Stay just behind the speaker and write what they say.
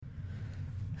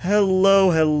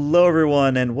Hello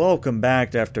everyone, and welcome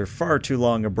back after far too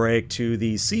long a break to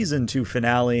the Season 2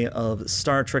 finale of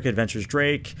Star Trek Adventures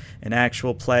Drake, an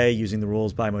actual play using the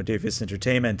rules by Modiphius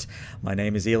Entertainment. My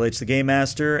name is ELH the Game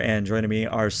Master, and joining me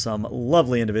are some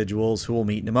lovely individuals who we'll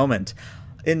meet in a moment.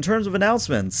 In terms of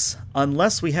announcements,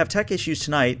 unless we have tech issues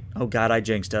tonight, oh god, I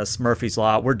jinxed us, Murphy's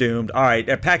Law, we're doomed.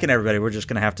 Alright, packing everybody, we're just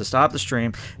going to have to stop the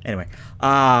stream. Anyway,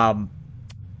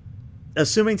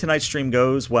 assuming tonight's stream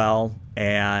goes well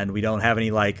and we don't have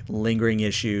any lingering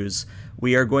issues,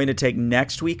 we are going to take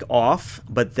next week off,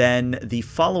 but then the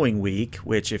following week,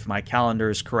 which if my calendar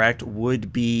is correct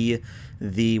would be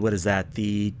the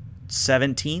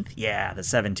 17th? Yeah, the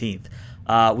 17th.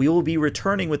 We will be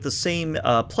returning with the same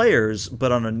players,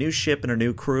 but on a new ship and a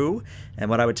new crew. And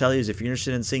what I would tell you is if you're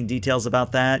interested in seeing details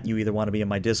about that, you either want to be in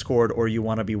my Discord or you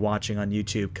want to be watching on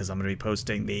YouTube, because I'm going to be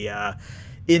posting the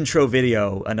intro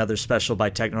video, another special by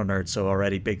Technonerd. So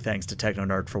already big thanks to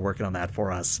Technonerd for working on that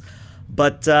for us.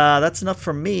 But that's enough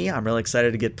from me. I'm really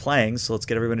excited to get playing, so let's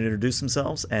get everyone to introduce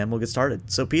themselves and we'll get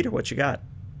started. So Peter, what you got?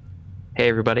 Hey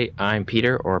everybody, I'm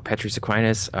Peter, or Petrus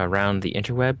Aquinas, around the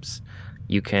interwebs.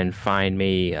 You can find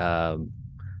me on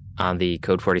the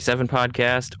Code 47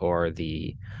 podcast or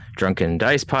the Drunken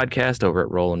Dice podcast over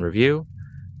at Roll and Review,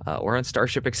 or on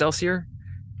Starship Excelsior.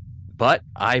 But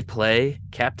I play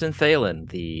Captain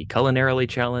Thalen, the culinarily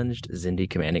challenged Xindi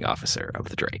commanding officer of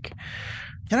the Drake.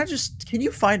 Can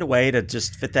you find a way to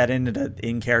just fit that into the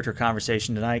in-character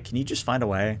conversation tonight? Can you just find a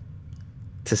way?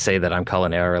 To say that I'm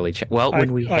culinarily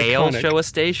when we hail Showa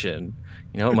Station,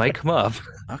 it might come up.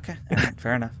 Okay,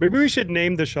 fair enough. Maybe we should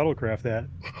name the shuttlecraft that.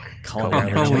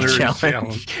 Culinary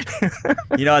challenge.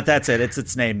 You know what? That's it. It's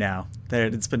its name now. There,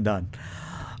 it's been done.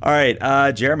 All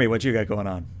right, Jeremy, what you got going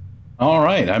on? All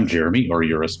right, I'm Jeremy, or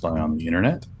you're a spy on the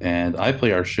internet, and I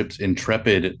play our ship's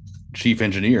intrepid chief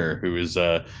engineer, who is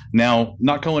now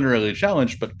not culinarily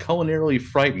challenged, but culinarily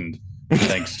frightened,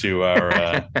 thanks to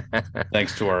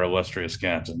our illustrious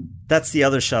captain. That's the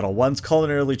other shuttle. One's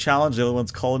culinarily challenged, the other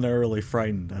one's culinarily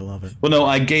frightened. I love it. Well, no,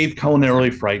 I gave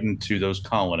culinarily frightened to those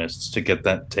colonists to get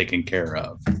that taken care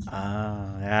of.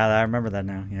 Yeah, I remember that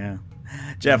now. Yeah,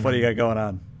 Jeff, what do you got going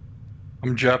on?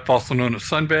 I'm Jeff, also known as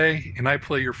Sunbay, and I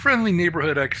play your friendly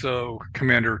neighborhood XO,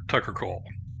 Commander Tucker Cole.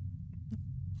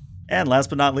 And last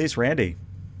but not least, Randy.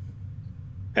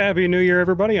 Happy New Year,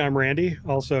 everybody. I'm Randy,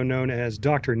 also known as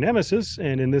Dr. Nemesis,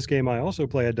 and in this game I also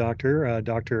play a doctor,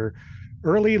 Dr.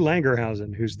 Early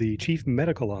Langerhausen, who's the Chief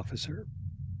Medical Officer.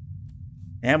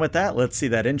 And with that, let's see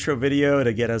that intro video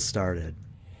to get us started.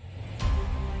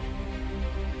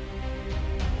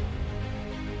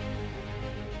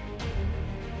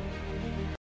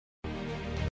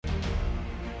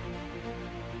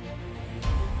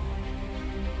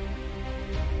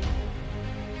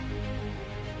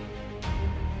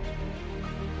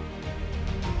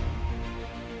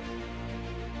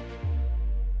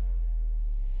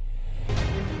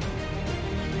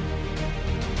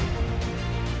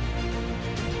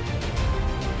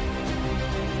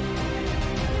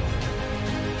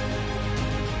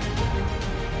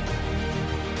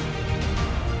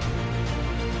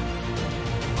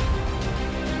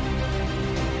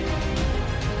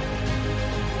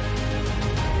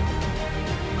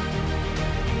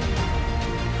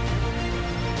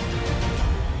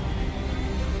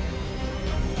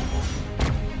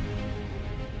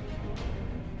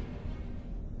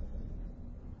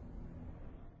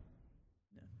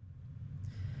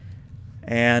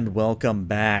 And welcome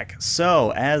back.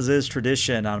 So, as is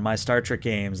tradition on my Star Trek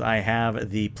games, I have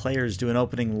the players do an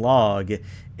opening log,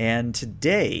 and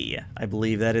today, I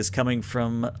believe that is coming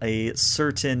from a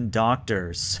certain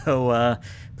doctor. So,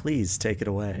 please take it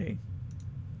away.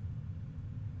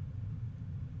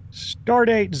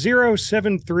 Stardate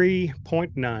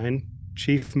 073.9,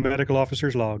 Chief Medical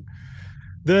Officer's log.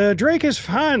 The Drake has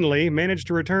finally managed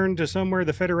to return to somewhere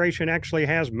the Federation actually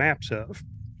has maps of.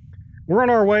 We're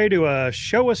on our way to a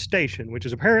Showa Station, which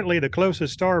is apparently the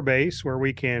closest star base where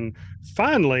we can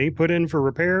finally put in for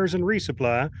repairs and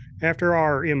resupply after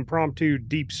our impromptu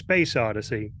deep space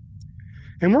odyssey.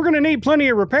 And we're going to need plenty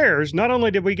of repairs. Not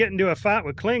only did we get into a fight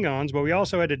with Klingons, but we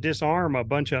also had to disarm a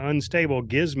bunch of unstable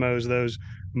gizmos those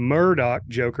Murdoch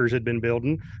jokers had been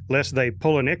building, lest they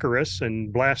pull an Icarus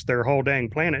and blast their whole dang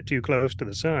planet too close to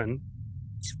the sun.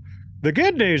 The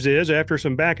good news is, after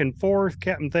some back and forth,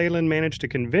 Captain Thalen managed to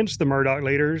convince the Murdoch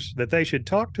leaders that they should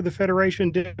talk to the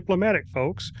Federation diplomatic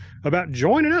folks about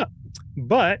joining up.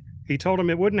 But he told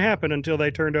them it wouldn't happen until they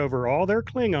turned over all their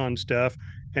Klingon stuff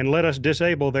and let us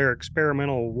disable their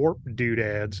experimental warp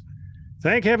doodads.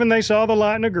 Thank heaven they saw the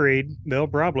light and agreed. They'll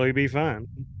probably be fine.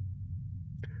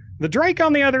 The Drake,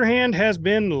 on the other hand, has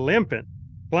been limping.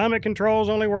 Climate control's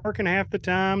only working half the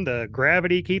time. The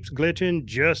gravity keeps glitching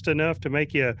just enough to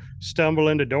make you stumble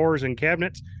into doors and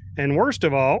cabinets. And worst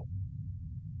of all,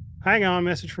 hang on,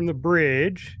 message from the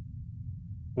bridge.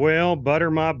 Well,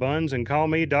 butter my buns and call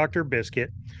me Dr.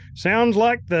 Biscuit. Sounds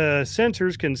like the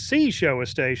sensors can see Showa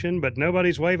Station, but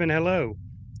nobody's waving hello.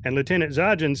 And Lieutenant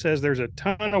Zajan says there's a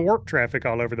ton of work traffic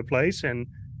all over the place. And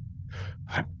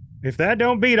if that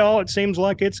don't beat all, it seems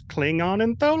like it's Klingon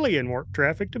and Tholian work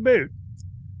traffic to boot.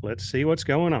 Let's see what's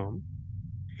going on.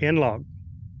 End log.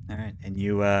 All right, and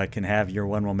you can have your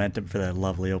one momentum for that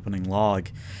lovely opening log.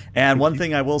 And one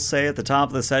thing I will say at the top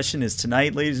of the session is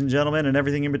tonight, ladies and gentlemen, and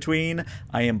everything in between,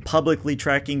 I am publicly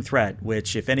tracking threat,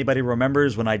 which if anybody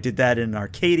remembers when I did that in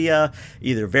Arcadia,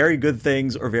 either very good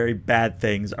things or very bad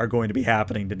things are going to be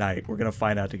happening tonight. We're going to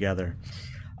find out together.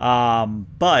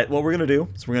 But what we're going to do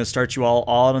is we're going to start you all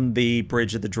on the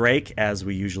Bridge of the Drake, as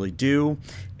we usually do.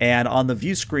 And on the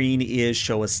view screen is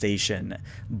Showa Station.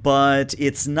 But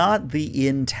it's not the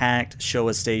intact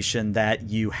Showa Station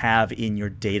that you have in your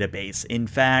database. In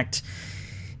fact,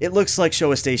 it looks like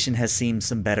Showa Station has seen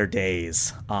some better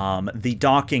days. The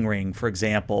docking ring, for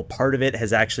example, part of it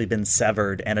has actually been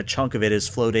severed, and a chunk of it is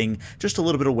floating just a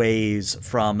little bit of ways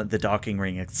from the docking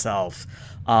ring itself.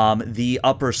 The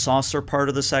upper saucer part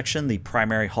of the section, the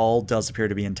primary hull, does appear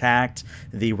to be intact.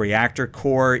 The reactor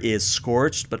core is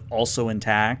scorched, but also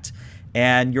intact.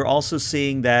 And you're also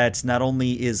seeing that not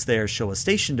only is there Showa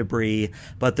Station debris,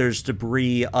 but there's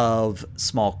debris of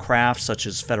small craft, such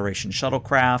as Federation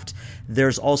shuttlecraft.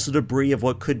 There's also debris of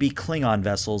what could be Klingon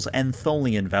vessels and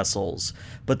Tholian vessels.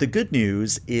 But the good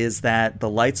news is that the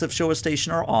lights of Showa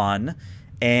Station are on,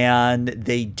 and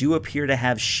they do appear to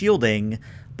have shielding,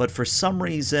 but for some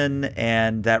reason,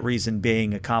 and that reason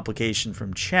being a complication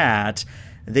from chat,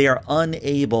 they are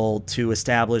unable to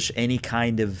establish any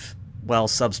kind of, well,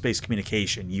 subspace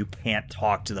communication. You can't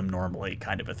talk to them normally,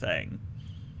 kind of a thing.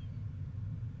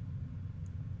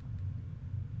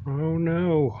 Oh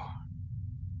no.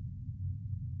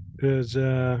 Does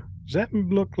that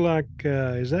look like,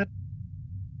 is that,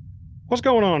 what's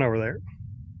going on over there?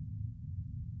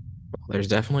 There's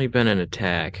definitely been an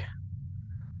attack.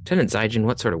 Lieutenant Zajan,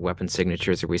 what sort of weapon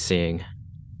signatures are we seeing?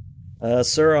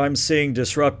 Sir, I'm seeing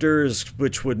disruptors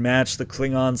which would match the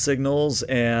Klingon signals,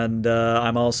 and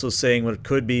I'm also seeing what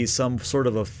could be some sort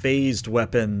of a phased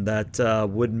weapon that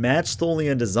would match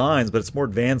Tholian designs, but it's more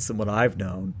advanced than what I've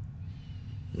known.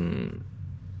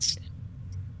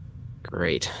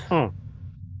 Great. Huh.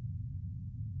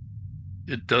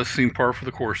 It does seem par for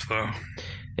the course, though.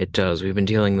 It does. We've been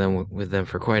dealing with them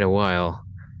for quite a while.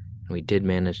 We did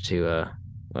manage to,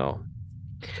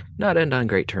 not end on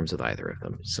great terms with either of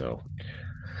them, so...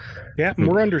 Yeah,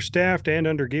 we're understaffed and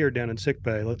undergeared down in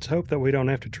sickbay. Let's hope that we don't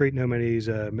have to treat no many of these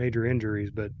major injuries,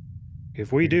 but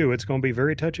if we do, it's going to be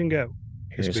very touch and go.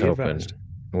 Here's hoping.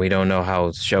 We don't know how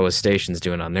Showa Station's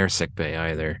doing on their sickbay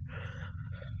either.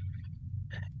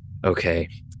 Okay.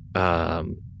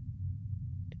 Zajan,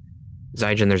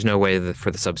 there's no way for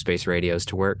the subspace radios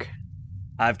to work?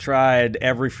 I've tried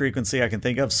every frequency I can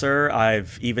think of, sir.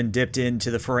 I've even dipped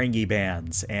into the Ferengi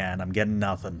bands, and I'm getting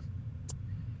nothing.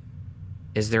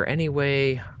 Is there any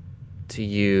way to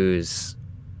use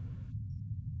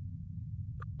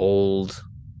old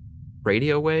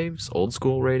radio waves, old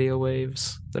school radio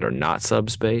waves that are not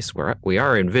subspace? We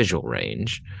are in visual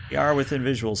range. We are within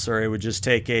visual, sir. It would just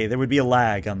there would be a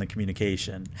lag on the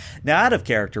communication. Now, out of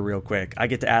character real quick, I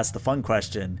get to ask the fun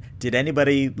question. Did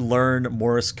anybody learn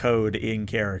Morse code in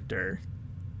character?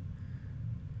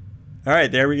 All right,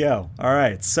 there we go. All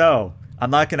right, so I'm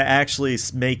not going to actually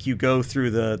make you go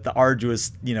through the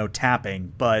arduous,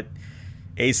 tapping, but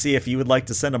AC, if you would like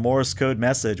to send a Morse code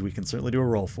message, we can certainly do a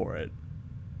roll for it.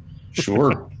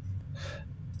 Sure.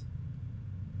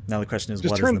 Now the question is,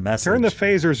 just what is the message? Turn the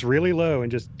phasers really low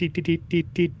and just deet, deet, deet,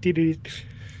 deet, deet, deet, deet.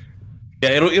 Yeah,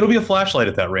 it'll be a flashlight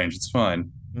at that range. It's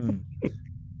fine.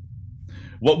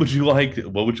 What would you like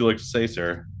to say,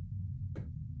 sir?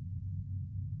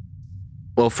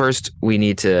 Well, first we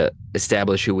need to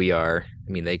establish who we are.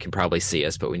 I mean, they can probably see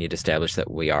us, but we need to establish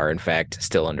that we are in fact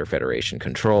still under Federation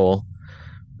control,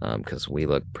 because we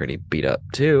look pretty beat up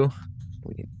too.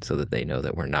 So that they know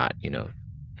that we're not,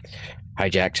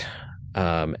 hijacked,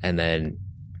 and then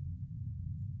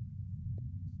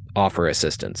offer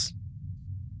assistance.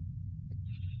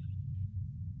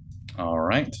 All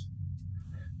right.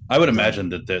 I would imagine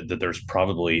that there's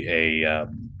probably a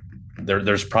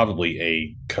there's probably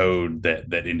a code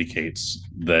that indicates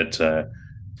that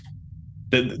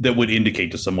would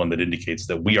indicate to someone that indicates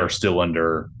that we are still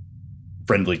under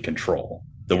friendly control,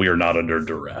 that we are not under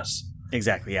duress.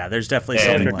 Exactly. Yeah, there's definitely And-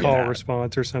 something Like a like call that.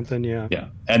 response or something. Yeah. Yeah,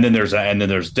 and then there's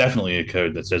definitely a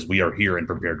code that says we are here and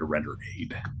prepared to render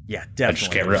aid. Yeah, I just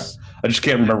definitely.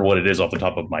 can't remember what it is off the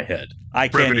top of my head. I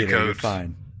can't Brevity either. You're codes.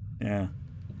 fine. Yeah.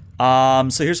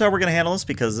 So here's how we're going to handle this,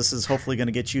 because this is hopefully going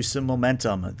to get you some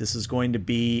momentum. This is probably going to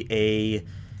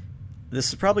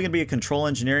be a control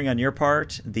engineering on your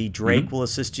part. The Drake will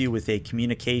assist you with a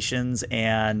communications,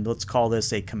 and let's call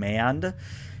this a command.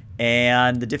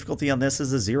 And the difficulty on this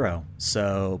is a 0.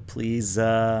 So please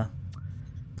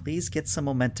get some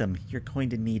momentum. You're going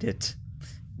to need it.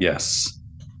 Yes.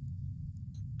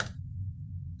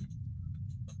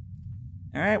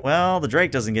 All right. Well, the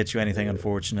Drake doesn't get you anything,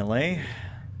 unfortunately.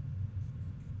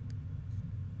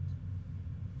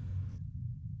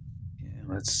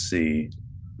 Let's see.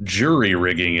 Jury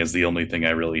rigging is the only thing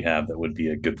I really have that would be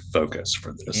a good focus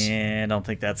for this. And I don't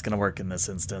think that's going to work in this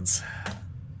instance.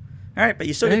 All right, but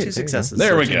you still get Hey, 2 there you go. successes.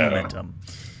 There we 13 go. Momentum.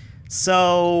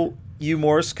 So you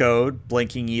Morse code,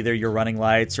 blinking either your running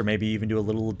lights or maybe even do a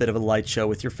little bit of a light show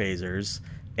with your phasers.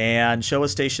 And Showa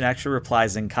Station actually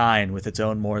replies in kind with its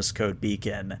own Morse code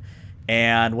beacon.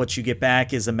 And what you get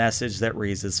back is a message that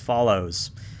reads as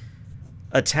follows.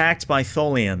 Attacked by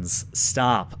Tholians,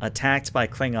 stop. Attacked by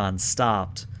Klingons,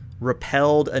 stopped.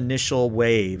 Repelled initial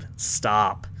wave,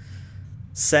 stop.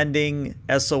 Sending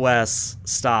SOS,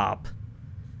 stop.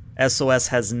 SOS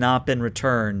has not been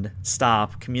returned,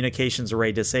 stop. Communications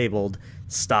array disabled,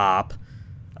 stop.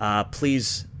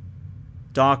 Please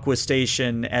dock with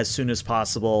station as soon as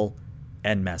possible,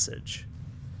 end message.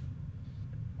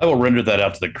 I will render that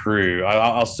out to the crew.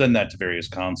 I'll send that to various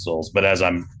consoles. But as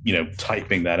I'm,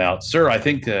 typing that out, sir, I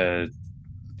think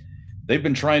they've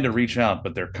been trying to reach out,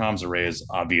 but their comms array is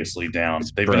obviously down.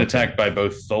 They've been attacked by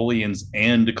both Tholians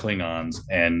and Klingons,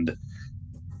 and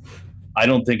I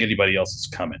don't think anybody else is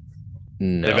coming.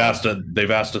 No.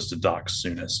 They've asked us to dock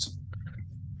soonest.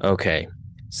 Okay.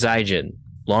 Zygen,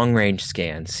 long range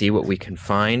scan. See what we can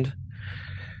find.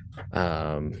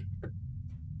 What's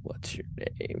your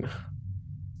name?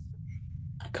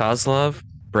 Kozlov,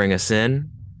 bring us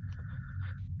in.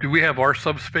 Do we have our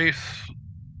subspace?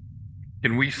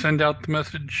 Can we send out the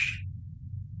message?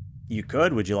 You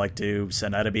could. Would you like to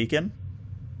send out a beacon?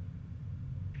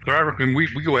 So I reckon we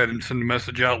go ahead and send a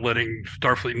message out letting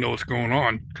Starfleet know what's going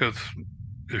on, because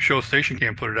if Show Station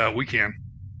can't put it out, we can.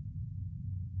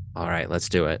 All right, let's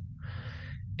do it.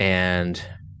 And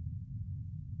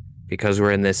because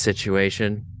we're in this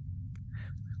situation,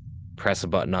 press a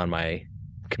button on my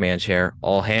command chair.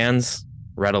 All hands,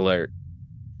 red alert.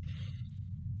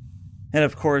 And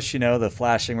of course, the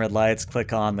flashing red lights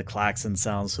click on, the klaxon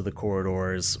sounds through the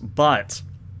corridors. But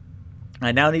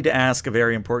I now need to ask a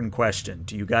very important question.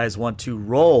 Do you guys want to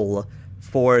roll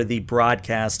for the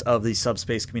broadcast of the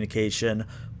subspace communication,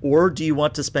 or do you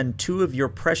want to spend 2 of your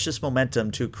precious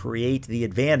momentum to create the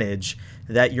advantage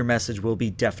that your message will be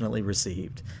definitely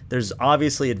received? There's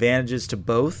obviously advantages to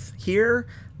both here,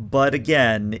 but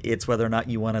again, it's whether or not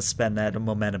you want to spend that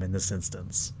momentum in this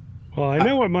instance. Well, I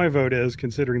know what my vote is,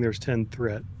 considering there's 10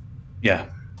 threat. Yeah.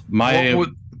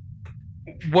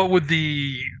 What would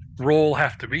the roll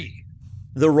have to be?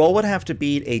 The roll would have to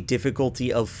beat a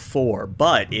difficulty of 4,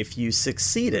 but if you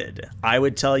succeeded, I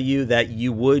would tell you that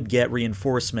you would get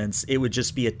reinforcements. It would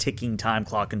just be a ticking time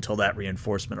clock until that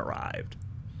reinforcement arrived.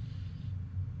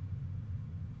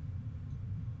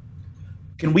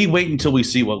 Can we wait until we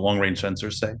see what long range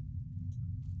sensors say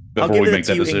I'll before give we it make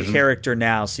to that you in decision? character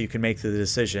now so you can make the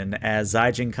decision. As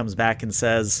Zygen comes back and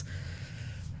says,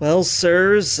 well,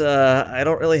 sirs, I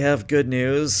don't really have good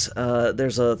news.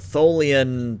 There's a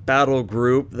Tholian battle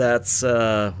group that's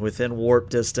within warp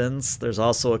distance. There's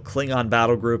also a Klingon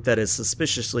battle group that is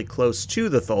suspiciously close to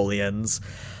the Tholians.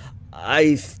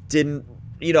 I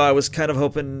was kind of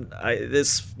hoping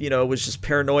this was just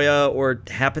paranoia or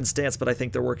happenstance, but I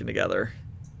think they're working together.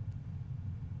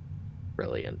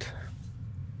 Brilliant.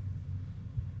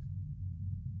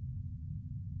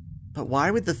 But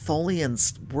why would the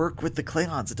Tholians work with the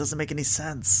Klingons? It doesn't make any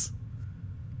sense.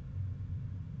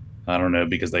 I don't know,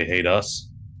 because they hate us.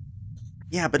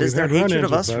 Yeah, but We've is their had run-ins hatred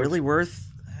of with us both. really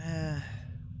worth...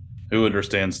 Who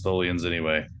understands Tholians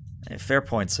anyway? Fair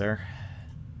point, sir.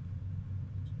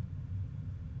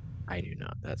 I do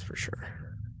not, that's for sure.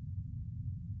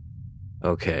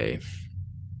 Okay.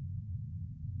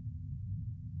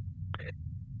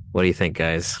 What do you think,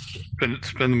 guys? Spend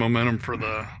the momentum for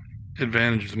the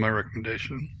advantage is my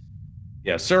recommendation.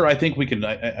 Yeah, sir. I think we can.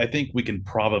 I think we can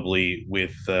probably,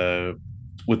 with the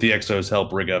Exos'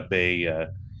 help, rig up an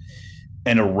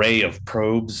array of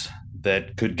probes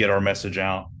that could get our message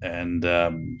out, and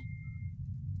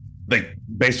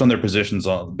based on their positions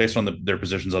on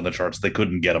the charts, they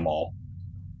couldn't get them all.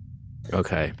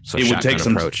 Okay, so it would take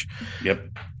some approach. Yep,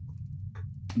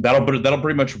 that'll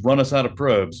pretty much run us out of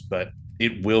probes, but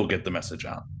it will get the message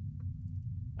out.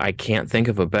 I can't think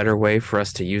of a better way for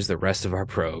us to use the rest of our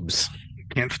probes.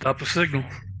 Can't stop the signal.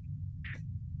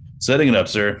 Setting it up,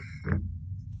 sir.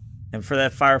 And for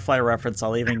that Firefly reference,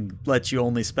 I'll even let you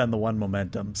only spend the 1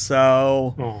 momentum.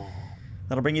 So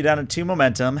that'll bring you down to 2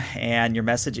 momentum, and your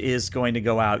message is going to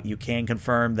go out. You can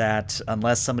confirm that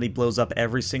unless somebody blows up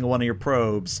every single one of your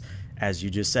probes, as you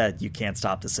just said, you can't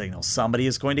stop the signal. Somebody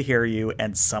is going to hear you,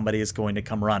 and somebody is going to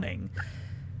come running.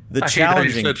 I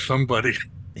challenging said somebody.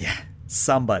 Yeah,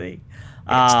 somebody.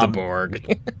 It's the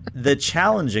Borg. The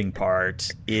challenging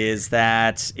part is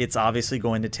that it's obviously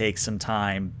going to take some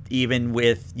time, even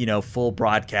with, full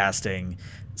broadcasting.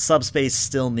 Subspace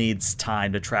still needs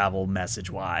time to travel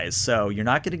message-wise, so you're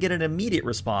not going to get an immediate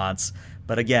response,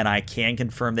 but again, I can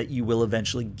confirm that you will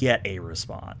eventually get a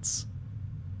response.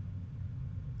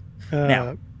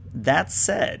 Now, that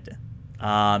said,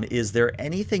 is there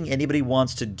anything anybody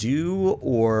wants to do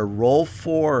or roll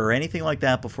for or anything like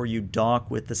that before you dock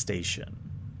with the station?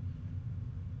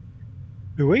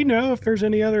 Do we know if there's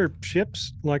any other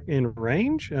ships in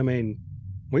range? I mean,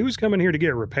 we was coming here to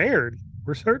get repaired.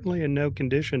 We're certainly in no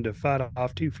condition to fight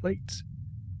off 2 fleets.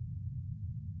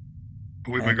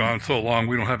 We've been gone so long,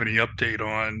 we don't have any update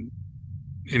on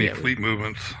any fleet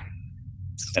movements.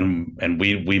 And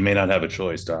we may not have a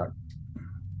choice, Doc.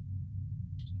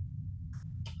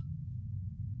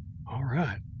 All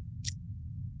right.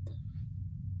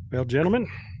 Well, gentlemen.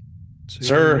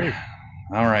 Sir,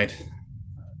 all right.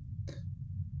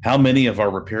 How many of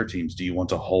our repair teams do you want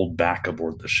to hold back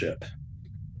aboard the ship?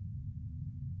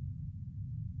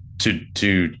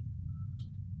 To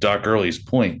Doc Early's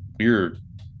point, we're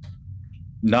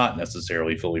not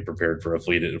necessarily fully prepared for a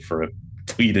fleet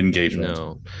engagement.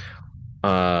 No.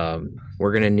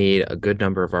 We're going to need a good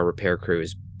number of our repair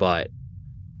crews, but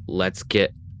let's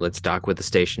dock with the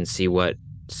station, see what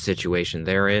situation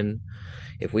they're in.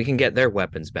 If we can get their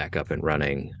weapons back up and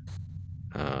running,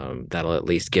 that'll at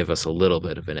least give us a little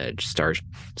bit of an edge.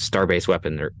 Starbase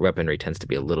weaponry tends to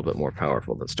be a little bit more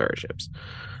powerful than starships.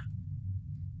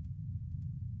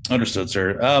 Understood,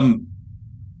 sir.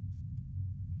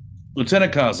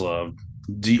 Lieutenant Kozlov,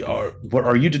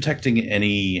 are you detecting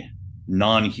any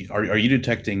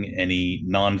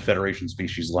non-Federation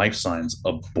species life signs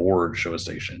aboard Showa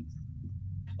Station?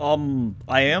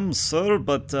 I am, sir,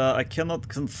 but I cannot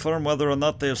confirm whether or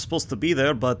not they are supposed to be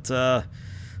there, but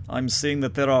I'm seeing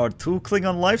that there are 2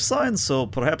 Klingon life signs, so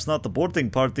perhaps not the boarding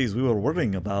parties we were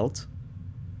worrying about.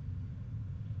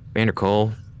 Commander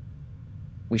Cole,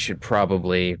 we should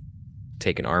probably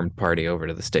take an armed party over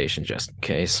to the station just in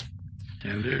case.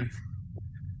 Can do.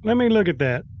 Let me look at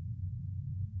that.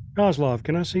 Kozlov,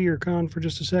 can I see your con for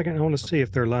just a second? I want to see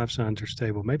if their life signs are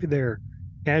stable. Maybe they're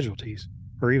casualties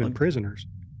or even prisoners.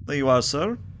 There you are,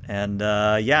 sir. And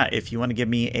if you want to give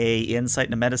me a insight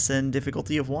and a medicine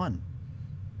difficulty of 1.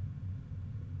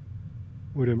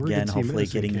 Again, hopefully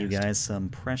getting you guys some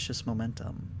precious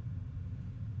momentum.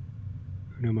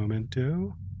 Uno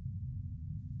momento.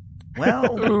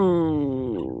 Well, the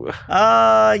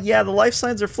life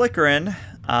signs are flickering. They're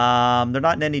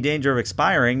not in any danger of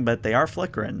expiring, but they are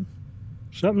flickering.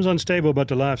 Something's unstable about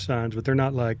the life signs, but they're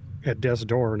not at death's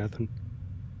door or nothing.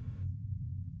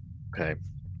 Okay.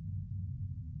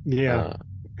 Yeah.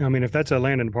 I mean, if that's a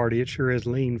landing party, it sure is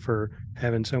lean for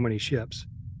having so many ships.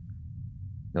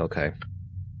 Okay.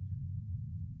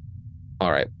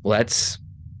 All right. Let's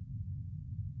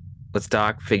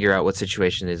dock, figure out what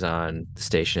situation is on the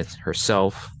station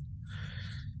herself,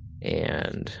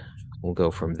 and we'll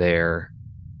go from there.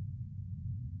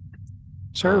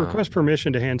 Sir, request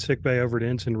permission to hand sickbay over to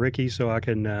Ensign Ricky so I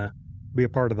can be a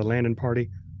part of the landing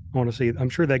party. I want to see. I'm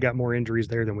sure they got more injuries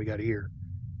there than we got here.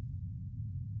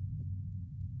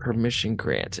 Permission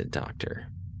granted, Doctor.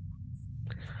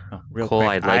 Real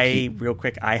Cole,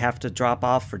 quick, I have to drop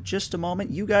off for just a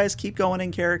moment. You guys keep going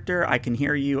in character. I can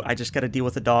hear you. I just got to deal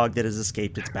with a dog that has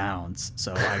escaped its bounds.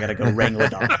 So I got to go wrangle a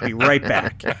dog. I'll be right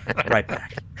back. Right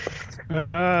back.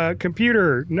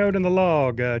 Computer, note in the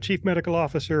log. Chief Medical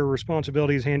Officer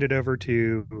responsibilities handed over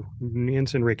to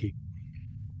Ensign Ricky.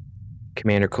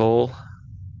 Commander Cole,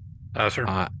 sir.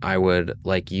 I would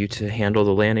like you to handle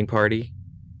the landing party.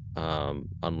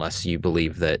 Unless you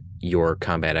believe that your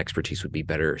combat expertise would be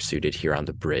better suited here on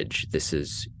the bridge. This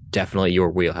is definitely your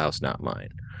wheelhouse, not mine.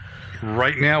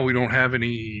 Right now, we don't have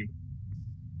any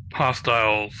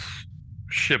hostiles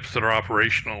ships that are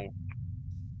operational.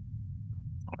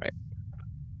 All right.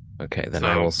 Okay, then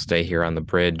I will stay here on the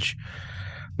bridge.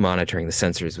 monitoring the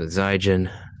sensors with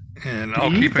Zygen. And Do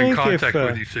I'll you keep in think contact if,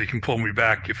 with you so you can pull me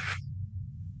back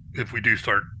if we do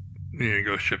start needing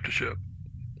to go ship to ship.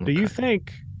 Do you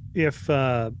think if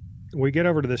we get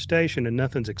over to the station and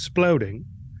nothing's exploding,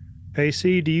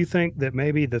 AC, do you think that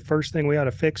maybe the first thing we ought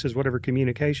to fix is whatever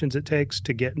communications it takes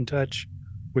to get in touch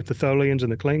with the Tholians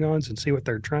and the Klingons and see what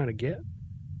they're trying to get?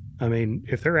 I mean,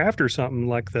 if they're after something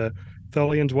like the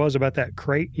Tholians was about that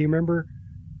crate, you remember,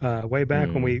 way back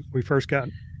when we first got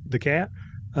the cat,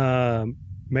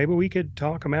 maybe we could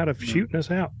talk them out of shooting us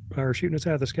out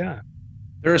of the sky.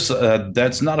 There's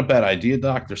that's not a bad idea,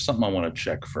 Doc. There's something I want to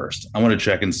check first. I want to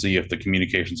check and see if the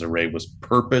communications array was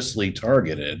purposely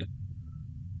targeted.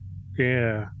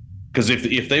 Yeah. Because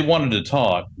if they wanted to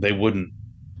talk, they wouldn't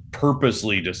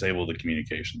purposely disable the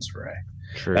communications array.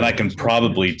 True. And I can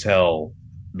probably tell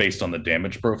based on the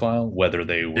damage profile whether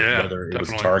they were, whether it was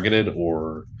targeted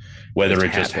or whether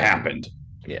it just happened.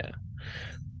 Yeah.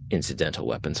 Incidental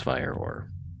weapons fire or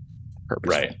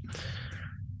purposeful. Right.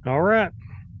 All right.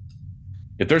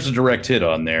 If there's a direct hit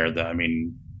on there, I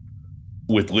mean,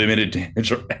 with limited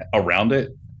damage around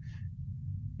it,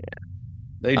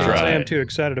 they try. I am too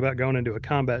excited about going into a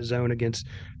combat zone against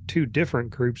two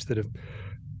different groups that have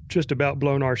just about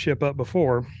blown our ship up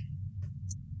before.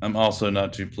 I'm also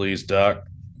not too pleased, Doc.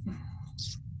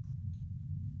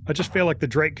 I just feel like the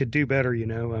Drake could do better, you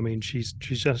know. I mean, she's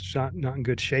just not in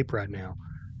good shape right now.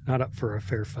 Not up for a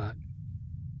fair fight.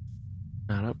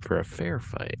 Not up for a fair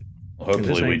fight.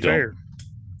 Hopefully we don't.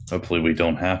 Hopefully we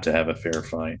don't have to have a fair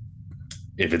fight.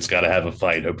 If it's got to have a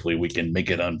fight, hopefully we can make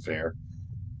it unfair.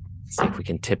 See if we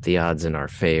can tip the odds in our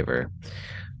favor.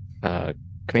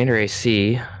 Commander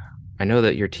AC, I know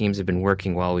that your teams have been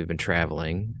working while we've been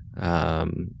traveling,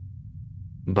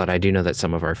 but I do know that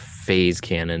some of our phase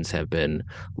cannons have been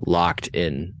locked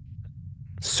in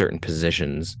certain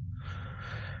positions.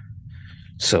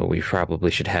 So we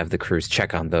probably should have the crews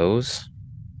check on those.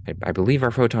 I believe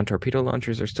our photon torpedo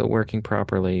launchers are still working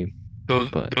properly. Those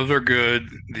are good.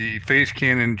 The phase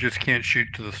cannon just can't shoot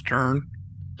to the stern.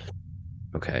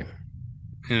 Okay.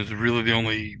 And it's really the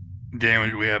only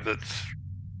damage we have that's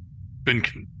been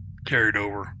carried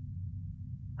over.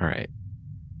 All right.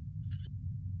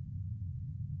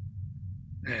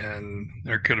 And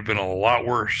there could have been a lot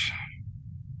worse.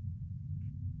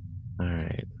 All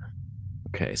right.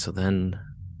 Okay, so then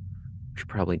we should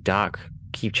probably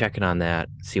keep checking on that,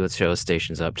 see what show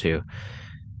station's up to.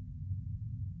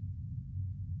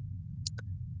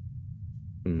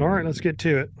 All right, let's get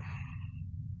to it.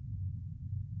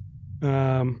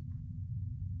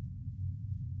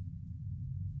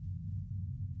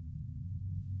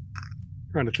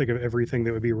 Trying to think of everything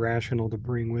that would be rational to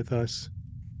bring with us.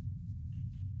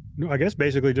 No, I guess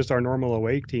basically just our normal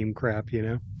away team crap, you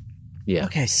know? Yeah.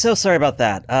 Okay, so sorry about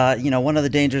that. One of the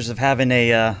dangers of having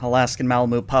a Alaskan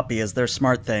Malamute puppy is they're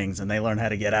smart things and they learn how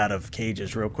to get out of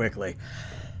cages real quickly.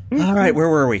 All right, where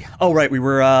were we? Oh, right, we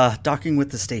were docking with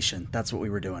the station. That's what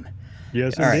we were doing.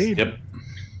 Yes, All indeed. Right. Yep.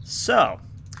 So,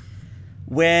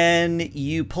 when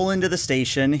you pull into the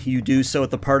station, you do so at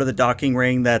the part of the docking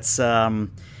ring that's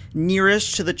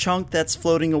nearest to the chunk that's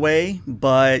floating away,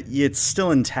 but it's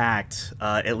still intact,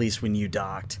 at least when you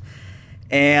docked.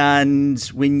 And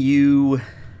when you...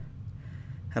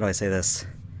 How do I say this?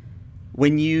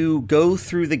 When you go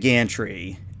through the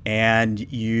gantry and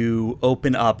you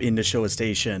open up into Showa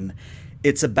Station,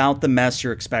 it's about the mess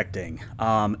you're expecting.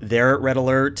 They're at red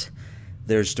alert.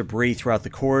 There's debris throughout the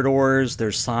corridors.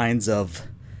 There's signs of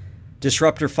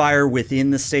disruptor fire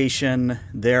within the station.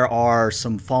 There are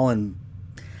some fallen...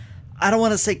 I don't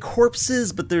want to say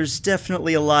corpses, but there's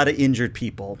definitely a lot of injured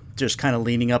people just kind of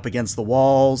leaning up against the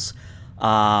walls.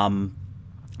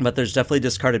 But there's definitely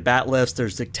discarded bat lifts.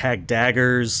 There's tagged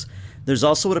daggers. There's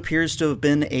also what appears to have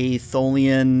been a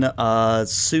Tholian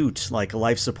suit, like a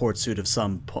life support suit of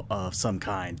some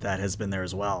kind that has been there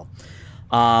as well.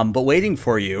 But waiting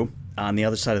for you on the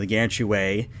other side of the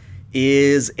gantryway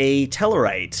is a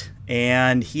Tellarite,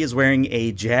 and he is wearing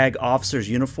a JAG officer's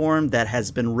uniform that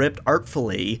has been ripped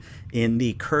artfully in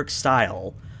the Kirk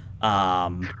style.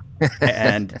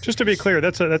 And just to be clear,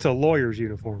 that's a lawyer's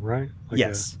uniform, right? Like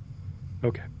yes.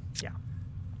 Okay. Yeah.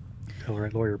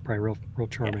 Tellarite lawyer, probably real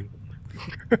charming.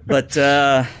 Yeah.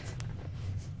 But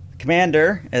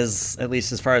commander, at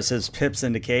least as far as his pips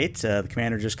indicate, the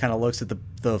commander just kind of looks at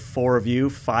the four of you,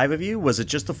 five of you. Was it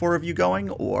just the four of you going,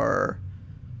 or?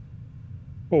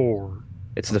 Four.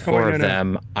 It's the four of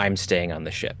them. I'm staying on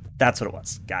the ship. That's what it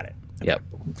was. Got it. Okay. Yep.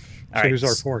 So who's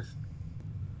our fourth?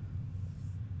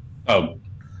 Oh.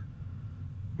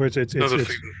 It's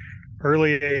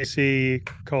Early AC,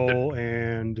 Cole,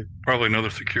 and Probably another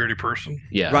security person.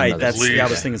 Yeah, Right, another- that's yeah, I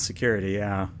was lead. thinking security,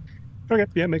 yeah. okay,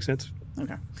 yeah, makes sense.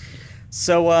 Okay.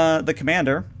 So the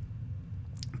commander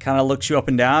kind of looks you up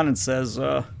and down and says,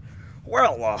 welcome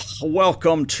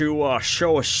to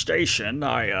Showa Station.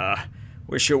 I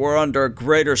wish you were under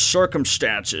greater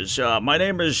circumstances. My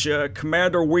name is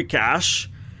Commander Weekash,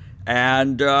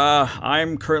 and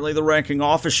I'm currently the ranking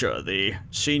officer. The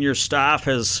senior staff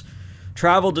has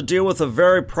traveled to deal with a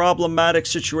very problematic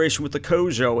situation with the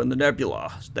Kojo and the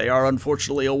Nebula. They are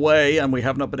unfortunately away, and we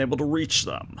have not been able to reach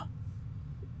them.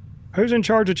 Who's in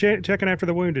charge of checking after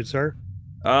the wounded, sir?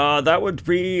 That would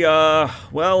be,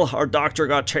 our doctor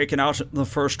got taken out in the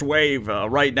first wave.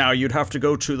 Right now, you'd have to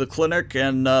go to the clinic,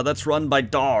 and that's run by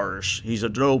Darsh. He's a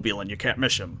Denobulan, you can't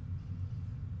miss him.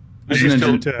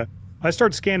 I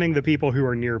start scanning the people who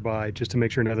are nearby just to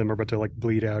make sure none of them are about to, like,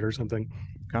 bleed out or something.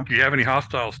 Do you have any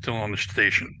hostiles still on the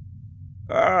station?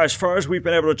 As far as we've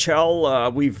been able to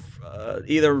tell, we've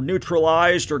either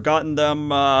neutralized or gotten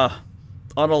them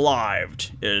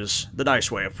unalived, is the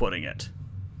nice way of putting it.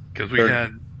 Because we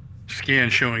had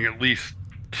scans showing at least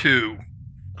 2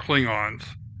 Klingons.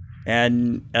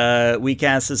 And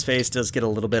Weekast's face does get a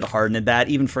little bit hardened at that,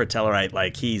 even for a Tellarite.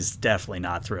 Like, he's definitely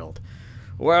not thrilled.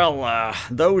 Well,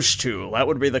 those 2, that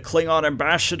would be the Klingon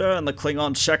ambassador and the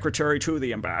Klingon secretary to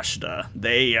the ambassador.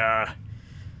 They,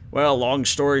 long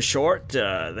story short,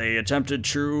 they attempted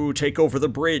to take over the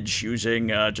bridge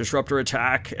using a disruptor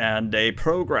attack and a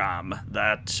program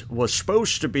that was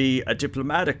supposed to be a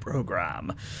diplomatic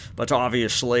program. But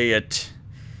obviously it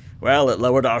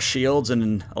lowered our shields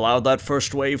and allowed that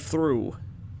first wave through.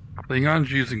 Klingons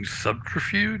using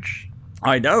subterfuge?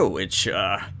 I know, it's,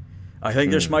 I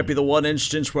think this might be the one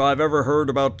instance where I've ever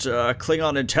heard about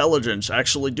Klingon intelligence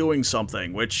actually doing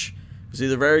something, which is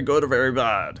either very good or very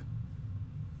bad.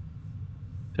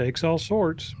 Takes all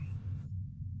sorts.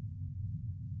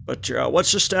 But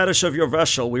what's the status of your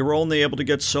vessel? We were only able to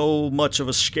get so much of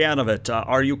a scan of it.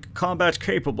 Are you combat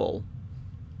capable?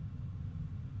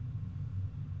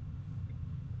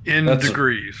 In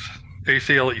degrees.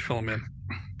 AC, I'll let you fill them in.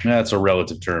 That's a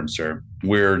relative term, sir.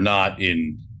 We're not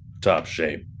in top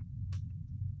shape.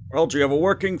 Well, do you have a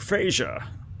working phaser?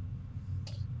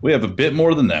 We have a bit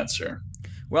more than that, sir.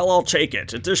 Well, I'll take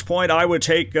it. At this point, I would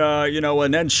take,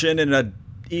 an ensign and a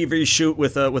EV shoot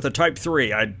with a Type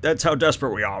 3. That's how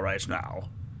desperate we are right now.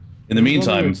 In the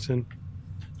meantime,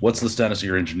 what's the status of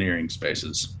your engineering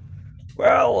spaces?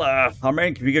 Well, our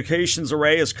main communications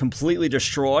array is completely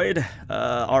destroyed.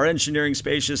 Our engineering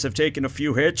spaces have taken a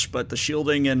few hits, but the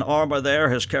shielding and armor there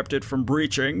has kept it from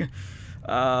breaching.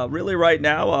 Really, right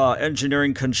now, our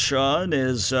engineering concern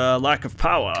is lack of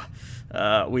power.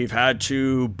 We've had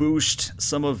to boost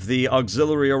some of the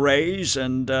auxiliary arrays,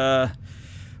 and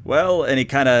he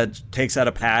kind of takes out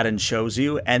a pad and shows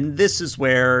you. And this is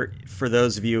where, for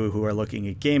those of you who are looking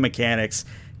at game mechanics,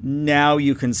 now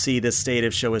you can see the state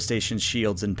of Showa Station's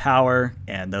shields and power.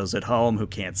 And those at home who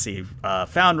can't see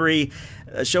Foundry,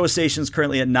 Showa Station's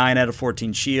currently at 9 out of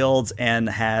 14 shields and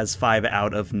has 5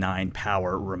 out of 9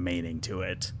 power remaining to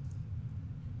it.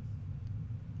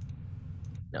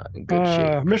 Not in good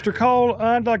shape. Mr. Cole,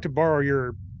 I'd like to borrow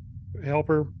your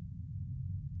helper.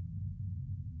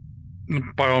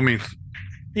 By all means.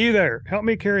 You there. Help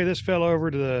me carry this fellow over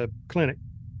to the clinic.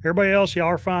 Everybody else, y'all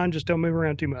are fine. Just don't move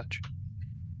around too much.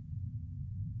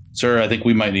 Sir, I think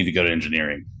we might need to go to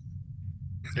engineering.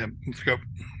 Yeah, let's go.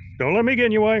 Don't let me get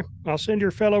in your way. I'll send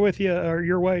your fellow with you or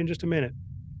your way in just a minute.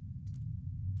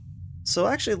 So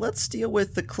actually, let's deal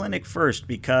with the clinic first,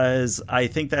 because I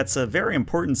think that's a very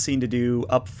important scene to do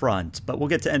up front, but we'll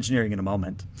get to engineering in a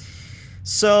moment.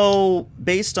 So,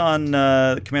 based on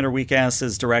Commander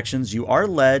Weekast's directions, you are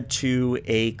led to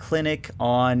a clinic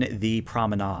on the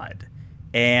promenade.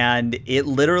 And it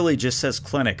literally just says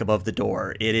clinic above the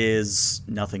door. It is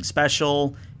nothing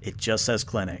special. It just says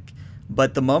clinic.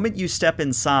 But the moment you step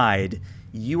inside,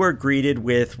 you are greeted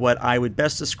with what I would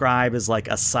best describe as like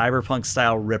a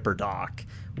cyberpunk-style Ripper Dock,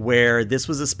 where this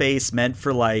was a space meant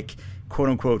for like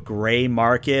quote-unquote gray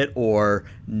market or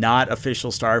not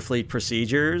official Starfleet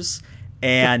procedures.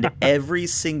 And every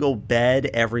single bed,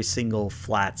 every single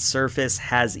flat surface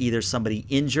has either somebody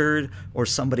injured or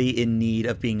somebody in need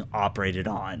of being operated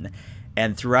on.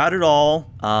 And throughout it all,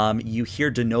 you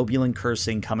hear Denobulan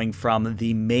cursing coming from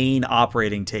the main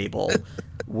operating table,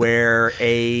 where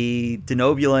a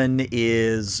Denobulan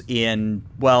is in,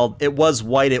 well, it was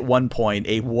white at one point,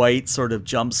 a white sort of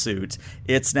jumpsuit.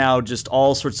 It's now just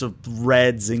all sorts of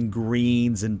reds and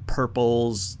greens and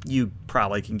purples. You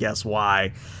probably can guess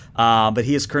why. But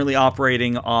he is currently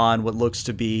operating on what looks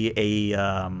to be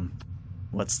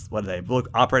what are they? Look,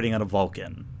 operating on a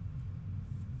Vulcan.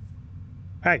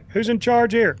 Hey, who's in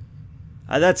charge here?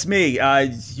 That's me.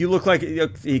 You look like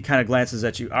he kind of glances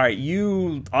at you. All right,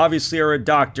 you obviously are a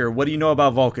doctor. What do you know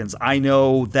about Vulcans? I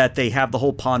know that they have the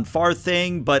whole Pon farr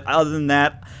thing, but other than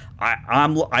that, I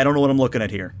don't know what I'm looking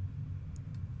at here.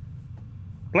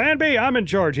 Plan B, I'm in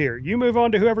charge here. You move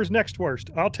on to whoever's next worst.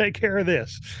 I'll take care of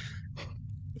this.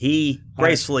 He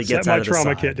gracefully gets out of the side. Set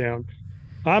my trauma kit down.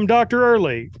 I'm Dr.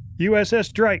 Early,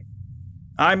 USS Drake.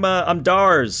 I'm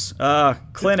Dars.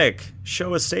 Clinic.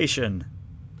 Showa Station.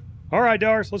 All right,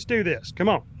 Dars, let's do this. Come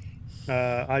on.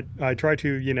 I try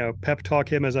to, pep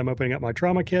talk him as I'm opening up my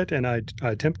trauma kit, and I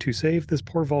attempt to save this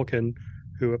poor Vulcan,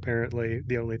 who apparently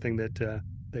the only thing that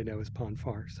they know is Pon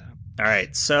farr. So. All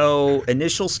right, so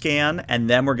initial scan, and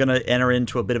then we're going to enter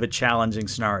into a bit of a challenging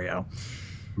scenario.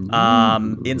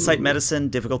 Insight medicine,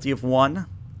 difficulty of 1.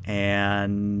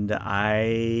 And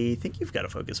I think you've got a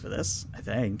focus for this, I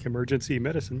think. Emergency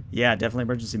medicine. Yeah, definitely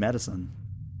emergency medicine.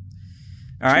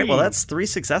 All right, well, that's 3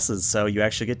 successes, so you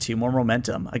actually get 2 more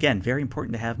momentum. Again, very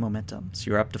important to have momentum, so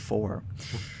you're up to 4.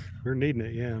 We're needing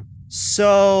it, yeah.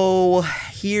 So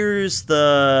here's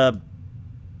the...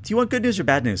 Do you want good news or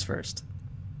bad news first?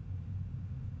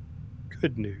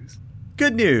 Good news.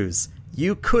 Good news.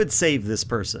 You could save this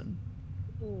person.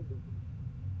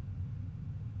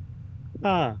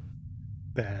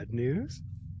 Bad news?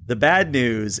 The bad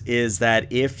news is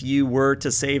that if you were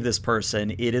to save this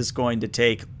person, it is going to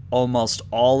take almost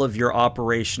all of your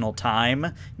operational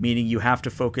time, meaning you have to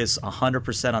focus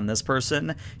 100% on this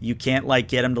person. You can't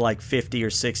get him to 50 or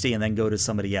 60 and then go to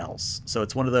somebody else. So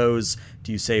it's one of those,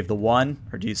 do you save the one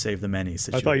or do you save the many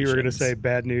situations? I thought you were going to say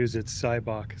bad news, it's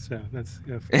Cybok. So that's...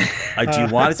 Do you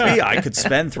want it to be? I could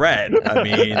spend threat. I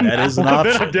mean, that is an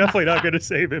option. I'm definitely not going to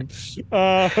save him.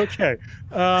 Okay.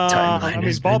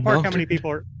 Ballpark, how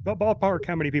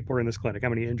many people are in this clinic? How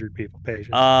many injured patients?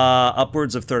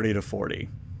 Upwards of 30 to 40.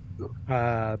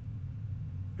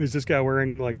 Is this guy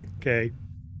wearing a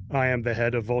I am the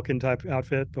head of Vulcan type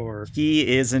outfit, or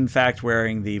he is in fact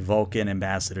wearing the Vulcan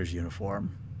ambassador's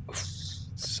uniform?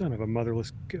 Son of a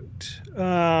motherless goat.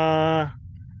 All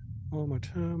my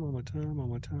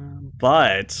time.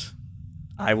 But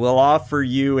I will offer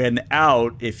you an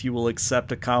out if you will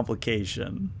accept a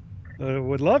complication.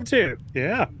 Would love to.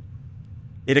 Yeah.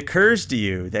 It occurs to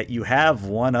you that you have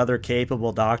one other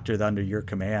capable doctor under your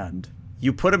command.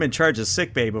 You put him in charge of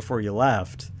sickbay before you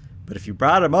left, but if you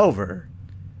brought him over...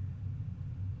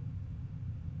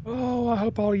 Oh, I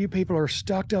hope all you people are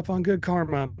stocked up on good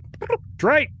karma.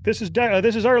 Drake, this is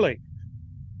Early.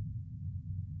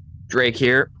 Drake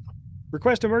here.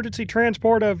 Request emergency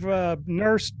transport of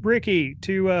Nurse Ricky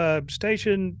to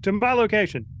my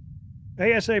location.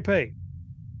 ASAP.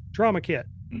 Trauma kit.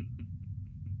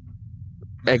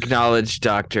 Acknowledged,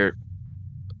 Doctor.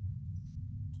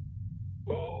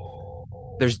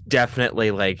 There's definitely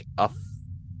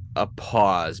a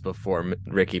pause before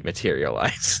Ricky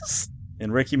materializes.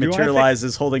 And Ricky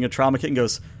materializes holding a trauma kit and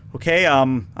goes, okay,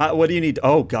 what do you need?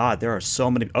 Oh God, there are so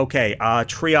many. Okay,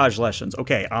 triage lessons.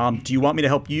 Okay, do you want me to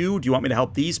help you? Do you want me to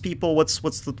help these people? What's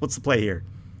the play here?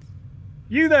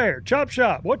 You there, Chop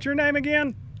Shop. What's your name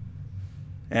again?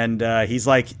 And he's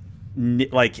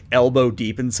elbow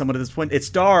deep in someone at this point. It's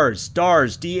Dars,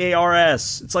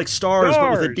 D-A-R-S. It's like stars,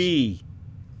 but with a D.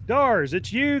 Dars,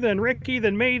 it's you, then Ricky,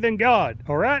 then me, then God.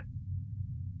 All right?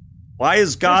 Why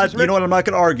is God? You know what? I'm not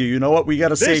going to argue. You know what? We got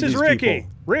to save these Ricky.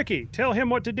 people. Ricky, tell him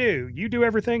what to do. You do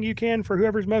everything you can for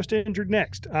whoever's most injured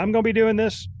next. I'm going to be doing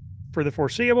this for the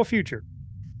foreseeable future.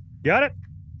 Got it?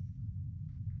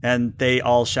 And they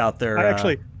all shout their...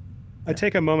 I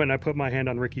take a moment and I put my hand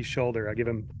on Ricky's shoulder. I give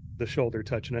him the shoulder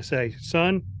touch and I say,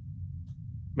 son,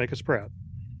 make us proud.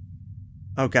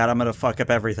 Oh God, I'm going to fuck up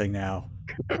everything now.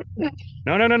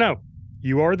 No.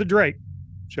 You are the Drake.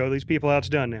 Show these people how it's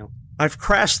done now. I've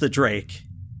crashed the Drake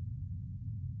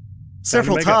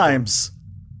several times.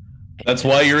 That's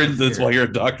why you're a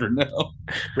doctor now.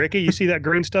 Ricky, you see that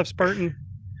green stuff spurting?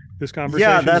 This conversation.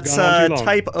 Yeah, that's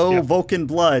type O Vulcan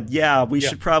blood. Yeah, we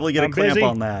should probably get a clamp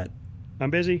on that. I'm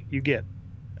busy. You get.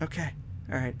 Okay.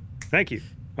 All right. Thank you.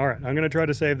 All right. I'm going to try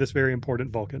to save this very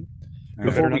important Vulcan.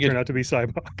 Before we turn out to be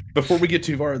Cybok. Before we get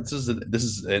too far, this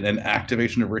is an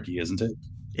activation of Ricky, isn't it?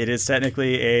 It is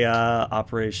technically a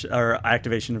operation or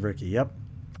activation of Ricky. Yep.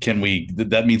 Can we?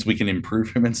 That means we can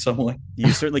improve him in some way.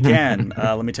 You certainly can.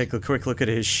 Let me take a quick look at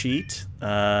his sheet.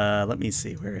 Let me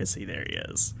see. Where is he? There he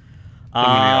is.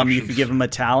 You could give him a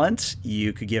talent.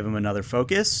 You could give him another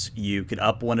focus. You could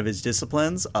up one of his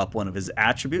disciplines, up one of his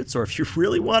attributes, or if you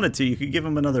really wanted to, you could give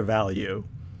him another value.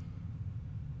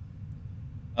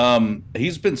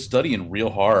 He's been studying real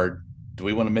hard Do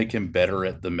we want to make him better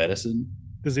at the medicine?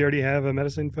 Does he already have a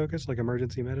medicine focus, like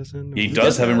emergency medicine? He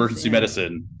does have emergency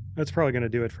medicine. That's probably going to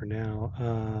do it for now.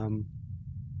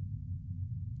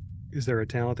 Is there a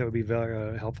talent that would be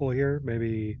very helpful here?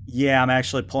 Maybe. Yeah, I'm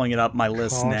actually pulling it up my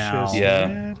list now.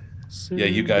 Yeah. Yeah,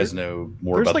 you guys know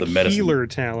more about like the medicine. Healer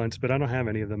talents, but I don't have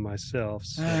any of them myself.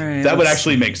 So. Right, that would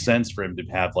actually make sense for him to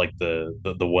have like the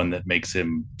one that makes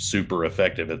him super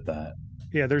effective at that.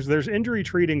 Yeah, there's injury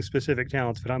treating specific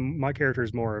talents, but my character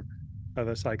is more of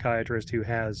a psychiatrist who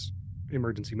has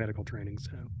emergency medical training.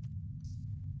 So.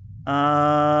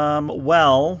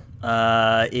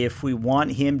 If we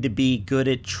want him to be good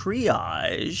at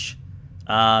triage,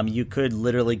 you could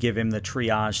literally give him the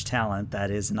triage talent.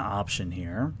 That is an option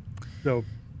here. So,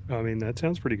 I mean, that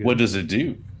sounds pretty good. What does it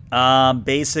do?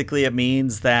 Basically, it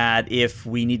means that if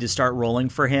we need to start rolling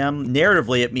for him,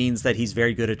 narratively, it means that he's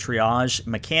very good at triage.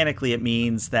 Mechanically, it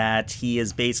means that he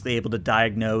is basically able to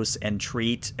diagnose and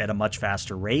treat at a much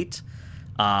faster rate.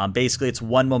 Basically, it's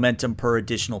 1 momentum per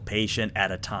additional patient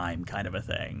at a time, kind of a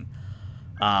thing.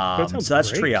 So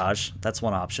that's great. Triage. That's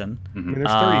one option. I mean, there's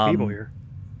 30 people here.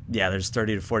 Yeah, there's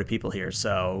 30 to 40 people here,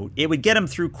 so it would get him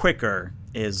through quicker,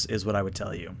 is what I would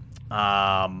tell you.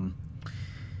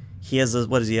 He has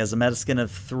a medicine of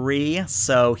 3,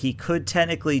 so he could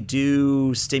technically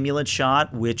do stimulant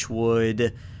shot, which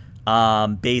would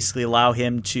basically allow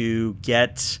him to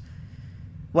get.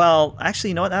 Well,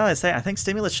 actually, you know what? Now that I say, I think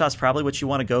stimulant shot's probably what you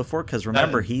want to go for, because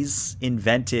remember, he's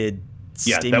invented.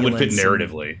 Yeah, that would fit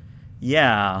narratively.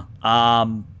 Yeah,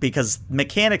 because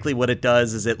mechanically, what it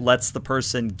does is it lets the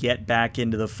person get back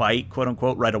into the fight, quote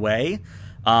unquote, right away.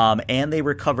 And they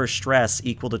recover stress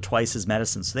equal to twice his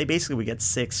medicine. So they basically would get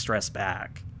 6 stress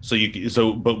back.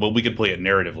 But we could play it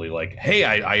narratively, like, hey,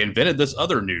 I invented this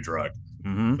other new drug.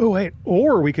 Mm-hmm. Oh, wait.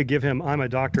 Or we could give him, I'm a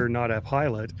doctor, not a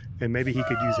pilot, and maybe he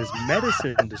could use his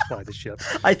medicine to fly the ship.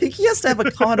 I think he has to have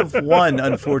a con of 1,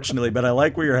 unfortunately, but I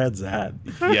like where your head's at.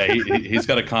 Yeah, he's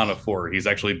got a con of 4. He's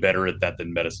actually better at that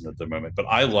than medicine at the moment. But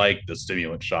I like the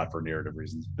stimulant shot for narrative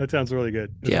reasons. That sounds really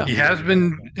good. Yeah. He has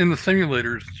been in the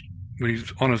simulators when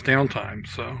he's on his downtime,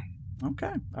 so.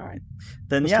 Okay, all right.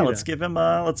 Then Let's do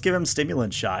let's give him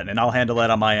stimulant shot, and I'll handle that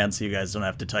on my end so you guys don't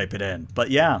have to type it in. But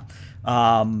yeah,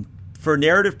 for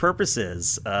narrative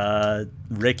purposes,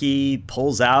 Ricky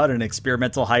pulls out an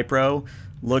experimental hypro,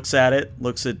 looks at it,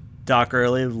 looks at Doc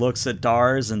Early, looks at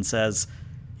Dars, and says,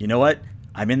 "You know what?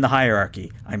 I'm in the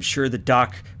hierarchy. I'm sure the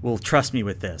Doc will trust me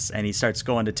with this." And he starts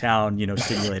going to town,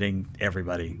 stimulating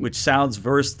everybody, which sounds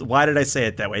versed. Why did I say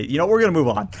it that way? We're going to move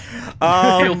on.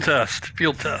 Field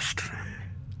test.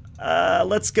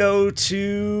 Let's go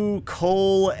to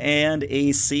Cole and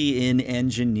AC in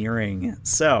engineering.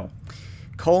 So,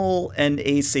 Cole and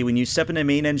AC, when you step into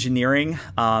main engineering,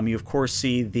 you of course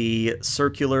see the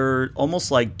circular,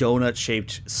 almost like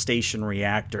donut-shaped station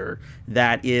reactor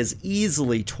that is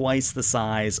easily twice the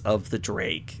size of the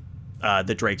Drake's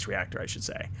reactor, I should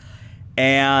say.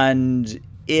 And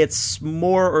it's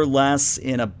more or less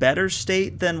in a better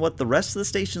state than what the rest of the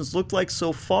stations looked like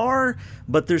so far,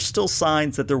 but there's still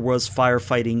signs that there was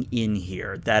firefighting in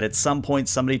here, that at some point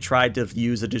somebody tried to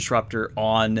use a disruptor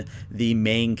on the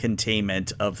main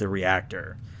containment of the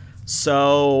reactor.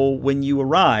 So when you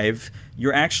arrive,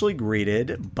 you're actually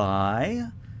greeted by,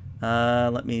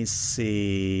 let me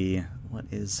see, what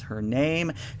is her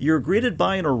name? You're greeted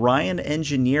by an Orion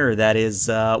engineer that is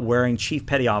wearing Chief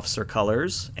Petty Officer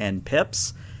colors and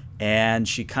pips, and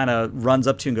she kind of runs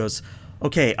up to you and goes,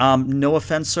 "Okay, no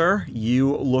offense, sir.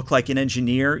 You look like an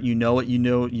engineer. You know what you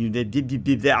know.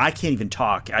 I can't even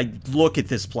talk. I look at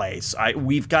this place.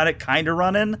 We've got it kind of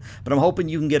running, but I'm hoping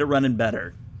you can get it running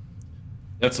better."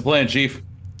 That's the plan, Chief.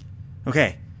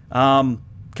 Okay,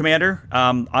 Commander.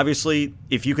 Obviously,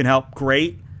 if you can help,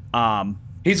 great.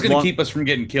 He's going to keep us from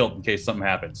getting killed in case something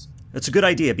happens. That's a good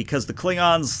idea, because the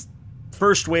Klingons'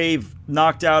 first wave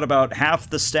knocked out about half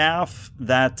the staff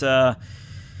that, I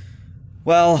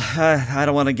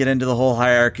don't want to get into the whole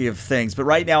hierarchy of things, but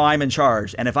right now I'm in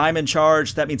charge. And if I'm in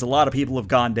charge, that means a lot of people have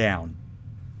gone down.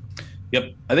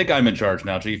 Yep, I think I'm in charge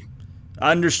now, Chief.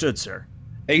 Understood, sir.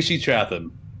 AC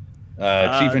Chatham,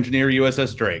 Chief Engineer,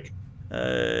 USS Drake.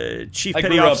 Chief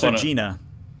Petty Officer Gina.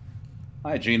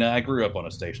 Hi, Gina. I grew up on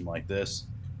a station like this.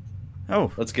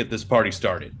 Oh. Let's get this party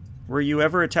started. Were you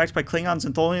ever attacked by Klingons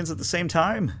and Tholians at the same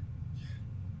time?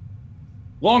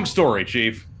 Long story,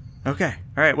 Chief. Okay.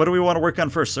 All right. What do we want to work on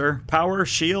first, sir? Power,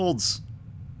 shields,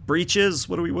 breaches?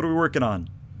 What are we working on?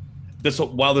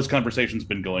 While this conversation's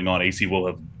been going on, AC will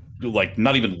have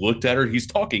not even looked at her. He's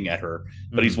talking at her,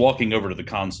 but he's walking over to the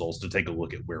consoles to take a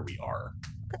look at where we are.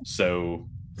 Okay. So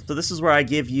So this is where I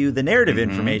give you the narrative Mhm.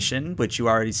 information, which you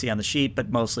already see on the sheet, but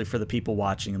mostly for the people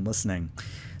watching and listening.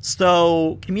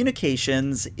 So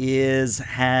communications is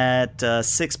had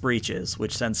 6 breaches,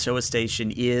 which since Showa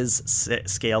Station is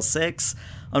scale 6,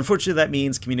 unfortunately that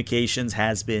means communications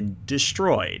has been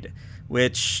destroyed,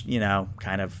 which,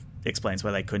 kind of explains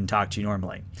why they couldn't talk to you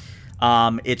normally.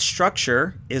 Its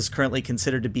structure is currently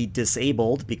considered to be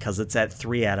disabled because it's at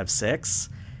 3 out of 6.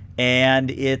 And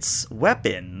its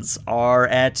weapons are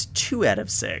at 2 out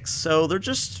of 6. So they're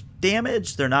just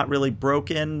damaged. They're not really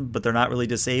broken, but they're not really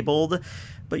disabled.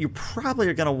 But you probably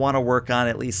are going to want to work on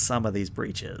at least some of these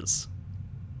breaches.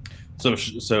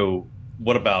 So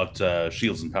what about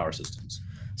shields and power systems?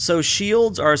 So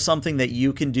shields are something that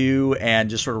you can do and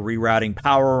just sort of rerouting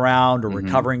power around or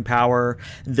recovering power.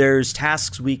 There's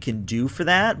tasks we can do for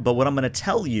that. But what I'm going to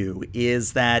tell you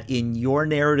is that in your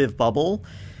narrative bubble,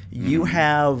 you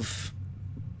have,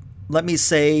 let me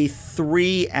say,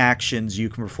 3 actions you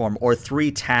can perform, or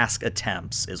 3 task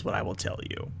attempts is what I will tell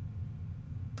you.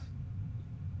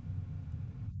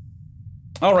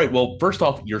 All right. Well, first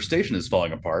off, your station is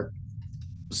falling apart.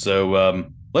 So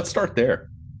let's start there.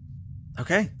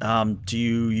 Okay.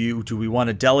 Do we want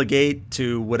to delegate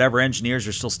to whatever engineers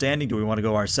are still standing? Do we want to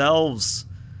go ourselves?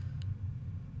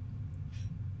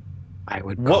 I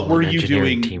would. What were you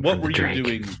doing? What were you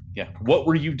doing? Yeah. What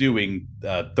were you doing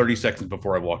 30 seconds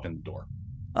before I walked in the door?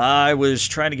 I was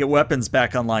trying to get weapons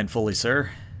back online fully, sir.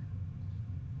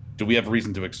 Do we have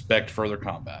reason to expect further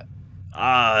combat?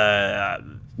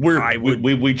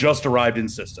 We just arrived in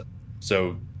system,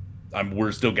 so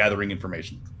we're still gathering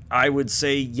information. I would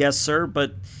say yes, sir,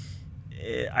 but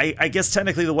I guess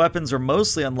technically the weapons are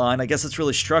mostly online. I guess it's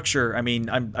really structure. I mean,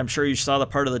 I'm sure you saw the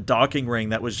part of the docking ring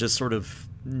that was just sort of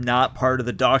not part of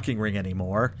the docking ring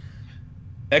anymore.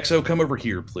 XO, come over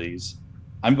here, please.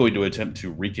 I'm going to attempt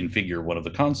to reconfigure one of the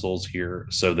consoles here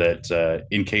so that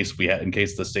in case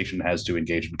the station has to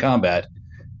engage in combat,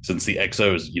 since the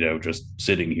XO is just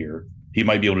sitting here, he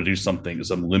might be able to do some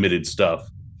limited stuff.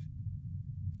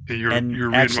 You're reading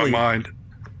my mind.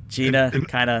 Gina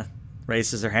kind of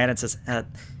raises her hand and says,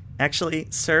 actually,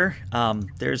 sir,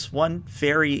 there's one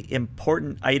very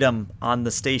important item on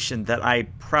the station that I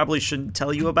probably shouldn't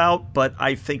tell you about, but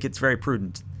I think it's very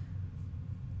prudent.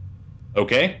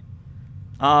 Okay.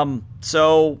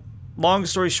 So, long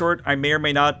story short, I may or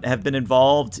may not have been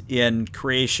involved in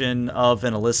creation of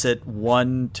an illicit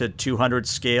 1 to 200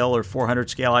 scale or 400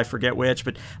 scale, I forget which,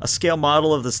 but a scale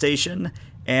model of the station.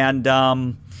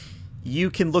 And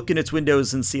you can look in its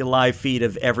windows and see a live feed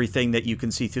of everything that you can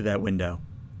see through that window.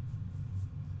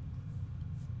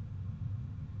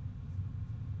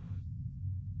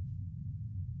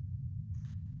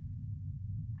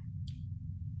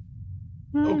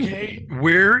 Okay.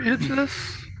 Where is this?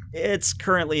 It's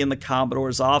currently in the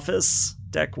Commodore's office,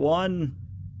 Deck 1.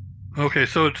 Okay,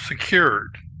 so it's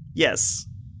secured. Yes.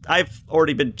 I've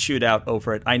already been chewed out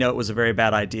over it. I know it was a very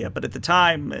bad idea, but at the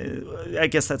time, I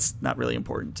guess that's not really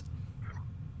important.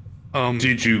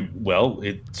 Did you? Well,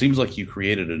 it seems like you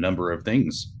created a number of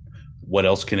things. What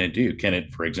else can it do? Can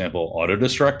it, for example,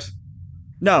 auto-destruct?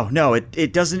 No,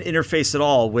 it doesn't interface at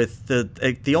all with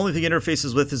the only thing it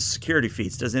interfaces with is security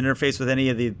feeds. It doesn't interface with any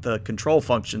of the control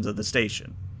functions of the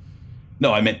station.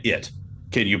 No, I meant it.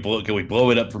 Can we blow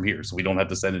it up from here so we don't have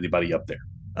to send anybody up there?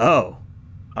 Oh.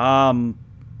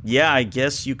 Yeah, I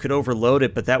guess you could overload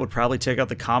it, but that would probably take out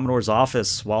the Commodore's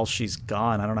office while she's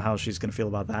gone. I don't know how she's going to feel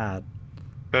about that.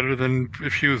 Better than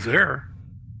if she was there.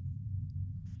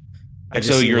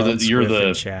 So you're the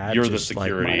just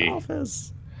security. like my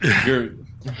office.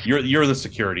 You're the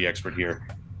security expert here.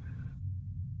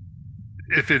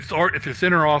 If it's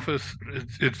in her office,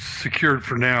 it's secured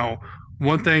for now.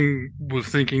 One thing was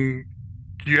thinking,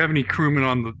 do you have any crewmen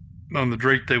on the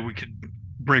Drake that we could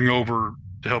bring over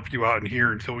to help you out in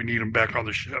here until we need them back on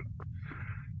the ship?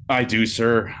 I do,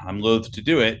 sir. I'm loath to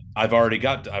do it. I've already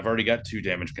got 2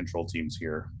 damage control teams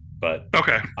here, but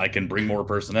okay, I can bring more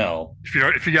personnel.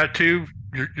 If you got 2,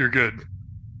 you're good,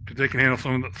 because they can handle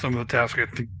some of the tasks. I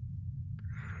think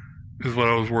is what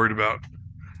I was worried about.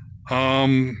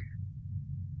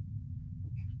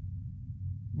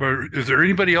 But is there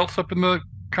anybody else up in the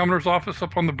Commodore's office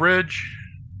up on the bridge?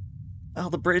 Well,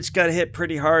 the bridge got hit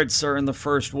pretty hard, sir, in the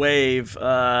first wave.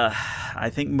 I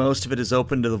think most of it is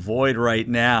open to the void right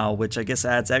now, which I guess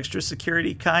adds extra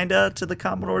security, kinda, to the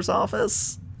Commodore's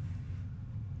office.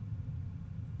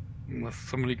 Unless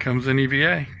somebody comes in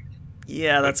EVA.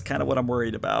 Yeah, that's kind of what I'm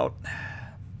worried about.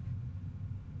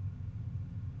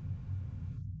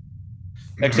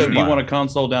 XO, do you want a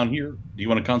console down here? Do you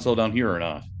want a console down here or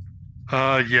not?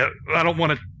 Yeah, I don't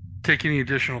want to take any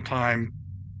additional time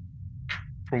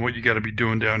from what you got to be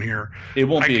doing down here. It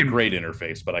won't I be a can- great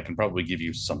interface, but I can probably give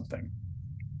you something.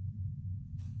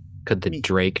 Could the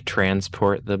Drake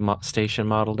transport the station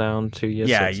model down to you?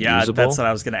 so Yeah, it's yeah, usable? that's what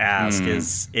I was going to ask, Hmm.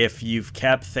 is if you've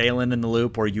kept Thalen in the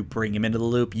loop or you bring him into the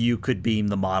loop, you could beam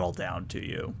the model down to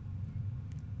you.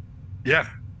 Yeah.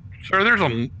 Sir, there's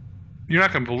you're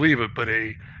not going to believe it, but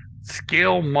a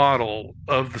scale model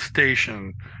of the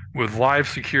station with live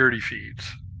security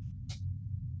feeds.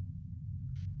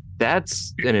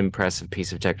 That's an impressive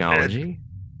piece of technology.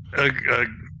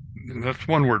 That's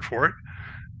one word for it.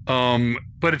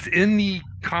 But it's in the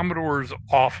Commodore's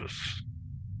office.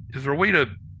 Is there a way to,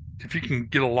 if you can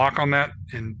get a lock on that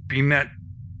and beam that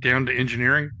down to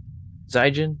engineering?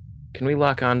 Zygen, can we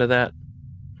lock onto that?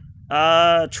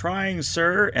 Trying,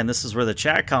 sir, and this is where the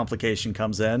chat complication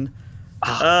comes in.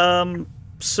 Ah.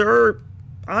 Sir,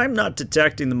 I'm not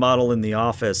detecting the model in the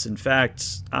office. In fact,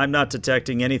 I'm not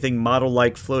detecting anything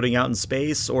model-like floating out in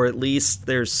space, or at least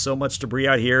there's so much debris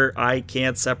out here, I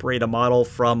can't separate a model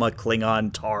from a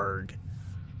Klingon targ.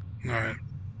 All right.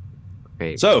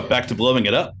 Great. So back to blowing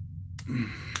it up.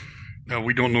 No,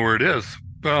 we don't know where it is.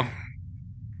 Well,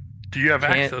 do you have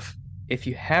Can't- access? If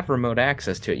you have remote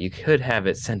access to it, you could have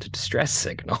it send a distress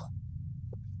signal.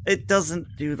 It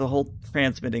doesn't do the whole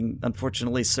transmitting,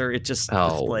 unfortunately, sir. It just Oh.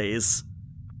 displays.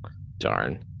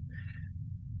 Darn.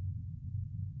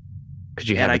 Could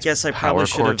you And have I its guess I power probably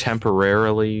core should've-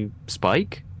 temporarily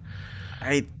spike?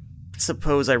 I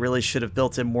suppose I really should have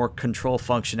built in more control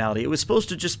functionality. It was supposed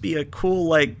to just be a cool,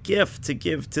 like, gift to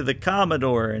give to the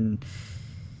Commodore, and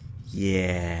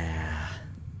yeah.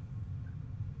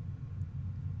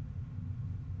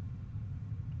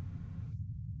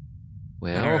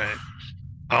 Well, All right.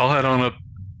 I'll head on up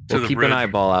to we'll the keep bridge. an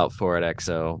eyeball out for it,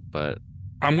 EXO. But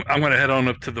I'm going to head on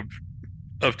up to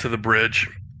the bridge,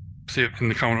 see if in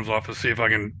the Commodore's office, see if I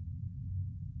can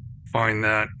find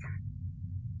that.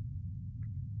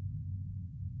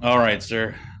 All right,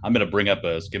 sir. I'm going to bring up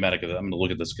a schematic I'm going to look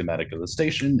at the schematic of the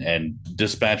station and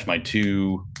dispatch my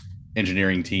 2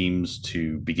 engineering teams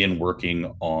to begin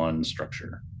working on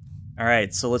structure. All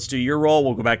right, so let's do your role.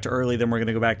 We'll go back to early, then we're going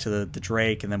to go back to the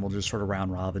Drake, and then we'll just sort of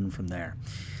round robin from there.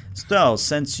 So,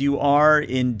 since you are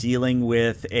in dealing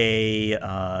with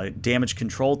a damage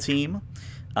control team,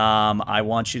 I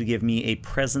want you to give me a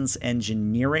presence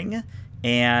engineering,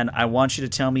 and I want you to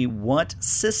tell me what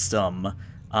system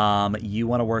you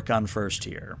want to work on first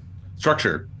here.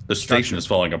 Structure. The station is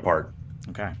falling apart.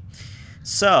 Okay.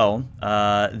 So,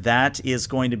 that is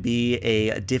going to be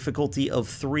a difficulty of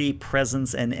 3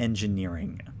 presence and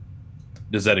engineering.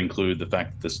 Does that include the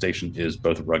fact that the station is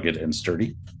both rugged and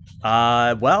sturdy?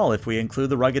 Well, if we include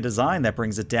the rugged design, that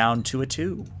brings it down to a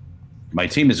 2. My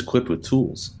team is equipped with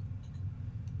tools.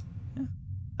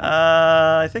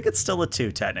 I think it's still a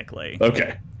 2, technically.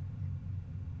 Okay.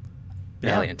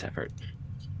 valiant effort.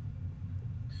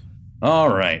 All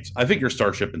right. I think your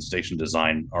starship and station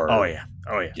design are. Oh, yeah.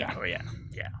 Oh, yeah. Yeah. Oh, yeah.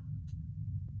 Yeah.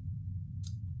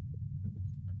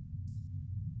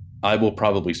 I will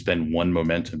probably spend 1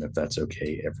 momentum if that's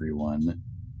okay, everyone.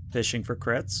 Fishing for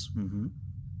crits. Mm-hmm.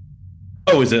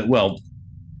 Oh, is it? Well,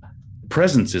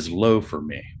 presence is low for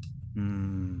me.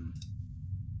 You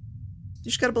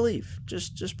just gotta believe.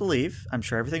 Just believe. I'm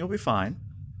sure everything will be fine.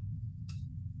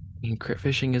 I mean, crit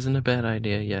fishing isn't a bad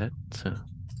idea yet, so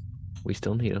we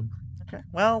still need them. Okay.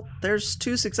 Well, there's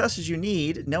 2 successes you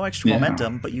need. No extra Yeah.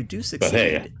 momentum, but you do succeed.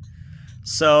 hey.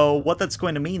 So what that's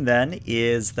going to mean then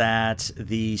is that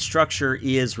the structure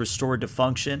is restored to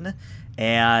function,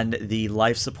 and the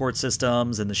life support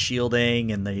systems and the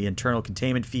shielding and the internal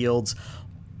containment fields,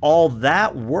 all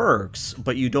that works,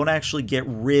 but you don't actually get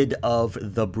rid of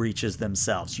the breaches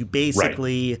themselves. You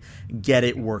basically get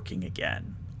it working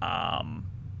again.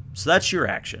 So that's your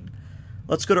action.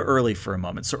 Let's go to Early for a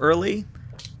moment. So Early,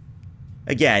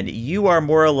 again, you are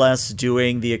more or less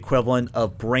doing the equivalent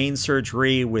of brain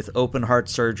surgery with open heart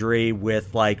surgery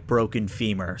with, like, broken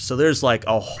femur. So there's, like,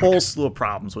 a whole slew of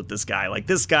problems with this guy. Like,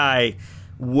 this guy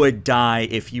would die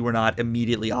if you were not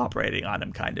immediately operating on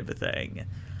him, kind of a thing.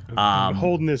 I'm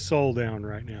holding his soul down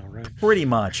right now, right? Pretty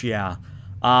much, yeah.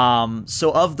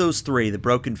 So of those 3, the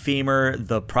broken femur,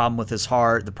 the problem with his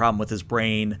heart, the problem with his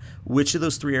brain, which of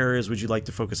those 3 areas would you like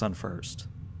to focus on first?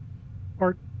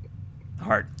 Heart,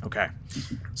 okay.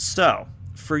 So,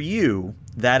 for you,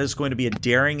 that is going to be a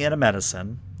daring and a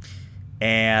medicine.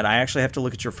 And I actually have to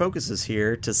look at your focuses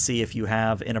here to see if you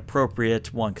have an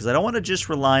appropriate one, because I don't want to just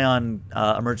rely on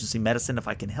emergency medicine if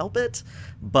I can help it.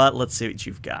 But let's see what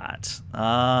you've got.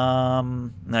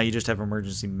 No, you just have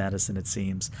emergency medicine, it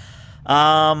seems.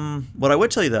 What I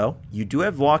would tell you, though, you do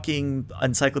have walking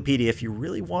encyclopedia if you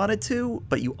really wanted to,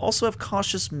 but you also have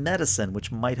cautious medicine,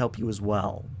 which might help you as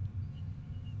well.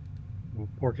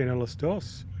 ¿Por qué no los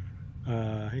dos?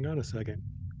 Hang on a second.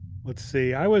 Let's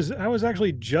see. I was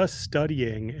actually just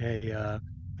studying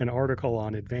an article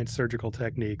on advanced surgical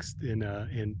techniques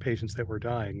in patients that were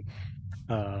dying,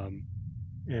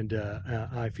 and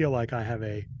I feel like I have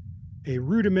a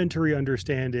rudimentary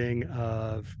understanding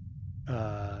of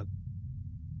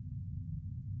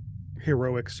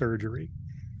heroic surgery.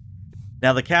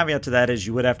 Now, the caveat to that is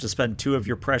you would have to spend 2 of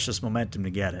your precious momentum to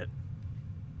get it.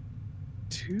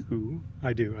 2?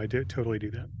 I do totally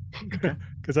do that.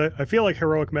 Because I feel like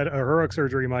heroic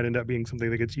surgery might end up being something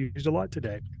that gets used a lot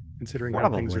today, considering how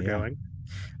things are going.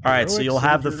 All right, so you'll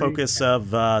have the focus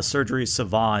of surgery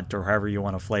savant, or however you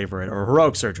want to flavor it, or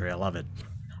heroic surgery. I love it.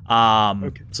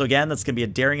 Okay. So again, that's going to be a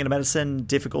daring into medicine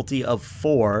difficulty of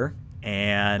 4,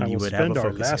 and you would have a focus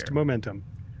our last here. momentum.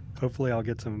 Hopefully, I'll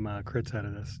get some crits out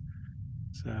of this.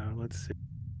 So let's see.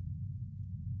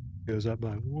 Goes up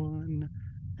by 1,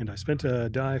 and I spent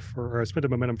a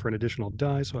momentum for an additional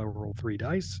die, so I will roll 3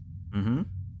 dice. Mm-hmm.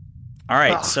 All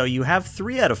right, so you have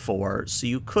 3 out of 4, so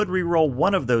you could re-roll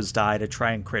 1 of those die to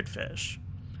try and crit fish.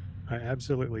 I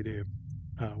absolutely do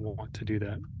want to do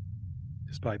that,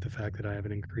 despite the fact that I have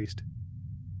an increased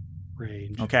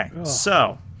range. Okay,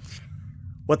 so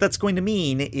what that's going to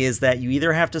mean is that you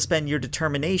either have to spend your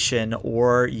determination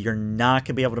or you're not going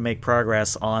to be able to make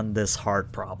progress on this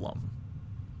heart problem.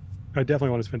 I definitely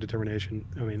want to spend determination.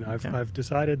 I mean, I've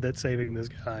decided that saving this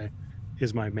guy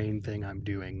is my main thing I'm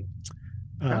doing.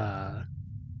 Now,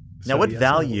 what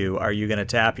value are you going to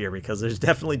tap here? Because there's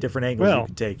definitely different angles you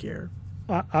can take here.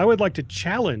 I would like to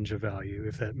challenge a value,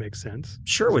 if that makes sense.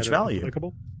 Sure, which value?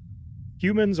 Applicable?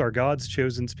 Humans are God's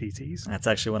chosen species. That's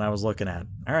actually what I was looking at.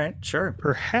 All right, sure.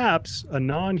 Perhaps a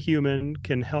non-human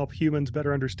can help humans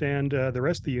better understand the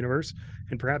rest of the universe,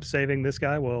 and perhaps saving this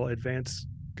guy will advance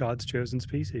God's chosen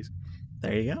species.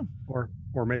 There you go.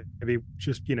 Or maybe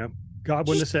just, God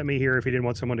wouldn't have sent me here if he didn't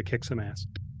want someone to kick some ass.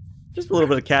 Just a little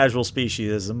bit of casual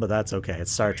speciesism, but that's okay.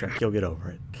 It's Star Trek. You'll get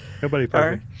over it. Nobody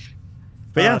perfect. Right.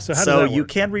 But yeah, so you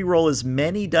can re-roll as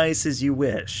many dice as you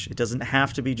wish. It doesn't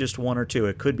have to be just 1 or 2.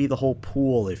 It could be the whole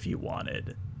pool if you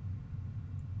wanted.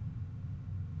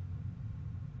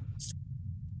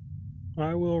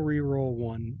 I will re-roll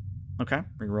 1. Okay,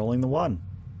 re-rolling the 1.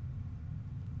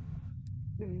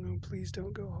 No, please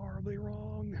don't go horribly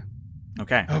wrong.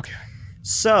 Okay. Okay.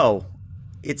 So,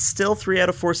 it's still 3 out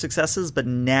of 4 successes, but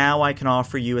now I can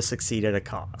offer you a succeed at a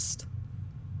cost.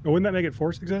 Oh, wouldn't that make it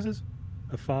 4 successes?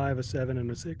 A 5, a 7, and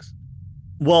a 6?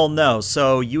 Well, no.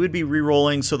 So you would be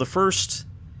re-rolling. So the first...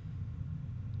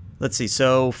 Let's see.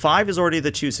 So 5 is already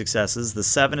the 2 successes. The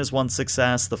 7 is 1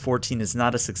 success. The 14 is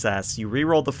not a success. You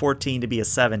re-rolled the 14 to be a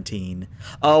 17.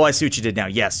 Oh, I see what you did now.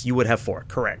 Yes, you would have 4.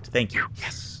 Correct. Thank you.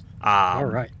 Yes. All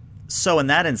right. So in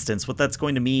that instance, what that's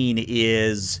going to mean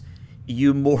is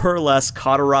you more or less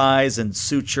cauterize and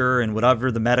suture and whatever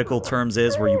the medical terms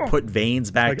is, where you put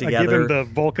veins back together. I give him the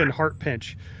Vulcan heart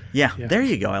pinch. Yeah, there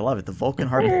you go. I love it. The Vulcan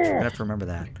heart pinch. I have to remember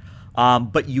that.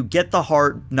 But you get the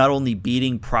heart not only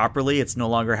beating properly, it's no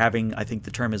longer having, I think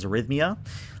the term is arrhythmia,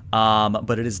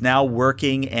 but it is now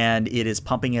working and it is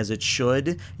pumping as it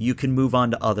should. You can move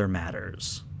on to other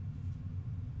matters.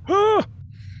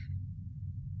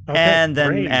 Okay, and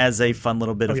then great. as a fun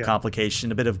little bit of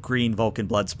complication, a bit of green Vulcan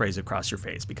blood sprays across your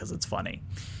face because it's funny.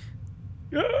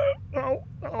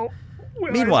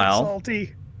 Meanwhile,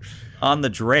 salty. On the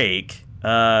Drake,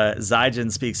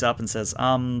 Zygen speaks up and says,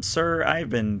 sir, I've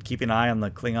been keeping an eye on the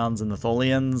Klingons and the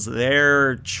Tholians.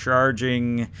 They're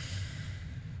charging...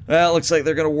 Well, it looks like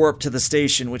they're going to warp to the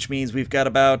station, which means we've got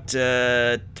about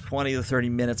 20 to 30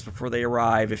 minutes before they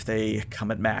arrive if they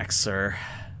come at max, sir.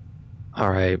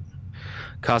 All right.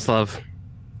 Koslov.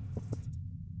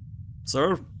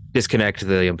 Sir? Disconnect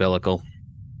the umbilical.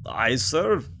 Aye,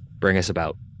 sir. Bring us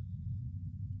about.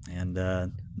 And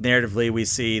narratively, we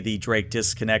see the Drake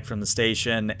disconnect from the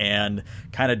station and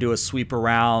kind of do a sweep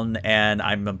around, and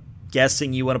I'm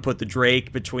guessing you want to put the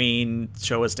Drake between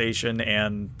Showa Station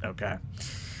and... Okay.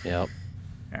 Yep.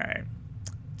 All right.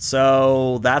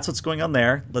 So that's what's going on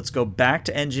there. Let's go back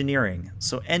to engineering.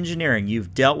 So engineering,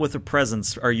 you've dealt with the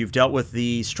presence, or you've dealt with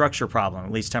the structure problem,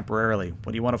 at least temporarily.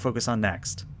 What do you want to focus on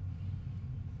next?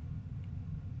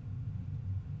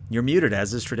 You're muted,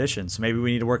 as is tradition, so maybe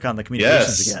we need to work on the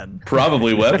communications again.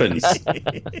 Probably weapons.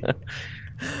 All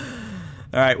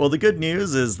right, well, the good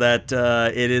news is that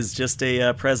it is just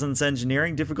a presence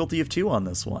engineering difficulty of 2 on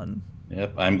this one.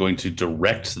 Yep, I'm going to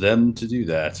direct them to do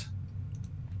that.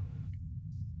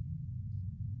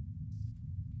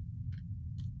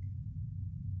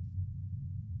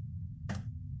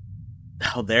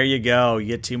 Oh, there you go. You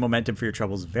get 2 momentum for your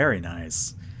troubles. Very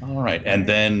nice. All right. And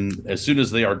then as soon as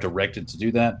they are directed to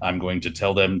do that, I'm going to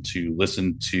tell them to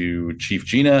listen to Chief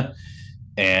Gina.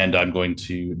 And I'm going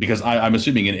to, because I'm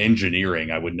assuming in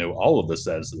engineering, I would know all of the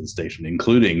status of the station,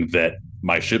 including that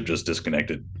my ship just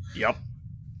disconnected. Yep.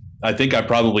 I think I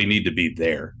probably need to be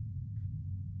there.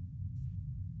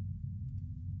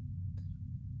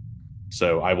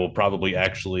 So I will probably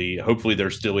actually, hopefully they're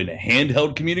still in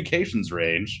handheld communications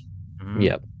range.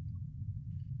 Yep.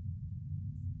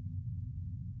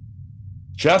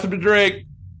 Chatham to Drake.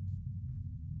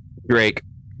 Drake.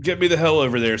 Get me the hell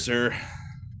over there, sir.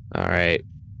 All right.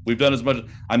 We've done as much.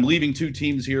 I'm leaving 2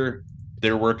 teams here.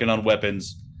 They're working on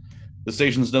weapons. The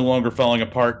station's no longer falling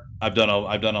apart. I've done all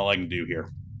I can do here.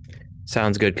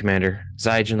 Sounds good, Commander.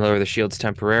 Zygen, lower the shields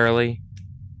temporarily.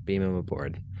 Beam him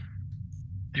aboard.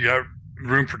 You got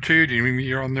room for 2? Do you need me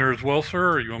here on there as well,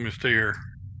 sir, or you want me to stay here?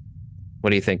 What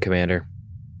do you think, Commander?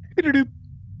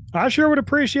 I sure would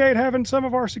appreciate having some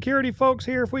of our security folks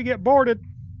here if we get boarded.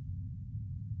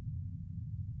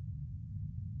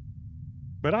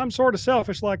 But I'm sort of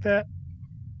selfish like that.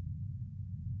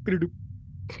 Yeah.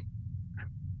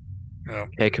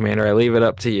 Okay, Commander, I leave it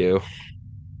up to you.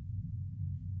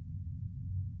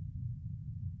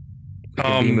 You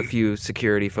can beam a few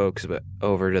security folks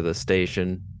over to the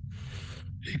station.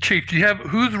 Chief,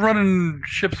 who's running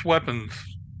ship's weapons?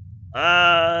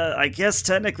 I guess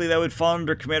technically that would fall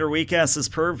under Commander Weakass's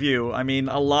purview. I mean,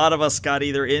 a lot of us got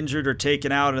either injured or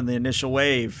taken out in the initial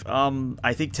wave.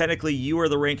 I think technically you are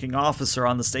the ranking officer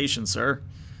on the station, sir.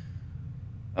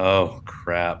 Oh,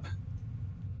 crap.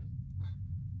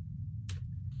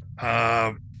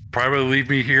 Probably leave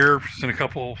me here, send a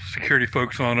couple security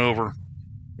folks on over.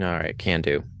 All right, can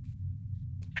do.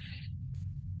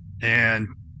 And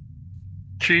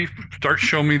Chief, start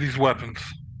showing me these weapons.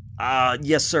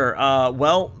 Yes, sir.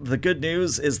 Well, the good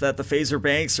news is that the phaser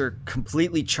banks are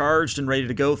completely charged and ready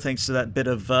to go thanks to that bit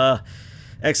of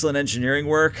excellent engineering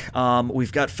work.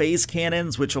 We've got phase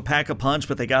cannons, which will pack a punch,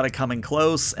 but they got to come in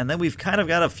close. And then we've kind of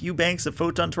got a few banks of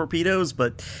photon torpedoes,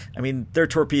 but, I mean, they're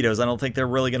torpedoes. I don't think they're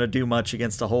really going to do much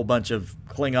against a whole bunch of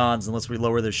Klingons unless we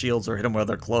lower their shields or hit them while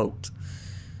they're cloaked.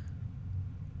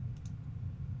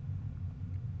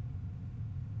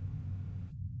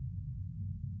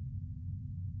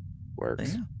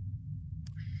 Works.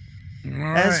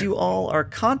 Yeah. As you all are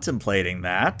contemplating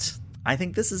that, I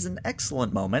think this is an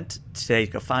excellent moment to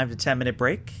take a 5 to 10 minute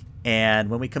break. And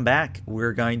when we come back,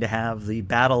 we're going to have the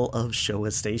Battle of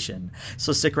Showa Station.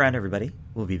 So stick around, everybody.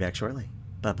 We'll be back shortly.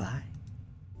 Bye-bye.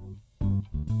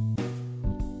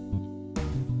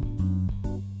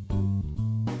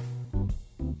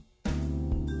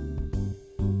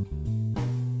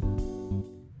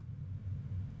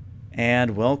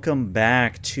 And welcome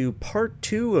back to part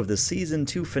 2 of the season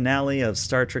 2 finale of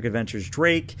Star Trek Adventures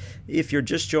Drake. If you're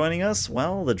just joining us,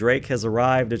 well, the Drake has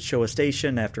arrived at Showa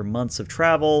Station after months of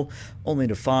travel, only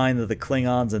to find that the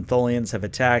Klingons and Tholians have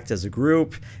attacked as a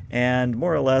group, and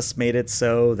more or less made it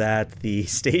so that the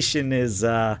station is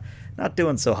not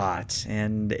doing so hot.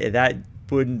 And that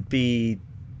wouldn't be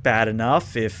bad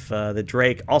enough if the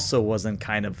Drake also wasn't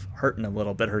kind of hurting a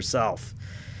little bit herself.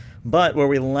 But where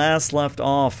we last left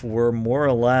off were more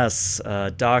or less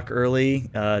Doc Early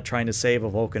trying to save a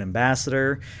Vulcan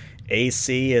ambassador.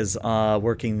 AC is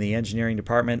working the engineering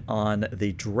department on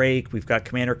the Drake. We've got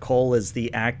Commander Cole as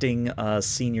the acting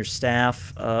senior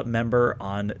staff member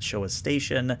on Showa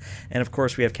Station. And of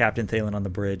course we have Captain Thalen on the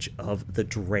bridge of the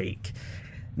Drake.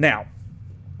 Now,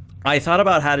 I thought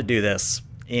about how to do this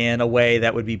in a way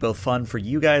that would be both fun for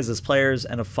you guys as players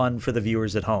and a fun for the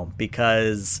viewers at home,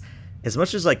 because as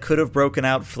much as I could have broken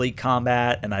out fleet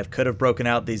combat and I could have broken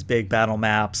out these big battle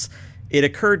maps, it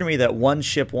occurred to me that one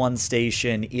ship, one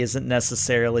station isn't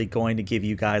necessarily going to give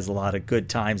you guys a lot of good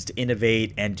times to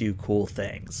innovate and do cool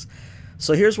things.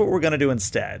 So here's what we're going to do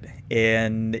instead.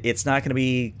 And it's not going to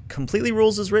be completely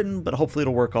rules as written, but hopefully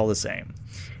it'll work all the same.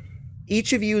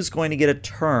 Each of you is going to get a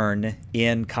turn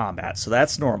in combat, so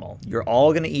that's normal. You're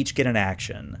all going to each get an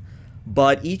action.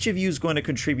 But each of you is going to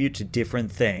contribute to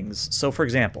different things. So, for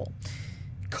example,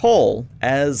 Cole,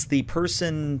 as the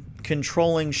person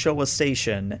controlling Showa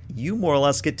Station, you more or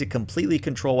less get to completely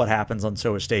control what happens on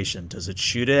Showa Station. Does it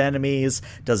shoot at enemies?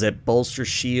 Does it bolster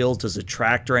shields? Does it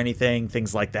tractor anything?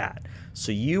 Things like that.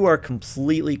 So you are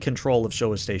completely control of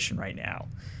Showa Station right now.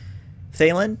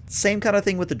 Thalen, same kind of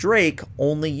thing with the Drake,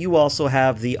 only you also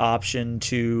have the option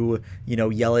to,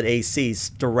 yell at AC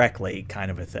directly,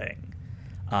 kind of a thing.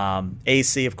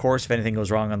 AC, of course, if anything goes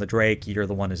wrong on the Drake, you're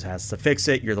the one who has to fix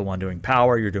it. You're the one doing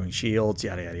power. You're doing shields,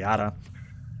 yada, yada, yada.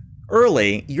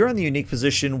 early, you're in the unique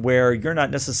position where you're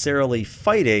not necessarily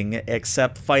fighting,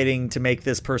 except fighting to make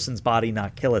this person's body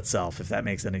not kill itself, if that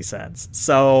makes any sense.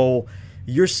 So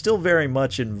you're still very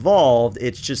much involved.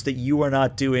 It's just that you are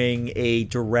not doing a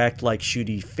direct, like,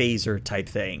 shooty phaser type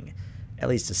thing, at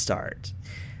least to start.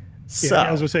 So,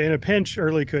 yeah, as I was saying, in a pinch,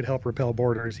 Early could help repel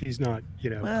borders. He's not,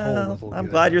 whole level. I'm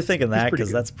glad you're thinking that,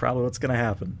 because that's probably what's going to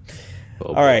happen.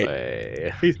 All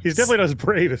right. He's definitely not as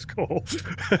brave as Cole.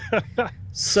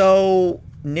 So,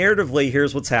 narratively,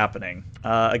 here's what's happening.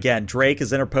 Again, Drake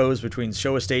is interposed between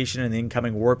Showa Station and the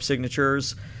incoming warp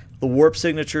signatures. The warp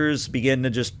signatures begin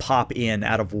to just pop in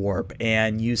out of warp,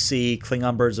 and you see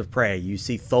Klingon birds of prey. You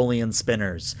see Tholian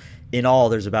spinners. In all,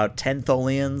 there's about 10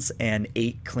 Tholians and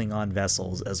 8 Klingon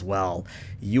vessels as well.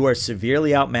 You are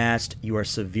severely outmatched. You are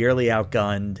severely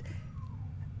outgunned.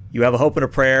 You have a hope and a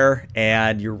prayer,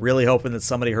 and you're really hoping that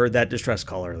somebody heard that distress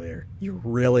call earlier. You're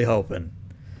really hoping.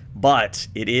 But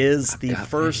it is the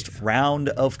first round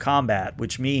of combat,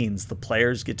 which means the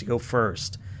players get to go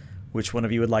first. Which one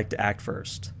of you would like to act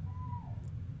first?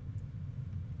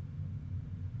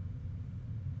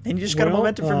 And you just got a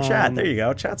momentum from chat. There you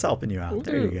go. Chat's helping you out.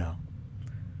 There you go.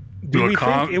 Do we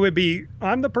think it would be...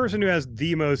 I'm the person who has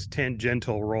the most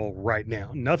tangential role right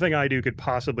now. Nothing I do could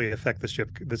possibly affect the ship,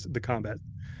 the combat.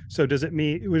 So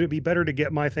would it be better to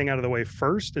get my thing out of the way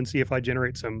first and see if I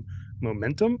generate some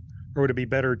momentum? Or would it be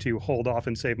better to hold off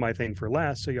and save my thing for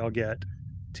last so y'all get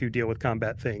to deal with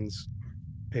combat things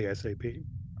ASAP?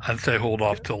 I'd say hold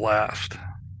off till last.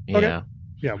 Yeah. Okay.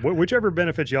 Yeah, whichever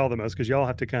benefits y'all the most, because y'all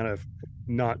have to kind of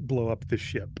not blow up the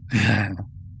ship.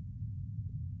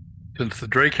 Since the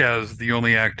Drake has the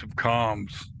only active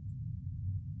comms,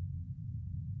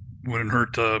 wouldn't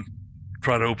hurt to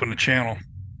try to open a channel.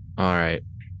 All right.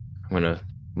 I'm going to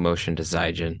motion to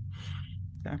Zygen.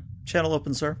 Okay. Channel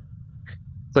open, sir.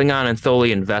 Klingon and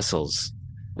Tholian vessels.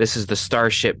 This is the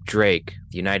Starship Drake,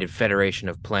 the United Federation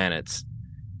of Planets.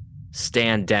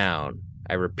 Stand down.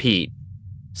 I repeat,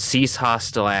 cease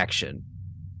hostile action.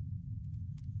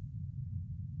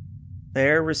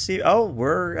 They're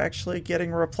we're actually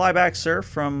getting a reply back, sir,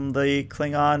 from the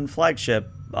Klingon flagship.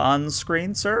 On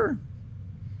screen, sir?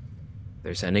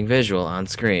 They're sending visual on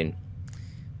screen.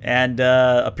 And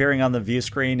appearing on the view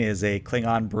screen is a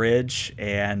Klingon bridge,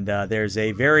 and there's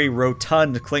a very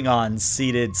rotund Klingon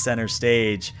seated center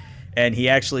stage, and he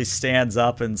actually stands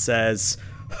up and says,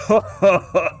 "Ho, ho,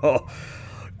 ho, ho.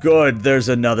 Good, there's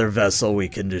another vessel we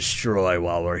can destroy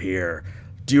while we're here.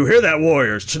 Do you hear that,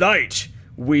 warriors? Tonight,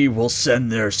 we will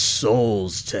send their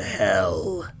souls to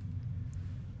hell."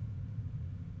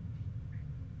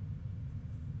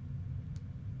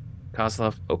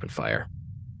 Kozlov, open fire.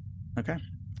 Okay.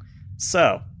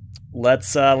 So,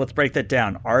 let's break that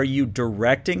down. Are you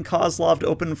directing Kozlov to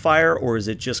open fire, or is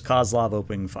it just Kozlov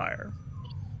opening fire?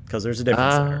 Because there's a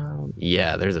difference there.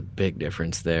 Yeah, there's a big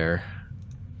difference there.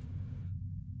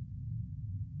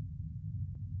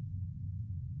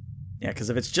 Yeah,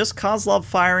 because if it's just Kozlov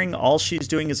firing, all she's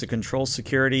doing is a control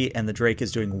security, and the Drake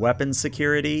is doing weapon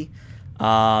security.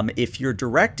 If you're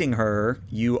directing her,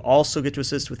 you also get to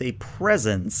assist with a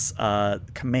presence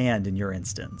command in your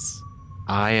instance.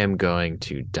 I am going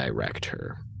to direct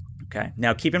her. Okay.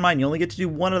 Now, keep in mind, you only get to do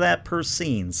one of that per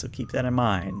scene, so keep that in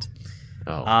mind.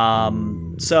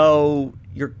 Oh. So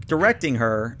you're directing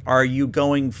her. Are you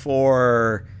going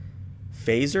for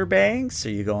phaser banks? Are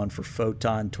you going for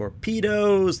photon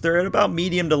torpedoes? They're at about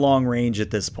medium to long range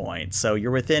at this point, so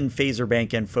you're within phaser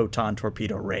bank and photon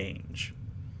torpedo range.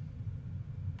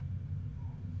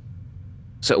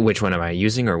 So which one am I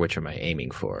using, or which am I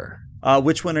aiming for?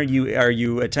 Which one are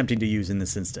you attempting to use in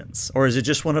this instance? Or is it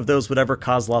just one of those whatever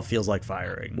Kozlov feels like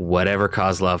firing? Whatever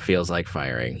Kozlov feels like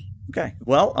firing. Okay.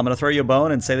 Well, I'm going to throw you a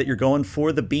bone and say that you're going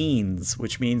for the beans,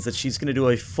 which means that she's going to do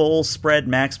a full spread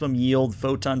maximum yield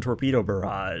photon torpedo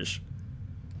barrage.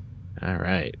 All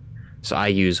right. So I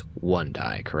use one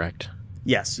die, correct?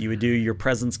 Yes, you would do your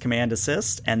presence command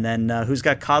assist, and then who's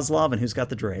got Kozlov and who's got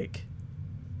the Drake?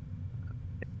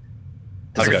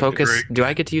 Does a focus? Do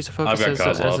I get to use a focus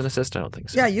as an assist? I don't think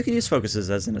so. Yeah, you can use focuses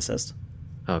as an assist.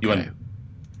 Okay.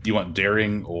 You want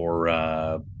daring or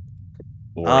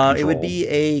it would be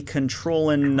a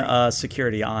control and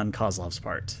security on Kozlov's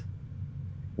part.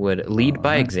 Would lead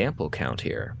by example count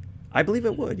here? I believe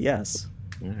it would, yes.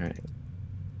 All right.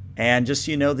 And just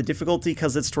so you know, the difficulty,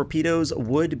 because it's torpedoes,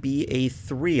 would be a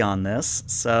 3 on this.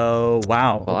 So,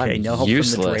 wow. Well, okay, I'm no hope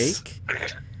useless. from the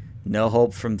Drake. No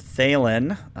hope from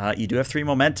Thalen. You do have 3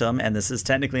 momentum, and this is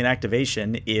technically an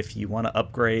activation if you want to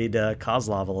upgrade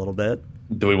Kozlov a little bit.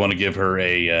 Do we want to give her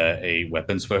a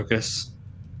weapons focus?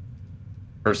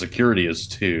 Her security is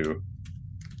 2.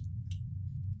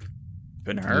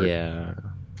 Couldn't hurt. Yeah.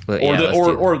 Well, Or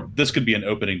yeah, or this could be an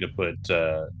opening to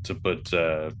put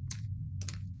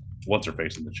what's her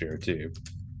face in the chair too.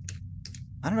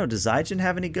 I don't know. Does Zygen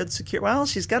have any good security? Well,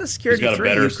 she's got a security got a 3.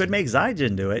 better- You could make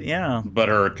Zygen do it. Yeah. But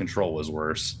her control is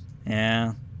worse.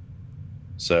 Yeah.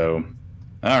 So,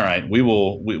 all right, we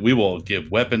will give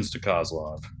weapons to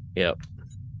Kozlov. Yep.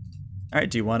 All right.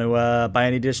 Do you want to buy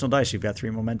any additional dice? You've got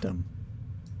 3 momentum.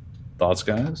 Thoughts,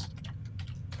 guys?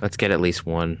 Let's get at least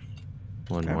one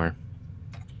Okay. more.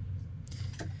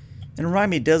 And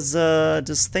remind me, does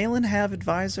Thalen have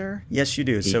advisor? Yes, you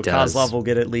do. He So does. Kozlov will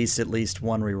get at least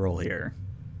one reroll here,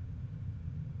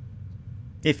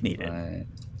 if needed. Right.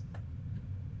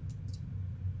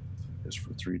 This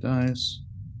for 3 dice.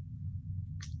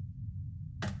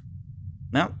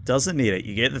 No, doesn't need it.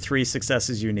 You get the 3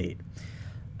 successes you need.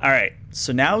 All right,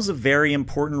 so now is a very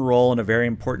important roll and a very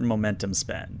important momentum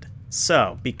spend.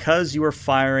 So, because you are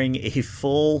firing a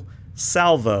full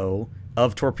salvo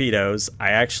of torpedoes, I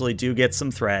actually do get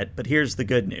some threat, but here's the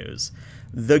good news.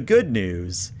 The good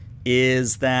news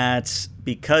is that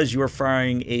because you are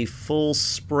firing a full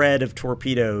spread of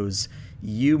torpedoes,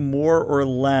 you more or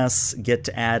less get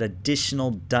to add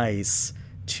additional dice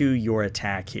to your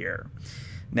attack here.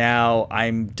 Now,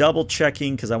 I'm double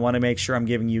checking because I want to make sure I'm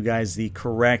giving you guys the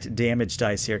correct damage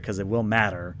dice here because it will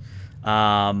matter.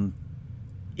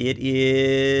 It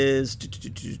is...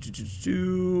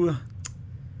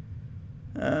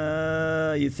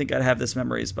 you'd think I'd have this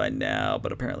memorized by now,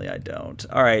 but apparently I don't.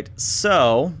 All right,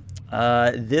 so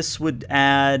this would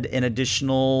add an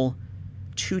additional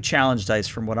 2 challenge dice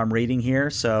from what I'm reading here.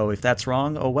 So if that's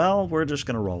wrong, oh well, we're just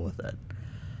going to roll with it.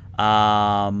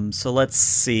 So let's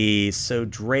see. So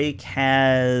Drake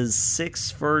has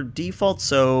 6 for default.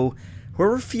 So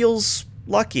whoever feels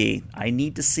lucky, I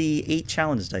need to see 8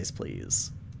 challenge dice,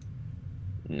 please.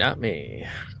 Not me.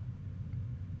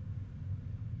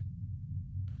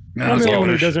 I'm the only one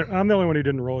who Selfish. doesn't. I'm the only one who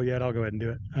didn't roll yet. I'll go ahead and do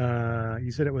it.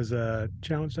 You said it was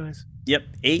challenge dice. Yep,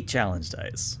 8 challenge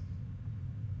dice.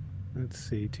 Let's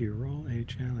see. To roll a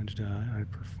challenge die, I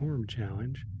perform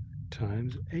challenge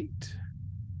times 8.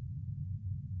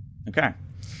 Okay.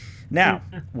 Now,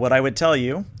 what I would tell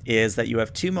you is that you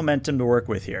have 2 momentum to work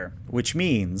with here, which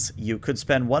means you could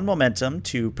spend 1 momentum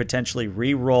to potentially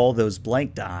re-roll those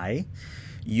blank die.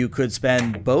 You could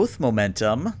spend both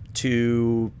momentum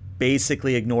to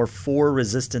basically ignore 4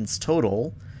 resistance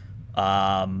total.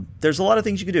 There's a lot of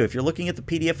things you can do. If you're looking at the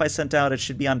PDF I sent out, it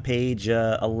should be on page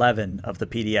 11 of the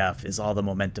PDF is all the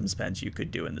momentum spends you could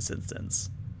do in this instance.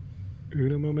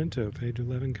 Uno momento, page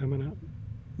 11 coming up.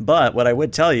 But what I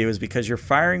would tell you is because you're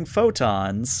firing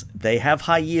photons, they have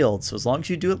high yield. So as long as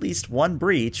you do at least 1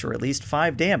 breach or at least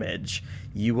 5 damage,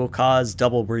 you will cause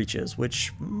double breaches,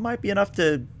 which might be enough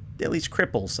to at least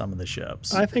cripple some of the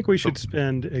ships. I think we should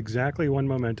spend exactly 1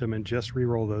 momentum and just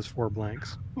re-roll those 4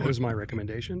 blanks. That was my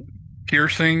recommendation.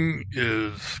 Piercing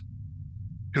is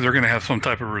because they're going to have some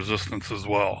type of resistance as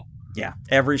well. Yeah,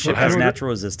 every ship Well, has I don't-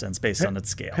 natural resistance based on its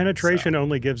scale. Penetration so.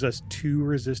 only gives us 2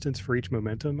 resistance for each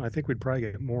momentum. I think we'd probably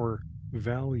get more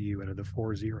value out of the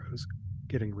 4 zeros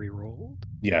getting re-rolled.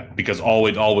 Yeah, because all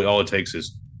it takes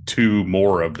is 2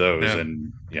 more of those, Yeah.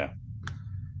 and yeah.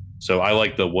 So I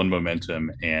like the 1 momentum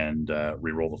and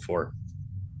re-roll the 4.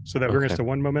 So that brings us Okay. to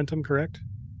 1 momentum, correct?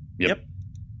 Yep.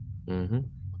 Mm-hmm.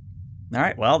 All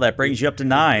right, well, that brings you up to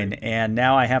 9. And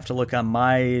now I have to look on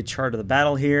my chart of the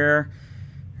battle here.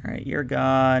 All right, you're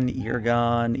gone, you're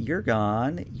gone, you're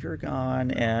gone, you're gone,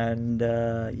 and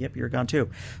yep, you're gone too.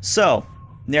 So,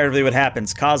 narratively, what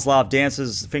happens?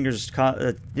 Kozlov's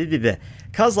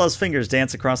fingers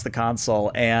dance across the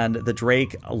console, and the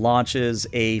Drake launches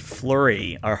a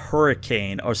flurry, a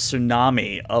hurricane, a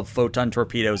tsunami of photon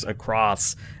torpedoes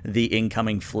across the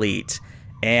incoming fleet.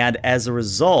 And as a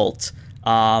result,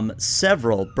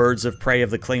 several birds of prey of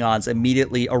the Klingons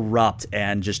immediately erupt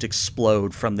and just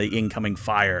explode from the incoming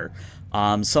fire.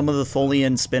 Some of the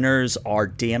Tholian spinners are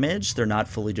damaged. They're not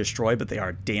fully destroyed, but they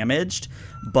are damaged.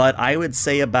 But I would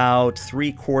say about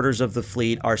 3/4 of the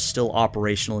fleet are still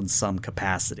operational in some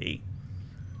capacity.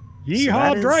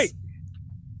 Yeehaw, Drake!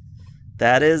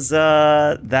 That is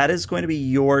going to be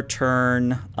your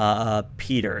turn,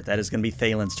 Peter. That is going to be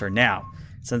Thalen's turn. Now,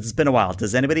 since it's been a while,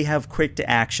 does anybody have quick to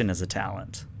action as a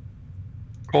talent?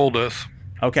 Cole does.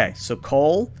 Okay, so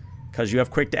Cole, because you have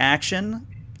quick to action,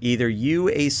 either you,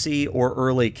 AC, or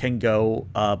Early can go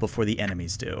before the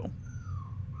enemies do.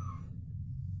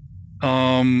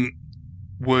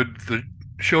 Would the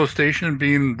show station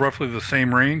be in roughly the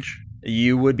same range?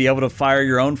 You would be able to fire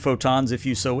your own photons if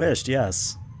you so wished,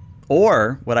 yes.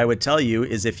 Or, what I would tell you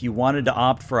is if you wanted to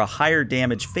opt for a higher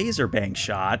damage phaser bang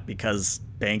shot, because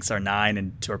banks are 9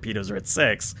 and torpedoes are at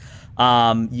 6,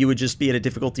 you would just be at a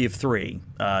difficulty of 3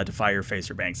 to fire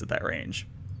phaser banks at that range.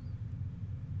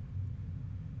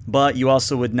 But you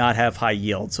also would not have high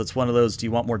yield, so it's one of those: do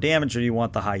you want more damage or do you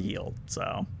want the high yield?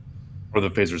 So, Are the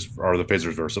phasers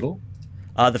versatile?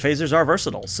 the phasers are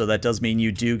versatile, so that does mean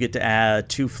you do get to add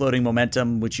 2 floating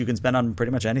momentum, which you can spend on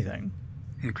pretty much anything.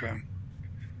 Okay.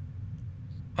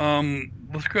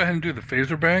 Let's go ahead and do the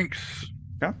phaser banks.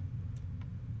 Okay.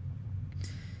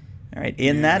 All right.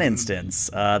 In that instance,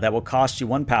 that will cost you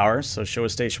 1 power, so Showa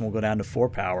Station will go down to 4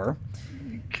 power.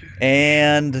 Okay.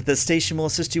 And the station will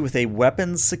assist you with a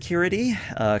weapons security.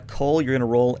 Cole, you're going to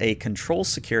roll a control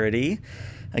security.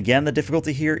 Again, the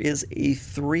difficulty here is a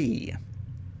 3.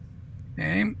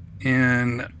 Okay.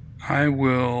 And I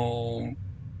will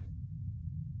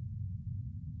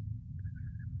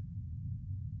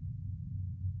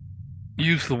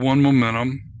use the 1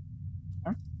 momentum.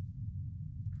 Okay.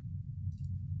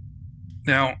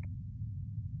 Now,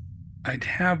 I'd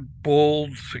have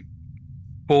bold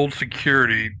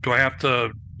security. Do I have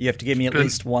to You have to give me at spend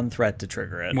least 1 threat to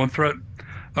trigger it. 1 threat?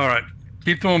 All right.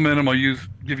 Keep the momentum. I'll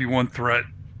give you 1 threat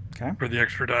Okay. for the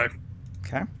extra die.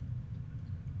 Okay.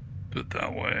 Do it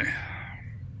that way.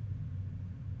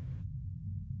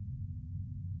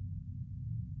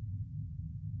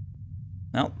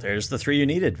 No, there's the 3 you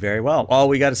needed. Very well. Oh,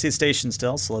 we got to see the station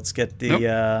still, so let's get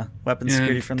the weapons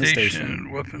security from the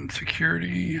station. Weapon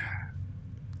security.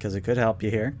 Because it could help you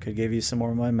here. Could give you some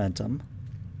more momentum.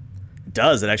 It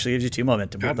does. It actually gives you 2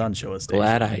 momentum. Well done, Showa Station.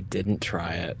 Glad I didn't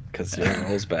try it because your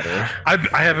roll's better.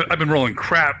 I've been rolling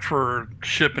crap for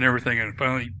ship and everything, and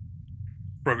finally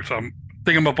broke it. So I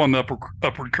think I'm up on the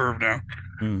upward curve now.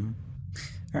 Mhm.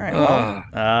 All right. Well,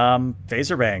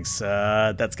 phaser banks.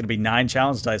 That's going to be 9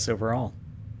 challenge dice overall.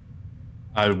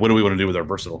 What do we want to do with our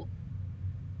versatile?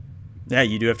 Yeah,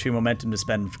 you do have 2 momentum to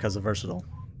spend because of versatile.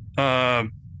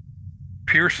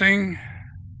 Piercing.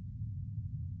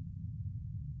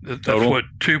 That's Total? what,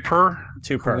 2 per?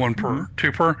 2 per. 1 per. Mhm.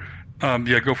 2 per.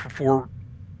 Yeah, go for 4.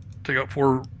 Take out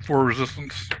 4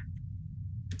 resistance.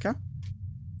 Okay.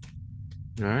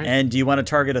 All right. And do you want to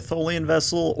target a Tholian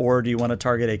vessel or do you want to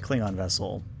target a Klingon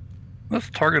vessel?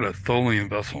 Let's target a Tholian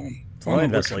vessel.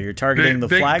 Tholian vessel. You're targeting the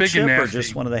big and flagship or nasty.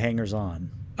 just one of the hangers on?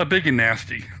 A big and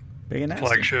nasty Big and nasty.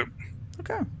 flagship.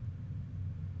 Okay.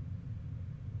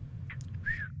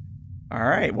 All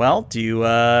right. Well, do you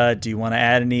want to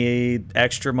add any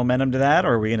extra momentum to that,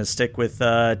 or are we going to stick with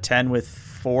 10 with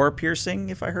 4 piercing,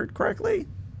 if I heard correctly?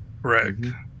 Correct.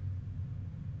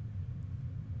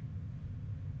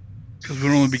 Because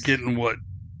we'd only be getting what,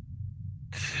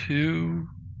 2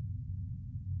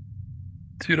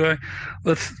 die.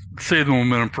 Let's save the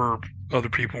momentum for other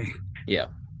people. Yeah.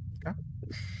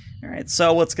 All right,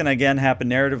 so what's going to again happen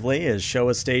narratively is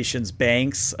Showa Station's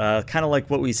banks, kind of like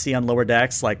what we see on lower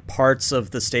decks, like parts of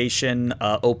the station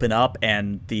open up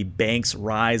and the banks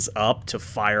rise up to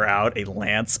fire out a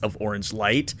lance of orange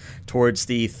light towards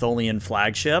the Tholian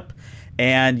flagship.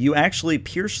 And you actually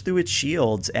pierce through its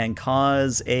shields and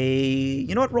cause a...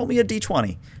 You know what? Roll me a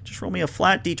d20. Just roll me a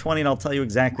flat d20 and I'll tell you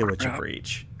exactly what you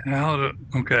breach.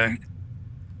 Okay.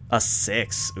 A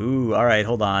 6. Ooh, all right,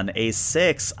 hold on. A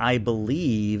 6, I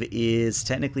believe, is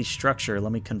technically structure.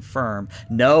 Let me confirm.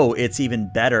 No, it's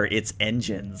even better. It's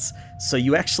engines. So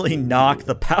you actually knock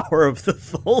the power of the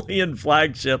Tholian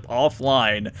flagship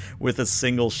offline with a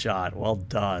single shot. Well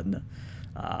done.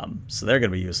 So they're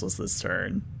going to be useless this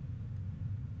turn.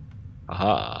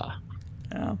 Aha.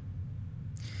 Yeah. All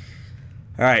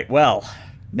right, well...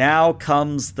 Now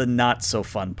comes the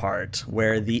not-so-fun part,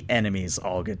 where the enemies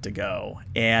all get to go.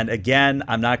 And again,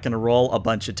 I'm not going to roll a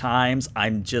bunch of times.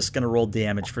 I'm just going to roll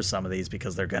damage for some of these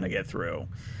because they're going to get through.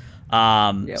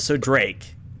 So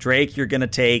Drake, you're going to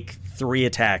take 3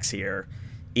 attacks here.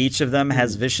 Each of them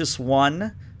has Vicious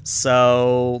 1.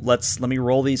 So let me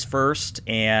roll these first,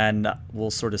 and we'll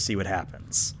sort of see what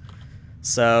happens.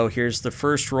 So here's the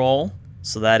first roll.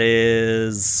 So that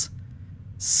is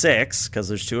 6, because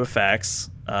there's 2 effects.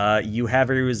 You have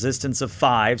a resistance of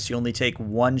 5, so you only take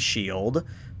 1 shield.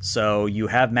 So you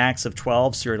have max of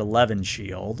 12, so you're at 11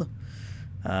 shield.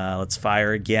 Let's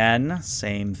fire again.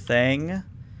 Same thing.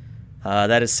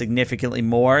 That is significantly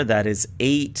more. That is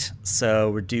 8, so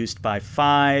reduced by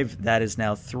 5. That is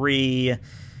now 3.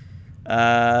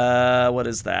 What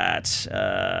is that?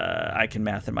 I can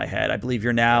math in my head. I believe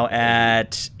you're now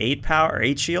at 8 power,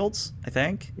 8 shields, I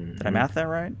think. Did I math that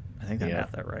right? I think I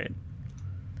math that right.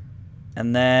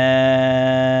 And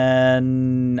then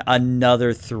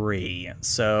another 3.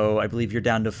 So I believe you're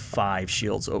down to 5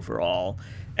 shields overall.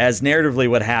 As narratively,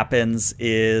 what happens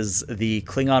is the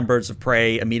Klingon birds of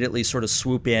prey immediately sort of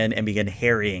swoop in and begin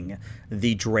harrying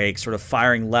the Drake, sort of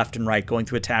firing left and right, going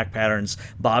through attack patterns,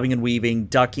 bobbing and weaving,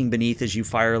 ducking beneath as you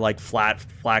fire like flak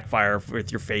fire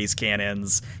with your phase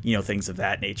cannons, things of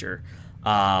that nature.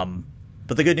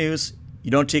 But the good news,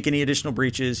 you don't take any additional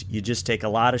breaches. You just take a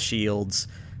lot of shields.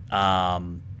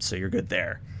 So you're good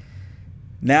there.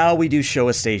 Now we do show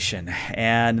a station,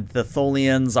 and the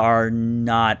Tholians are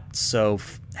not so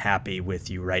happy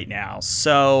with you right now.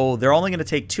 So they're only going to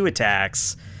take 2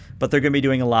 attacks, but they're going to be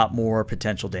doing a lot more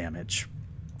potential damage.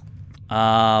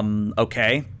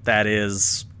 Okay, that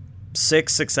is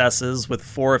 6 successes with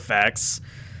 4 effects.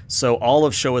 So all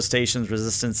of Showa Station's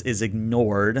resistance is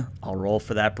ignored. I'll roll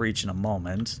for that breach in a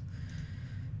moment.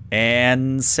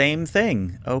 And same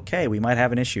thing. Okay, we might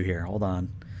have an issue here. Hold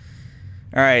on.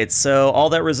 All right, so all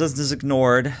that resistance is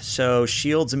ignored. So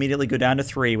shields immediately go down to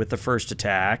 3 with the first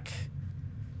attack.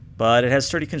 But it has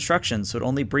sturdy construction, so it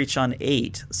only breach on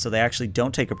 8. So they actually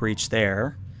don't take a breach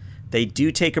there. They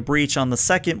do take a breach on the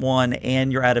second one,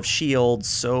 and you're out of shields.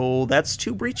 So that's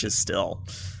 2 breaches still.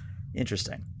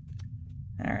 Interesting.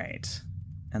 All right.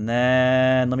 And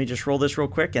then let me just roll this real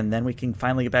quick, and then we can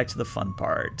finally get back to the fun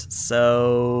part.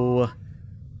 So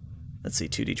let's see,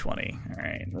 2d20. All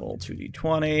right, roll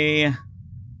 2d20.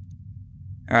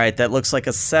 All right, that looks like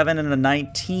a 7 and a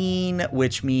 19,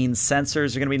 which means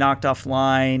sensors are going to be knocked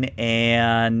offline.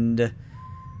 And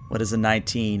what is a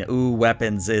 19? Ooh,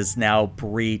 weapons is now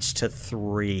breached to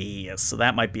 3. So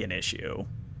that might be an issue.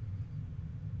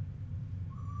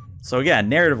 So again,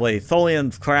 narratively,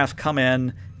 Tholian craft come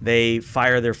in. They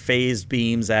fire their phased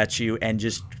beams at you and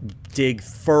just dig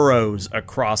furrows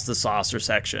across the saucer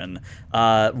section,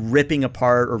 ripping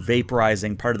apart or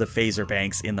vaporizing part of the phaser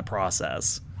banks in the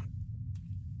process.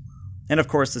 And of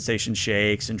course, the station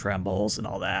shakes and trembles and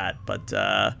all that, but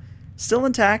still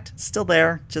intact, still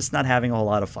there, just not having a whole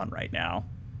lot of fun right now.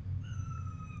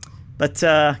 But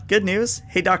good news.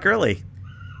 Hey, Doc Early.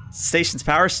 Station's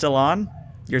power's still on.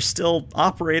 You're still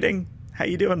operating. How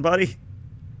you doing, buddy?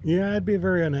 Yeah, I'd be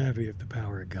very unhappy if the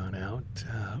power had gone out,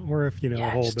 or if, a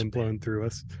hole had been blown through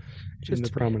us in the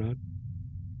promenade.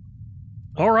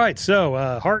 All right,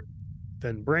 so heart,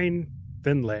 then brain,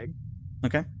 then leg.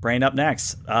 Okay, brain up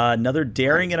next. Another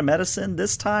daring and a medicine.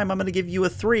 This time I'm going to give you a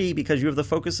 3 because you have the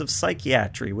focus of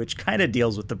psychiatry, which kind of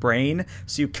deals with the brain,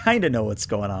 so you kind of know what's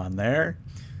going on there.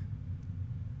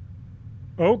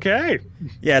 Okay.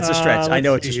 Yeah, it's a stretch. I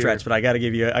know it's a stretch, but I got to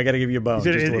give you a bone.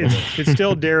 It's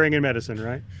still daring in medicine,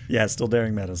 right? Yeah, it's still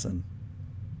daring medicine.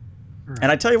 Right.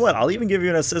 And I tell you what, I'll even give you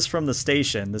an assist from the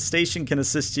station. The station can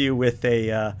assist you with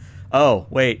a. Oh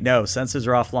wait, no, sensors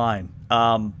are offline.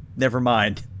 Never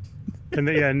mind. And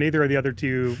neither of the other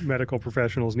 2 medical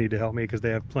professionals need to help me because they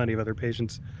have plenty of other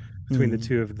patients between the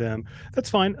 2 of them. That's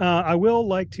fine. I will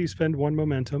like to spend 1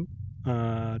 momentum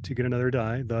to get another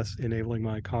die, thus enabling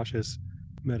my cautious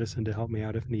medicine to help me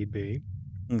out if need be.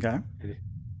 Okay.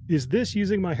 Is this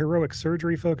using my heroic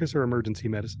surgery focus or emergency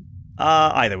medicine?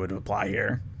 Either would apply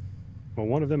here. Well,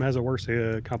 one of them has a worse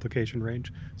complication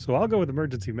range, so I'll go with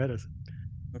emergency medicine.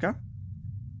 Okay.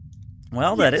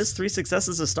 Well, that is 3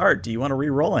 successes to start. Do you want to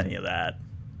re-roll any of that?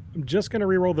 I'm just going to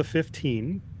re-roll the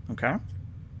 15. Okay.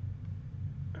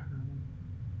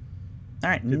 All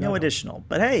right, no additional.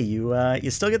 But hey, you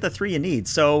still get the 3 you need.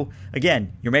 So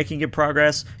again, you're making good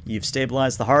progress. You've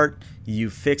stabilized the heart.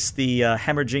 You've fixed the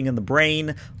hemorrhaging in the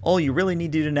brain. All you really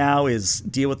need to do now is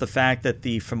deal with the fact that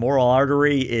the femoral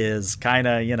artery is kind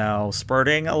of,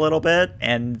 spurting a little bit,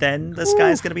 and then this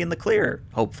guy's going to be in the clear,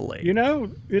 hopefully.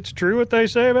 It's true what they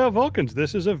say about Vulcans.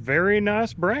 This is a very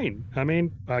nice brain. I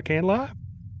mean, I can't lie.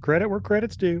 Credit where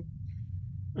credit's due.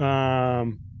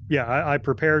 Yeah, I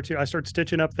prepare to. I start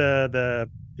stitching up the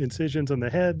incisions on the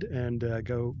head and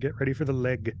go get ready for the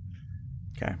leg.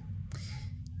 Okay.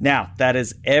 Now, that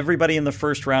is everybody in the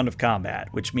first round of combat,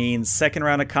 which means second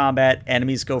round of combat,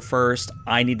 enemies go first.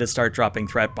 I need to start dropping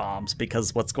threat bombs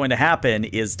because what's going to happen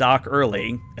is Doc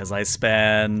Early, as I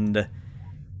spend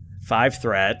 5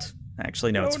 threat.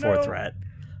 Actually, no, it's 4 threat.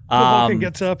 The Vulcan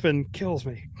gets up and kills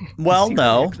me. Well,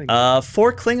 no. 4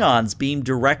 Klingons beam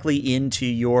directly into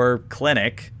your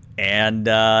clinic. And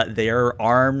they are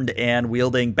armed and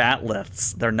wielding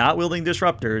batliths. They're not wielding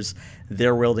disruptors.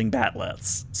 They're wielding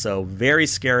batliths. So very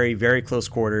scary, very close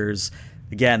quarters.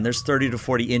 Again, there's 30 to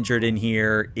 40 injured in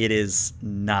here. It is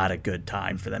not a good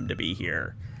time for them to be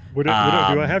here. Do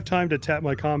I have time to tap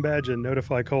my comm badge and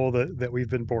notify Cole that we've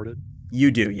been boarded?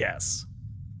 You do, yes.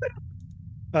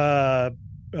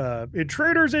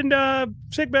 Intruders in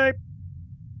sickbay.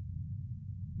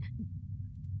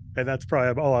 and that's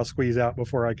probably all I'll squeeze out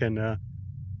before I can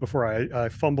before I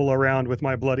fumble around with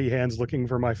my bloody hands looking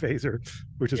for my phaser,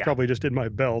 which is probably just in my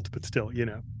belt, but still,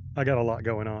 I got a lot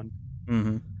going on.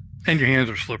 Mm-hmm. And your hands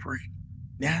are slippery.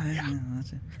 Yeah.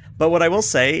 But what I will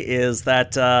say is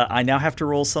that I now have to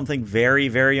roll something very,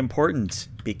 very important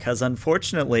because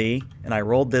unfortunately, and I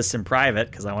rolled this in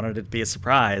private because I wanted it to be a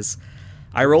surprise,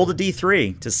 I rolled a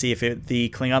D3 to see if the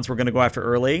Klingons were going to go after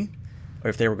early, or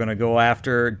if they were going to go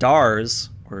after Dars,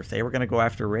 or if they were going to go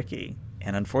after Ricky.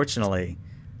 And unfortunately,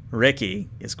 Ricky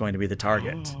is going to be the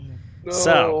target. No.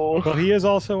 So, well, he is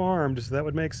also armed, so that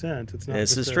would make sense. It's not.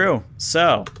 This is true.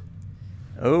 So,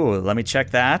 let me check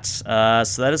that.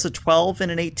 So that is a 12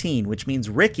 and an 18, which means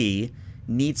Ricky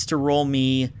needs to roll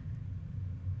me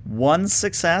 1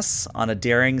 success on a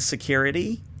daring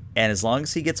security, and as long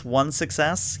as he gets 1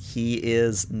 success, he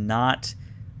is not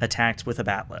attacked with a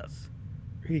bat'leth.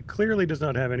 He clearly does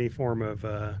not have any form of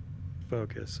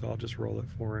focus, so I'll just roll it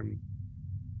for him.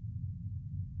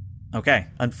 Okay.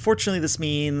 Unfortunately, this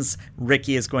means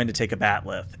Ricky is going to take a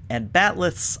bat'leth, and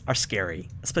bat'leths are scary,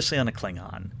 especially on a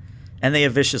Klingon. And they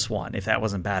have Vicious 1, if that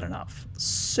wasn't bad enough.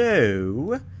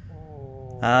 So,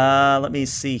 let me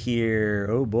see here.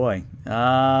 Oh, boy.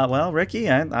 Well, Ricky,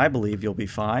 I believe you'll be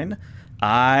fine.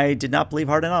 I did not believe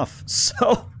hard enough.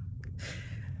 So,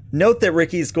 note that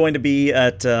Ricky's going to be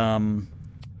at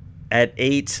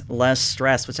 8 less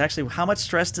stress, which actually, how much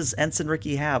stress does Ensign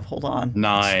Ricky have? Hold on.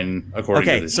 9, according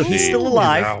to the so he's sheet. still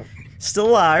alive. Wow. Still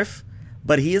alive.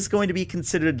 But he is going to be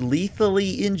considered lethally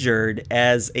injured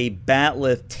as a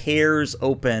bat'leth tears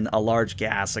open a large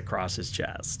gas across his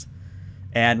chest.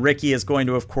 And Ricky is going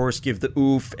to, of course, give the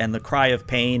oof and the cry of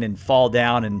pain and fall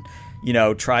down and,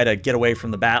 try to get away from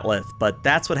the bat'leth. But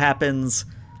that's what happens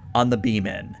on the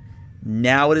beam-in.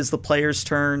 Now it is the player's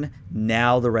turn.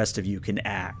 Now the rest of you can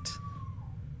act.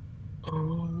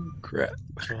 Oh, crap.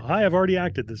 Well, I have already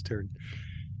acted this turn.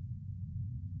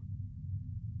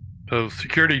 So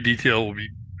security detail will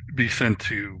be sent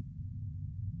to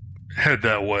head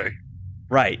that way.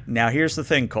 Right. Now here's the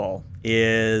thing, Cole,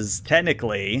 is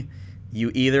technically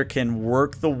you either can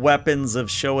work the weapons of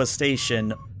Showa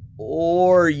Station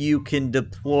or you can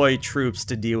deploy troops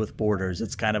to deal with borders.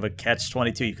 It's kind of a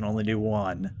catch-22. You can only do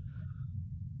one.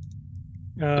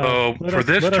 Let us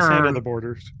turn, handle the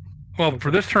borders. Well, for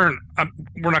this turn,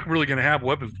 we're not really going to have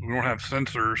weapons. We don't have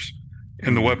sensors,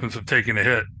 and the weapons have taken a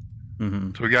hit.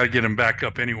 Mm-hmm. So we got to get them back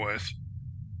up anyways.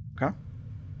 Okay.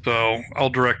 So I'll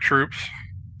direct troops.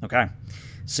 Okay.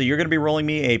 So you're going to be rolling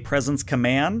me a presence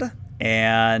command,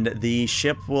 and the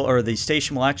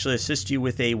station will actually assist you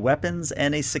with a weapons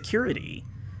and a security.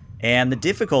 And the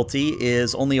difficulty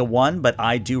is only a 1, but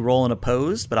I do roll an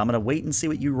opposed, but I'm going to wait and see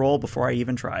what you roll before I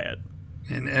even try it.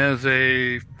 And as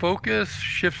a focus,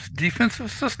 ship's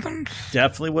defensive systems?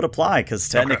 Definitely would apply, because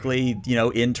technically,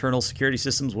 internal security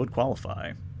systems would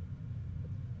qualify.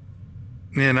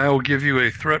 And I will give you a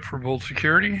threat for bold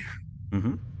security.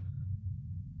 Mm-hmm.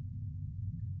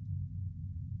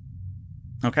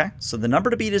 Okay, so the number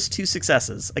to beat is 2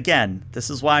 successes. Again, this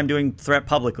is why I'm doing threat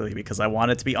publicly, because I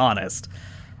want it to be honest.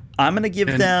 I'm going to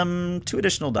give them 2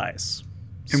 additional dice.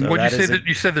 And what did you say that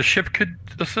you said the ship could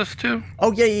assist too?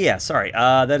 Oh, yeah. Sorry.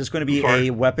 That is going to be a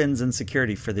weapons and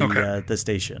security for the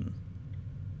station.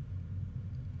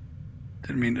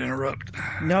 Didn't mean to interrupt.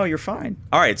 No, you're fine.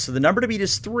 All right, so the number to beat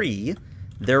is 3.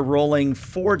 They're rolling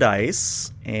 4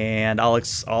 dice, and I'll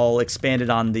expand it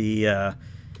on the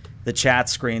chat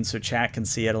screen so chat can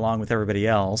see it along with everybody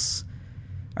else.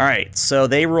 All right, so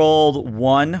they rolled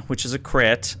 1, which is a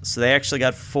crit, so they actually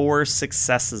got 4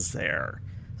 successes there.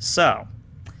 So,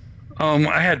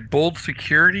 I had bold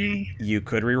security. You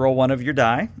could reroll one of your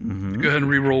die. Mm-hmm. Go ahead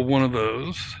and reroll one of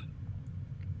those.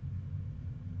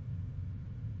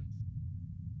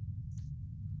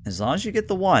 As long as you get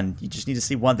the 1, you just need to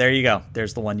see 1. There you go.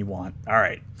 There's the one you want. All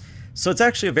right. So it's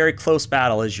actually a very close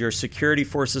battle as your security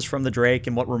forces from the Drake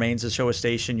and what remains of Showa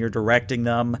Station, you're directing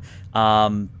them.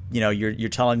 You're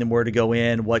telling them where to go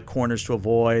in, what corners to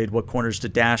avoid, what corners to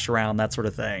dash around, that sort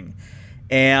of thing.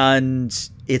 And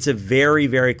it's a very,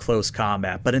 very close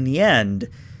combat. But in the end,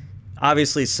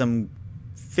 obviously some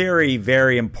very,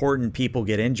 very important people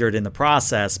get injured in the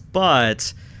process,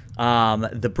 but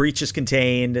the breach is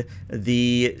contained.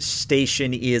 The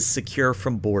station is secure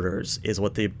from borders, is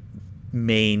what the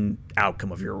main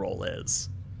outcome of your role is.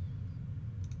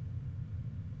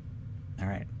 All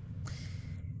right.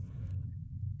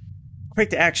 Quick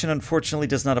to action, unfortunately,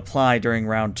 does not apply during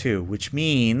round 2, which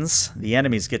means the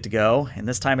enemies get to go, and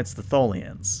this time it's the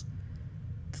Tholians.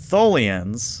 The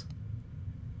Tholians...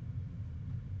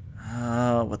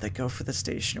 would they go for the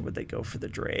station or would they go for the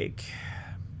Drake?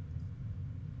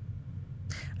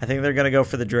 I think they're going to go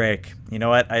for the Drake. You know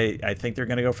what? I think they're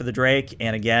going to go for the Drake.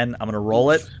 And again, I'm going to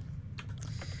roll it.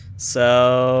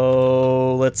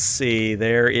 So let's see.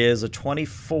 There is a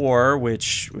 24,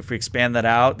 which if we expand that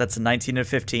out, that's a 19 and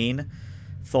 15.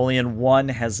 Tholian 1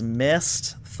 has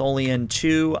missed. Tholian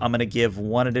 2, I'm going to give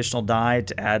 1 additional die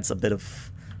to add a bit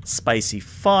of spicy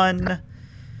fun.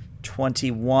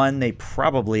 21, they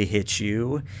probably hit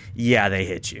you. Yeah, they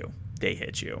hit you. They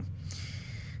hit you.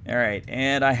 All right,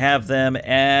 and I have them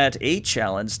at 8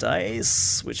 challenge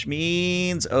dice, which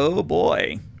means, oh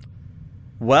boy.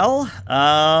 Well,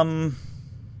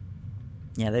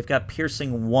 yeah, they've got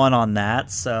piercing 1 on that,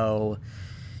 so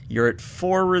you're at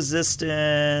 4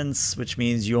 resistance, which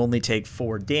means you only take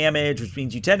 4 damage, which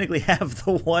means you technically have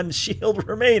the 1 shield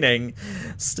remaining.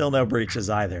 Still no breaches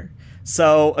either.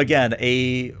 So, again,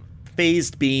 a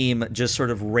phased beam just sort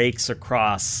of rakes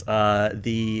across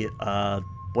the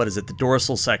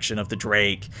dorsal section of the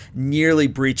Drake, nearly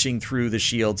breaching through the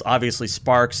shields. Obviously,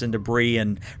 sparks and debris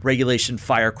and regulation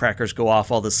firecrackers go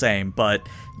off all the same, but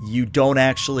you don't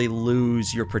actually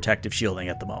lose your protective shielding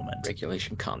at the moment.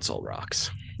 Regulation console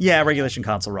rocks. Yeah, regulation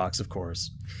console rocks, of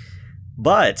course.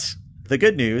 But the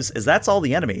good news is that's all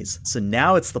the enemies. So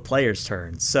now it's the player's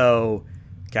turn. So,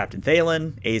 Captain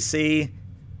Thalen, AC,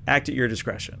 act at your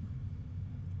discretion.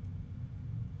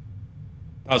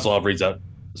 Kozlov reads out,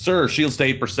 "Sir, shields to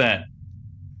 8%.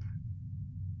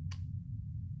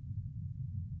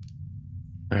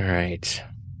 All right.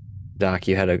 Doc,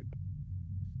 you had a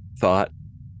thought?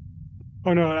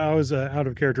 Oh no, I was out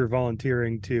of character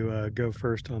volunteering to go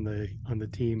first on the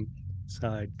team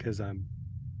side because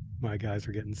my guys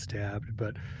are getting stabbed.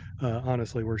 But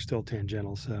honestly, we're still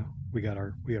tangential, so we got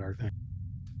our thing.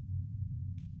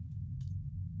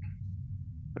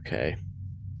 Okay.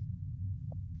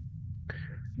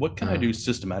 What can I do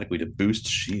systematically to boost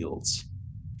shields?"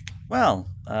 Well,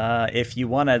 if you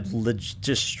want to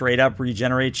just straight up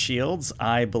regenerate shields,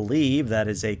 I believe that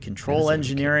is a control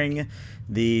engineering.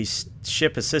 The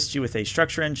ship assists you with a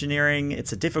structure engineering.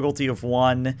 It's a difficulty of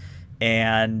 1,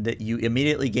 and you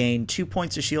immediately gain 2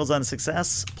 points of shields on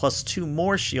success, plus 2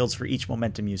 more shields for each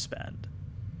momentum you spend.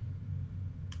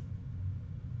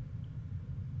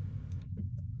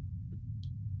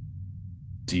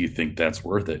 Do you think that's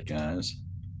worth it, guys?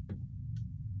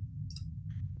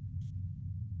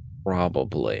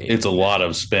 Probably. It's a lot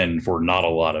of spend for not a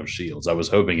lot of shields. I was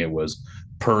hoping it was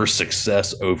per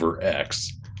success over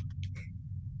X.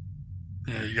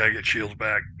 Yeah, you gotta get shields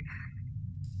back.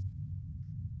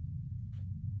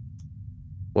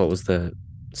 What was the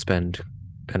spend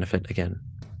benefit again?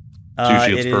 2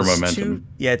 shields per momentum.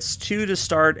 It's 2 to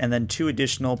start, and then 2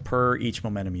 additional per each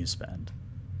momentum you spend.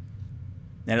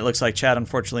 And it looks like Chad,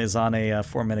 unfortunately, is on a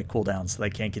 4-minute cooldown, so they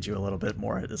can't get you a little bit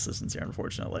more assistance here,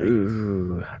 unfortunately.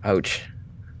 Ooh, ouch.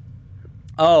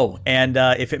 Oh, and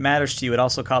if it matters to you, it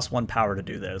also costs 1 power to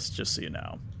do this, just so you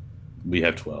know. We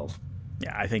have 12.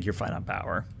 Yeah, I think you're fine on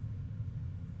power.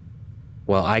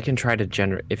 Well, I can try to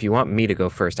generate... If you want me to go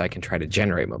first, I can try to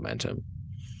generate momentum.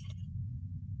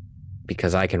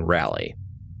 Because I can rally.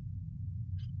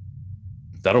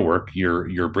 That'll work.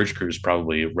 Your bridge crew is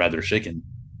probably rather shaken.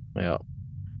 Yeah.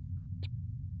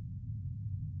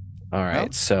 All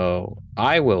right, so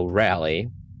I will rally,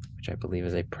 which I believe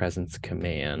is a presence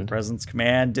command. Presence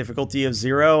command, difficulty of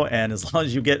 0, and as long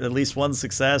as you get at least 1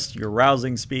 success, your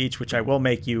rousing speech, which I will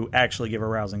make you actually give a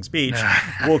rousing speech,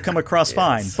 will come across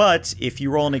fine. But if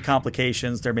you roll any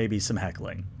complications, there may be some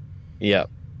heckling. Yep.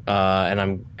 And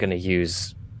I'm going to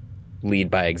use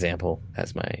lead by example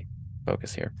as my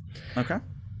focus here. Okay.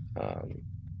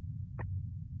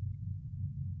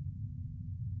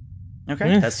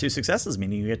 Okay, that's 2 successes,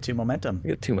 meaning you get 2 momentum.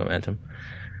 You get 2 momentum.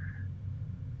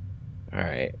 All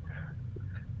right.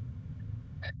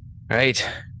 All right,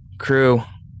 crew,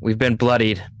 we've been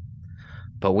bloodied,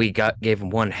 but we gave him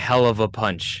one hell of a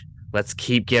punch. Let's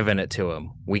keep giving it to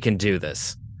him. We can do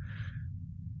this.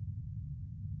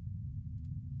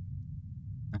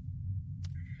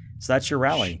 So that's your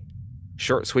rally.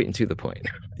 Short, sweet, and to the point.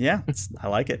 Yeah, I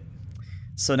like it.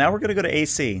 So now we're going to go to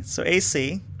AC. So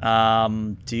AC,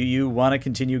 do you want to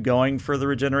continue going for the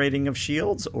regenerating of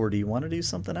shields, or do you want to do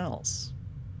something else?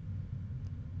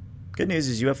 Good news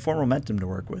is you have 4 momentum to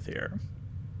work with here.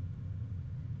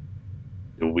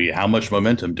 How much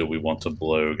momentum do we want to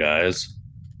blow, guys?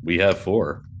 We have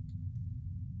 4.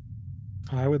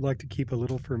 I would like to keep a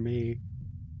little for me.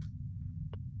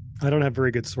 I don't have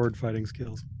very good sword fighting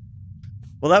skills.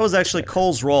 Well, that was actually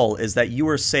Cole's role, is that you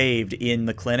were saved in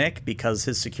the clinic because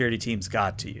his security teams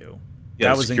got to you. Yeah,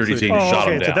 that the was security included. team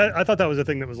shot him down. So I thought that was a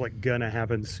thing that was like gonna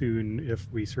happen soon if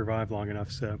we survive long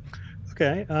enough. So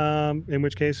Okay. In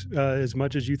which case, as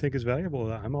much as you think is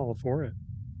valuable, I'm all for it.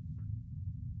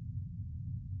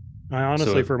 I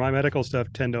honestly, for my medical stuff,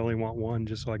 tend to only want one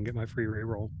just so I can get my free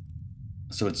reroll.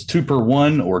 So it's 2 per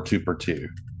 1 or 2 per 2?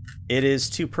 It is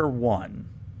 2 per 1.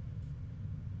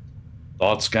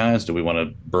 Thoughts, guys? Do we want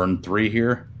to burn 3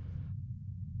 here?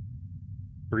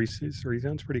 Three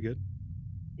sounds pretty good.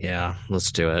 Yeah, let's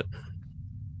do it.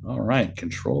 All right,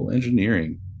 control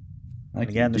engineering.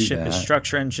 Again, the ship is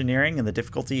structure engineering, and the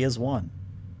difficulty is 1.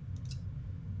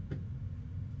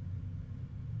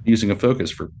 Using a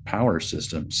focus for power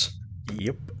systems.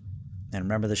 Yep. And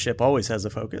remember, the ship always has a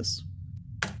focus.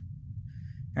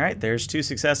 All right, there's 2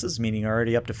 successes, meaning you're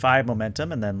already up to 5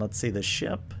 momentum. And then let's see the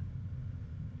ship.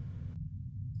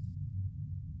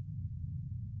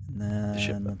 And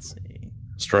then let's see.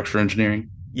 Structure engineering?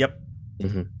 Yep.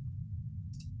 Mm-hmm.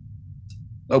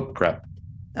 Oh, crap.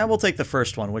 And we'll take the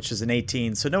first one, which is an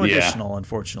 18, so no additional,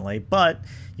 unfortunately. But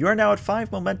you are now at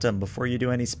 5 momentum before you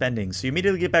do any spending. So you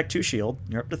immediately get back 2 shield.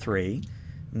 You're up to 3.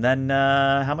 And then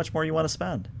how much more you want to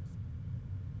spend?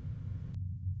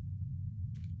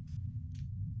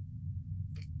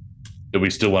 Do we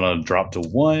still want to drop to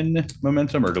 1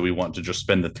 momentum, or do we want to just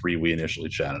spend the 3 we initially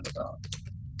chatted about?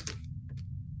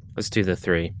 Let's do the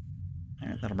 3. All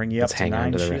right, that'll bring you up to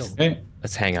 9 shield. Okay.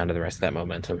 Let's hang on to the rest of that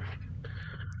momentum.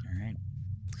 All right.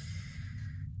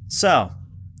 So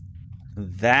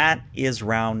that is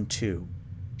round 2.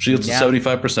 Shields to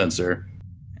 75%, sir.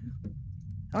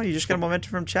 Oh, you just got a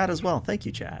momentum from chat as well. Thank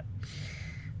you, chat.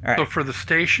 All right. So for the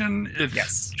station,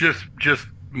 it's just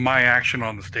my action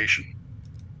on the station.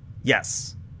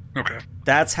 Yes. Okay.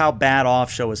 That's how bad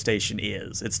off Showa Station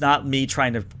is. It's not me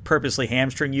trying to purposely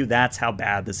hamstring you. That's how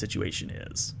bad the situation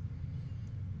is.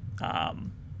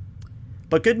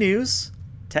 But good news.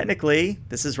 Technically,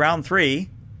 this is round 3.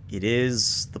 It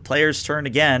is the player's turn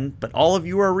again, but all of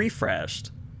you are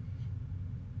refreshed.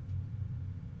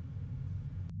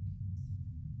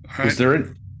 Right. Is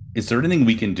there anything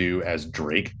we can do as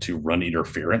Drake to run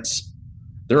interference?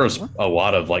 There is a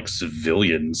lot of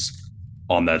civilians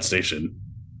on that station.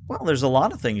 Well, there's a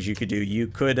lot of things you could do. You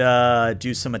could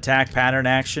do some attack pattern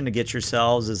action to get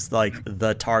yourselves as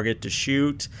the target to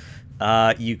shoot.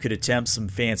 You could attempt some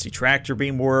fancy tractor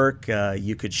beam work.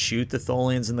 You could shoot the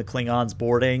Tholians and the Klingons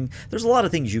boarding. There's a lot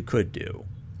of things you could do.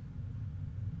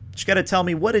 Just got to tell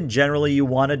me what in generally you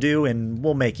want to do, and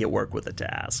we'll make it work with the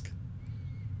task.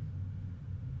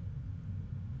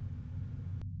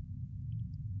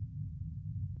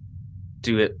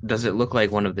 Does it look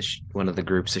like one of the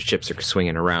groups of ships are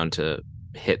swinging around to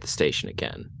hit the station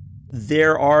again?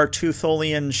 There are 2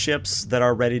 Tholian ships that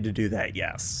are ready to do that,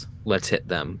 yes. Let's hit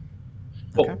them.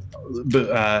 Okay. Oh, but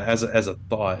as a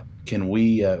thought, can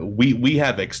we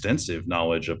have extensive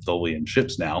knowledge of Tholian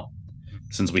ships now,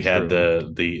 since we had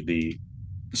the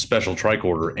special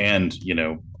tricorder and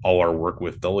all our work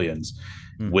with Tholians.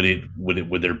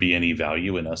 Would there be any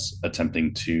value in us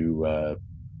attempting to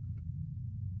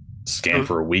scan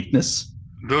for a weakness?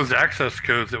 Those access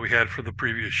codes that we had for the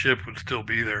previous ship would still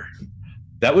be there.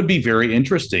 That would be very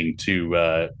interesting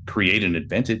to create an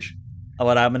advantage.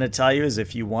 What I'm going to tell you is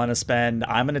if you want to spend,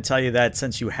 I'm going to tell you that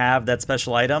since you have that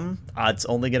special item, it's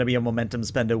only going to be a momentum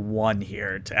spend of 1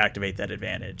 here to activate that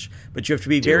advantage. But you have to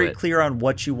be very clear on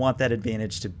what you want that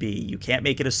advantage to be. You can't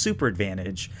make it a super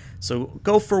advantage. So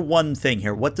go for one thing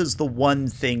here. What does the one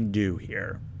thing do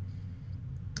here?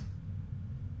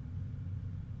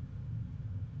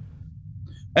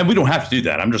 And we don't have to do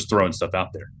that. I'm just throwing stuff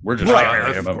out there. We're just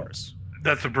right, of course.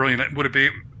 That's a brilliant. Would it be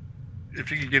if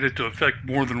you could get it to affect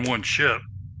more than one ship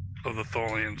of the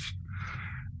Tholians?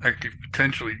 That could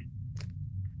potentially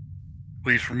at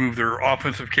least remove their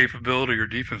offensive capability or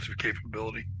defensive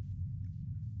capability.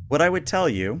 What I would tell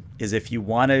you is if you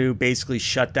want to basically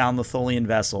shut down the Tholian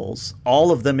vessels,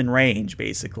 all of them in range,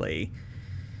 basically,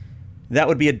 that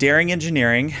would be a daring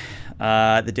engineering.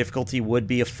 The difficulty would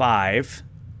be a 5.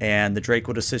 And the Drake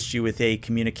would assist you with a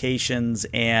communications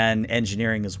and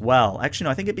engineering as well. Actually,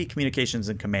 no, I think it'd be communications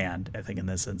and command, I think, in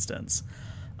this instance.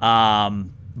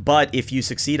 But if you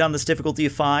succeed on this difficulty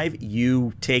of 5,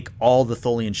 you take all the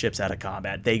Tholian ships out of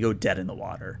combat. They go dead in the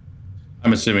water.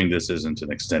 I'm assuming this isn't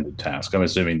an extended task. I'm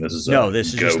assuming this is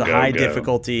this is just a high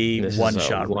difficulty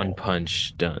one-shot roll. One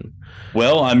punch done.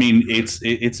 Well, I mean,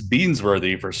 it's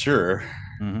beans-worthy for sure.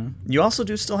 Mm-hmm. You also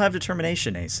do still have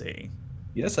determination, AC.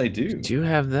 Yes, I do. Do you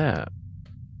have that?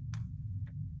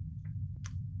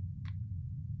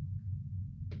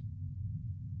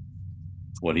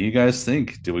 What do you guys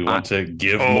think? Do we want to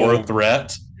give more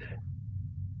threat?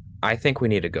 I think we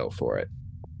need to go for it.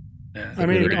 Yeah. I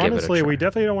we need mean, to give it a honestly, we try.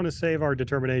 definitely don't want to save our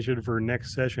determination for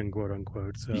next session, quote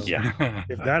unquote. So Yeah.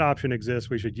 if that option exists,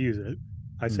 we should use it.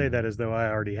 I say Hmm. that as though I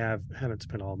already haven't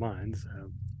spent all mine.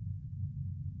 So,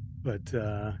 but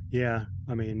yeah,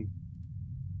 I mean,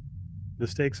 the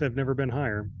stakes have never been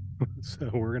higher, so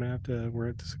we're gonna have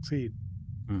to succeed.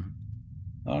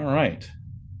 All right.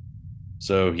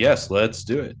 So yes, let's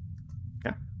do it.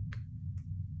 Okay.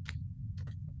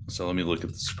 So let me look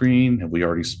at the screen. Have we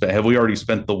already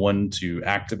spent the one to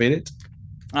activate it?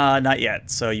 Not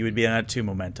yet. So you would be at 2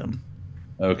 momentum.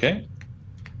 Okay.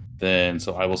 Then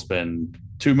so I will spend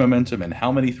 2 momentum and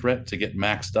how many threat to get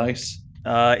max dice?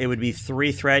 It would be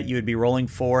 3 threat. You would be rolling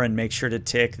 4, and make sure to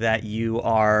tick that you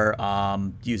are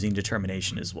using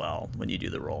determination as well when you do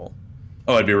the roll.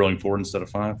 Oh, I'd be rolling 4 instead of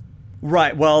 5.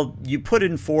 Right. Well, you put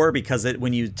in 4 because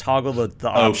when you toggle the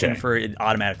option Okay. for it,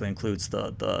 automatically includes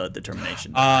the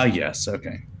determination. Yes.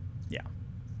 Okay.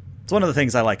 It's one of the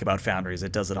things I like about Foundries.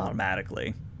 It does it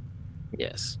automatically.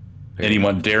 Yes.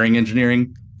 Anyone daring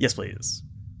engineering? Yes, please.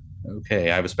 Okay,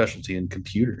 I have a specialty in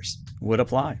computers. Would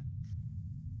apply.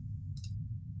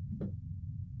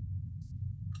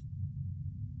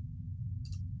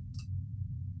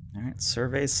 All right.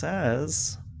 Survey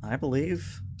says, I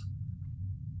believe.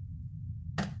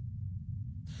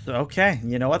 Okay.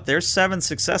 You know what? There's 7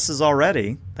 successes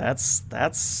already. That's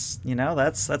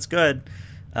good.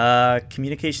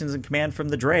 Communications and command from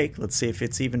the Drake. Let's see if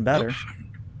it's even better. Oops.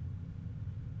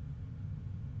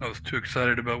 I was too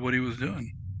excited about what he was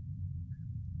doing.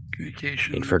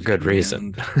 Communication. And for good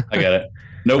reason. I got it.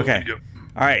 Nope. Okay.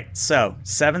 All right, so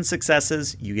 7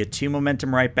 successes. You get 2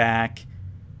 momentum right back.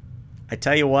 I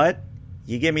tell you what,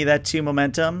 you give me that 2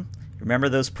 momentum. Remember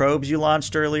those probes you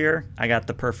launched earlier? I got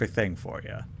the perfect thing for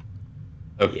you.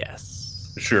 Okay.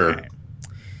 Yes. Sure. All right.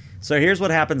 So here's what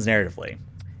happens narratively.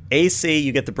 AC,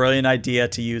 you get the brilliant idea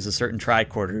to use a certain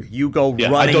tricorder. You go Yeah,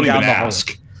 I running don't down even the hall.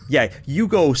 ask. Yeah, you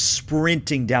go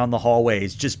sprinting down the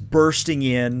hallways, just bursting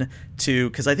in to,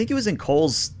 because I think it was in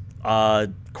Cole's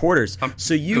quarters.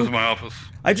 So This you, is my office.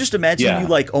 I just imagine Yeah. you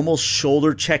like almost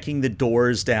shoulder checking the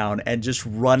doors down and just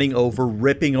running over,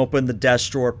 ripping open the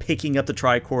desk drawer, picking up the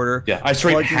tricorder. Yeah, I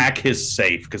straight plugging- hack his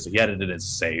safe because he had it in his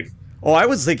safe. Oh, I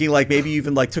was thinking like maybe you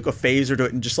even like took a phaser to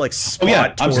it and just like Oh spot yeah,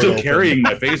 I'm tore it still open. carrying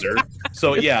my phaser.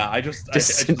 So yeah, I just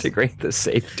Disintegrate the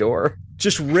safe door.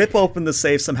 Just rip open the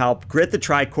safe somehow, grit the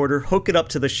tricorder, hook it up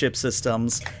to the ship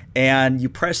systems, and you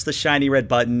press the shiny red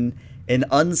button. An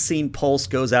unseen pulse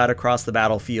goes out across the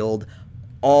battlefield.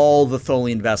 All the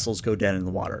Tholian vessels go dead in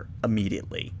the water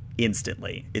immediately,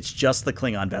 instantly. It's just the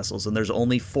Klingon vessels, and there's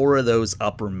only 4 of those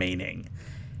up remaining.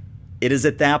 It is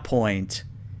at that point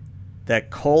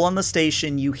that Cole on the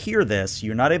station, you hear this.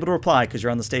 You're not able to reply because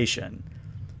you're on the station.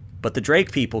 But the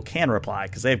Drake people can reply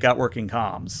because they've got working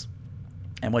comms.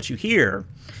 And what you hear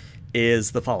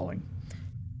is the following.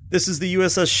 This is the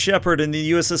USS Shepherd and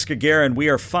the USS Gagarin. We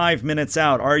are 5 minutes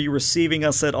out. Are you receiving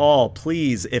us at all?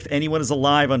 Please, if anyone is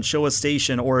alive on Showa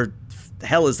Station, or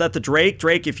hell, is that the Drake?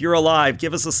 Drake, if you're alive,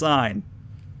 give us a sign.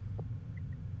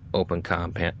 Open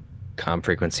comm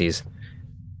frequencies.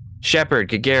 Shepard,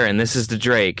 Gagarin, this is the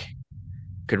Drake.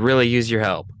 Could really use your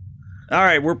help. All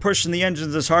right, we're pushing the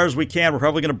engines as hard as we can. We're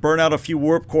probably going to burn out a few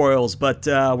warp coils, but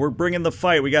we're bringing the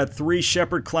fight. We got 3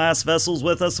 Shepard-class vessels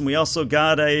with us, and we also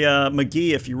got a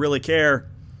McGee, if you really care.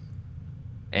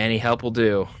 Any help will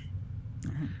do.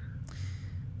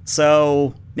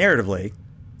 So, narratively,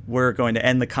 we're going to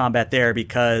end the combat there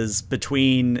because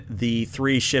between the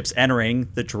 3 ships entering,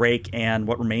 the Drake and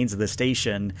what remains of the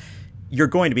station, you're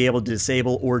going to be able to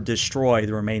disable or destroy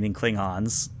the remaining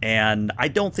Klingons. And I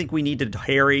don't think we need to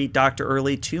harry Dr.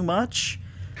 Early too much.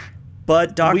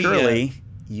 But Dr. Early,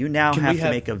 you now have to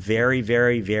make a very,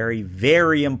 very, very,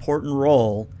 very important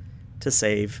roll to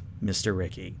save Mr.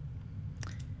 Ricky.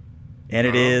 And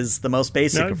it is the most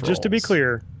basic Now, of rolls. just to be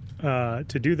clear, to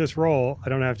do this roll, I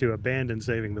don't have to abandon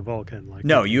saving the Vulcan.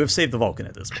 No, you have saved the Vulcan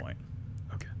at this point.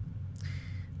 Okay.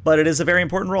 But it is a very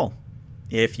important roll.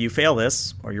 If you fail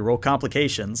this, or you roll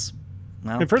complications,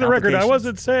 well, And for the record, I complications-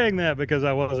 wasn't saying that because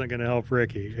I wasn't going to help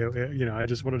Ricky. I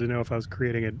just wanted to know if I was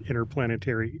creating an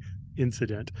interplanetary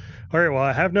incident. All right. Well,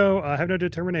 I have no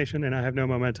determination and I have no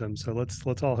momentum. So let's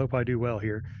all hope I do well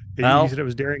here. Well- You said it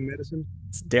was daring medicine.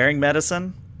 It's daring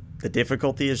medicine. The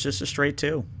difficulty is just a straight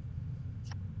 2.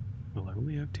 Well, I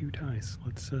only have 2 dice.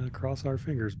 Let's cross our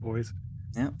fingers, boys.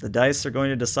 Yeah, the dice are going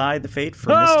to decide the fate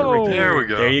for Oh! Mr. Ricky. There we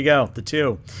go. There you go, the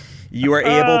 2. You are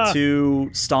able to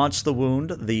staunch the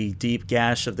wound, the deep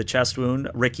gash of the chest wound.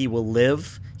 Ricky will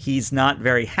live. He's not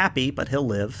very happy, but he'll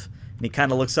live. And he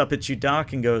kind of looks up at you,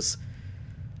 Doc, and goes,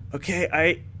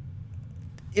 okay,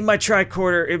 in my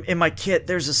tricorder, in my kit,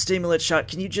 there's a stimulant shot.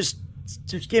 Can you just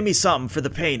give me something for the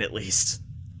pain at least?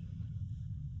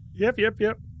 Yep.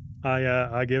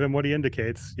 I give him what he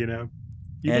indicates, You And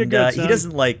did good, son. he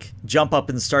doesn't like jump up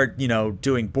and start,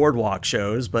 doing boardwalk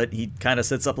shows, but he kind of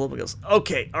sits up a little bit and goes,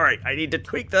 okay, all right, I need to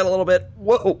tweak that a little bit.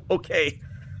 Whoa, okay.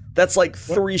 That's like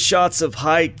 3 shots of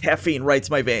high caffeine right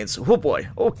to my veins. Oh boy,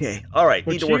 okay, all right,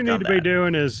 What need to you work need on to that. be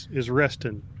doing is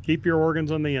resting. Keep your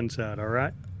organs on the inside, all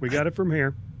right? We got it from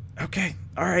here. Okay,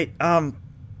 all right,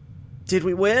 did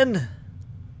we win?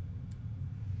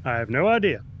 I have no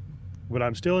idea. But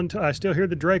I still hear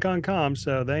the Drake on comms,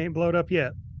 so they ain't blowed up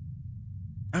yet.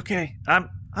 Okay, I'm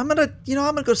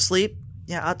gonna go sleep.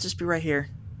 Yeah, I'll just be right here.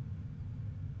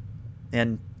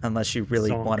 And unless you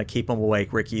really Zonk. want to keep him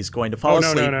awake, Ricky's going to fall no,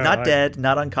 asleep. no, Not dead,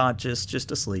 not unconscious,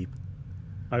 just asleep.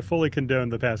 I fully condone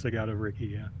the passing out of Ricky,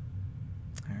 yeah.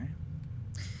 All right.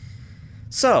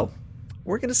 So,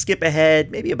 we're going to skip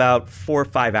ahead maybe about 4 or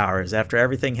 5 hours after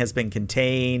everything has been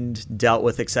contained, dealt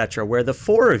with, etc., where the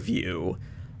 4 of you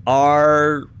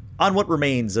are on what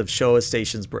remains of Showa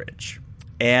Station's bridge.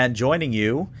 And joining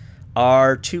you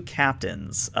are 2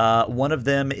 captains. One of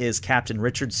them is Captain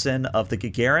Richardson of the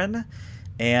Gagarin,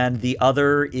 and the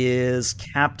other is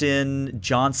Captain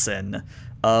Johnson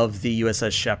of the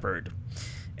USS Shepherd.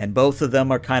 And both of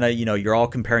them are kind of, you're all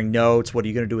comparing notes. What are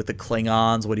you going to do with the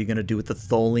Klingons? What are you going to do with the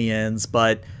Tholians?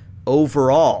 But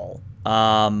overall,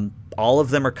 all of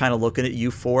them are kind of looking at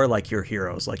you 4 like you're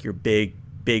heroes, like you're big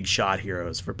shot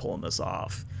heroes for pulling this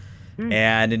off.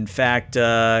 And in fact,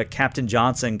 Captain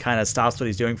Johnson kind of stops what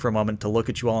he's doing for a moment to look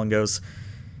at you all and goes,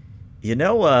 I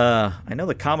know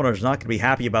the Commodore's not going to be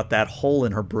happy about that hole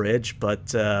in her bridge,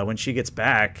 but when she gets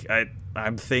back,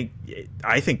 I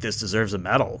think this deserves a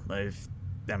medal.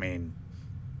 I mean,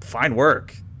 fine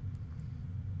work.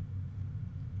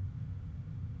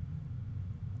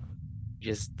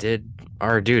 Just did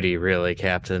our duty, really,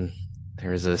 Captain.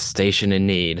 There's a station in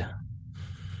need.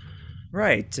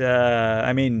 Right.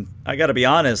 I mean, I got to be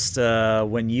honest.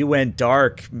 When you went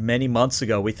dark many months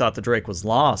ago, we thought the Drake was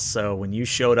lost. So when you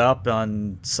showed up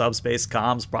on subspace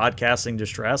comms broadcasting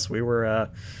distress, we were,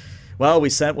 we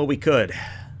sent what we could.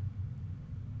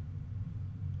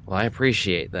 Well, I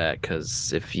appreciate that,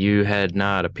 because if you had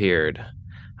not appeared,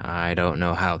 I don't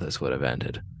know how this would have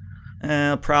ended.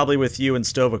 Probably with you and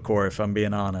Stovacor, if I'm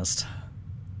being honest.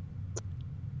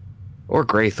 Or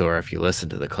Greythor, if you listen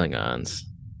to the Klingons.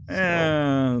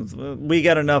 We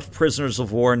got enough prisoners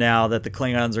of war now that the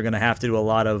Klingons are going to have to do a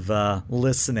lot of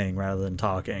listening rather than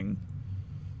talking.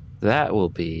 That will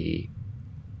be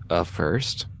a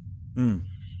first.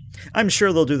 I'm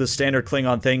sure they'll do the standard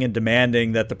Klingon thing in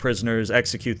demanding that the prisoners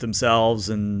execute themselves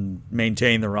and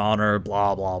maintain their honor,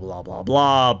 blah, blah, blah, blah,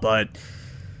 blah, but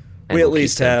And we at we'll keep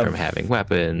least them have... from having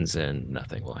weapons, and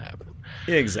nothing will happen.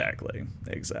 Exactly.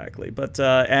 But,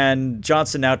 and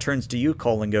Johnson now turns to you,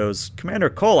 Cole, and goes, Commander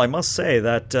Cole, I must say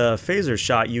that phaser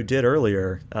shot you did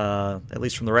earlier, at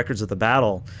least from the records of the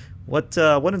battle, what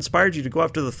inspired you to go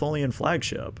after the Tholian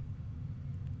flagship?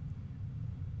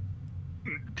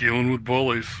 Dealing with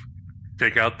bullies.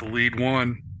 Take out the lead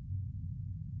one.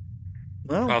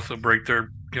 Well, Also break their,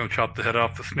 chop the head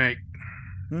off the snake.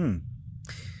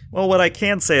 Well, what I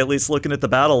can say, at least looking at the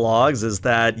battle logs, is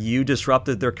that you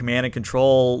disrupted their command and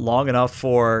control long enough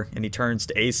for, and he turns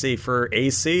to AC, for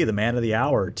AC, the man of the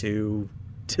hour, to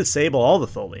disable all the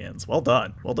Tholians. Well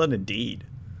done indeed.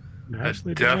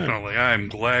 Nicely done. Definitely. I'm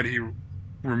glad he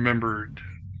remembered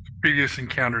previous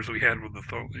encounters we had with the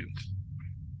Tholians.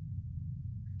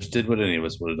 Just did what any of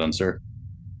us would have done, sir.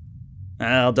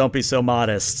 Well, don't be so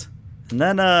modest. And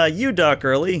then you duck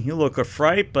early. You look a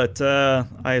fright, but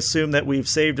I assume that we've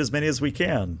saved as many as we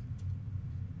can.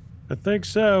 I think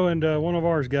so, and one of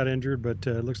ours got injured, but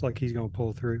it looks like he's going to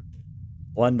pull through.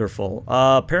 Wonderful.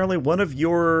 Apparently one of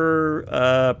your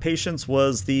patients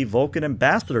was the Vulcan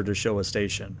ambassador to Showa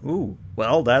Station. Ooh,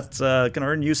 well, that's going to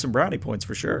earn you some brownie points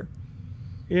for sure.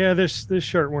 Yeah, this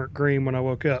shirt weren't green when I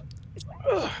woke up.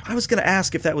 I was going to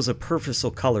ask if that was a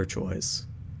purposeful color choice.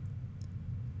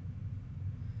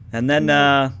 And then,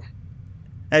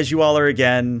 as you all are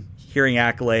again hearing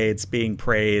accolades, being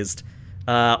praised,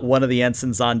 one of the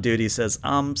ensigns on duty says,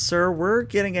 sir, we're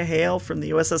getting a hail from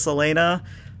the USS Elena.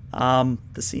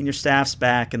 The senior staff's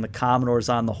back and the Commodore's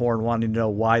on the horn wanting to know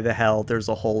why the hell there's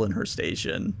a hole in her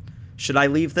station. Should I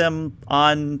leave them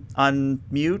on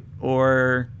mute,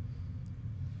 or...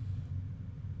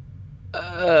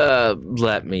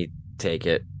 Let me take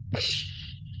it.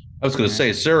 I was going to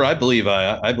say, sir, I believe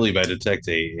I detect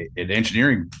an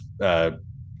engineering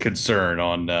concern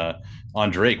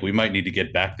on Drake. We might need to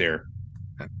get back there.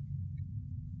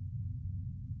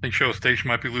 think Show Station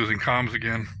might be losing comms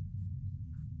again.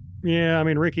 Yeah, I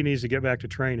mean, Ricky needs to get back to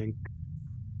training.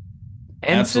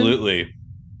 Ensign, Absolutely.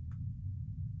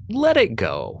 let it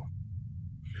go.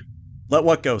 Let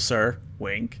what go, sir?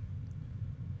 Wink.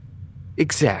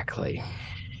 Exactly.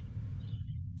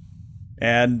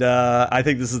 And I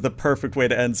think this is the perfect way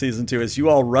to end season 2, as you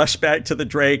all rush back to the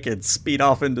Drake and speed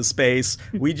off into space.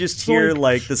 We just hear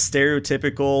like the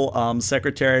stereotypical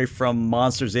secretary from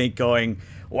Monsters Inc. going,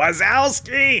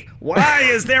 "Wazowski, why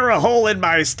is there a hole in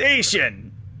my station?"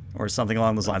 Or something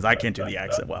along those lines. I can't do the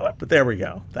accent well, but there we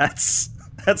go. That's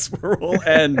where we'll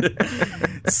end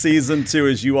season 2,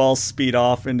 as you all speed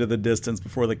off into the distance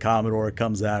before the Commodore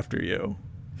comes after you.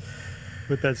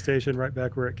 Put that station right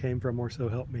back where it came from, or so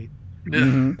help me.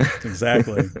 Mm-hmm.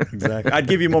 Exactly. I'd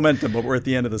give you momentum, but we're at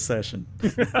the end of the session.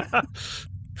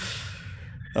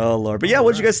 Oh, Lord. But yeah,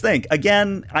 what did you guys think?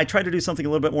 Again, I tried to do something a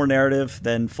little bit more narrative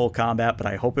than full combat, but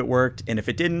I hope it worked. And if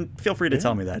it didn't, feel free to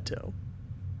tell me that too.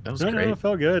 That was No, great. it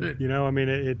felt good. You know, I mean,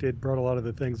 it brought a lot of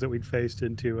the things that we'd faced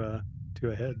into a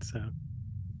head. So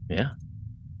Yeah.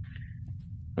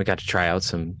 We got to try out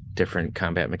some different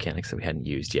combat mechanics that we hadn't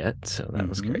used yet, so that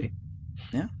was great.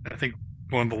 I think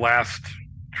one of the last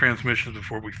transmissions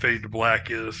before we fade to black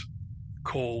is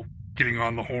Cole getting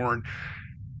on the horn.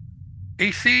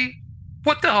 AC,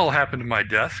 what the hell happened to my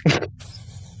desk?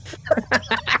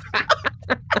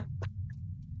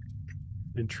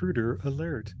 intruder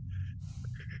alert.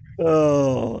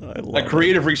 Oh, I A love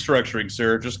creative restructuring,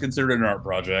 sir. Just consider it an art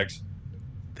project.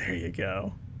 There you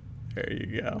go.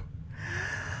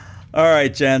 All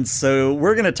right, gents. So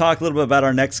we're going to talk a little bit about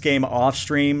our next game off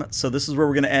stream. So this is where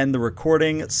we're going to end the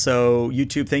recording. So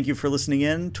YouTube, thank you for listening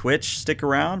in. Twitch, stick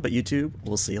around. But YouTube,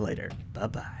 we'll see you later.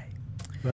 Bye-bye.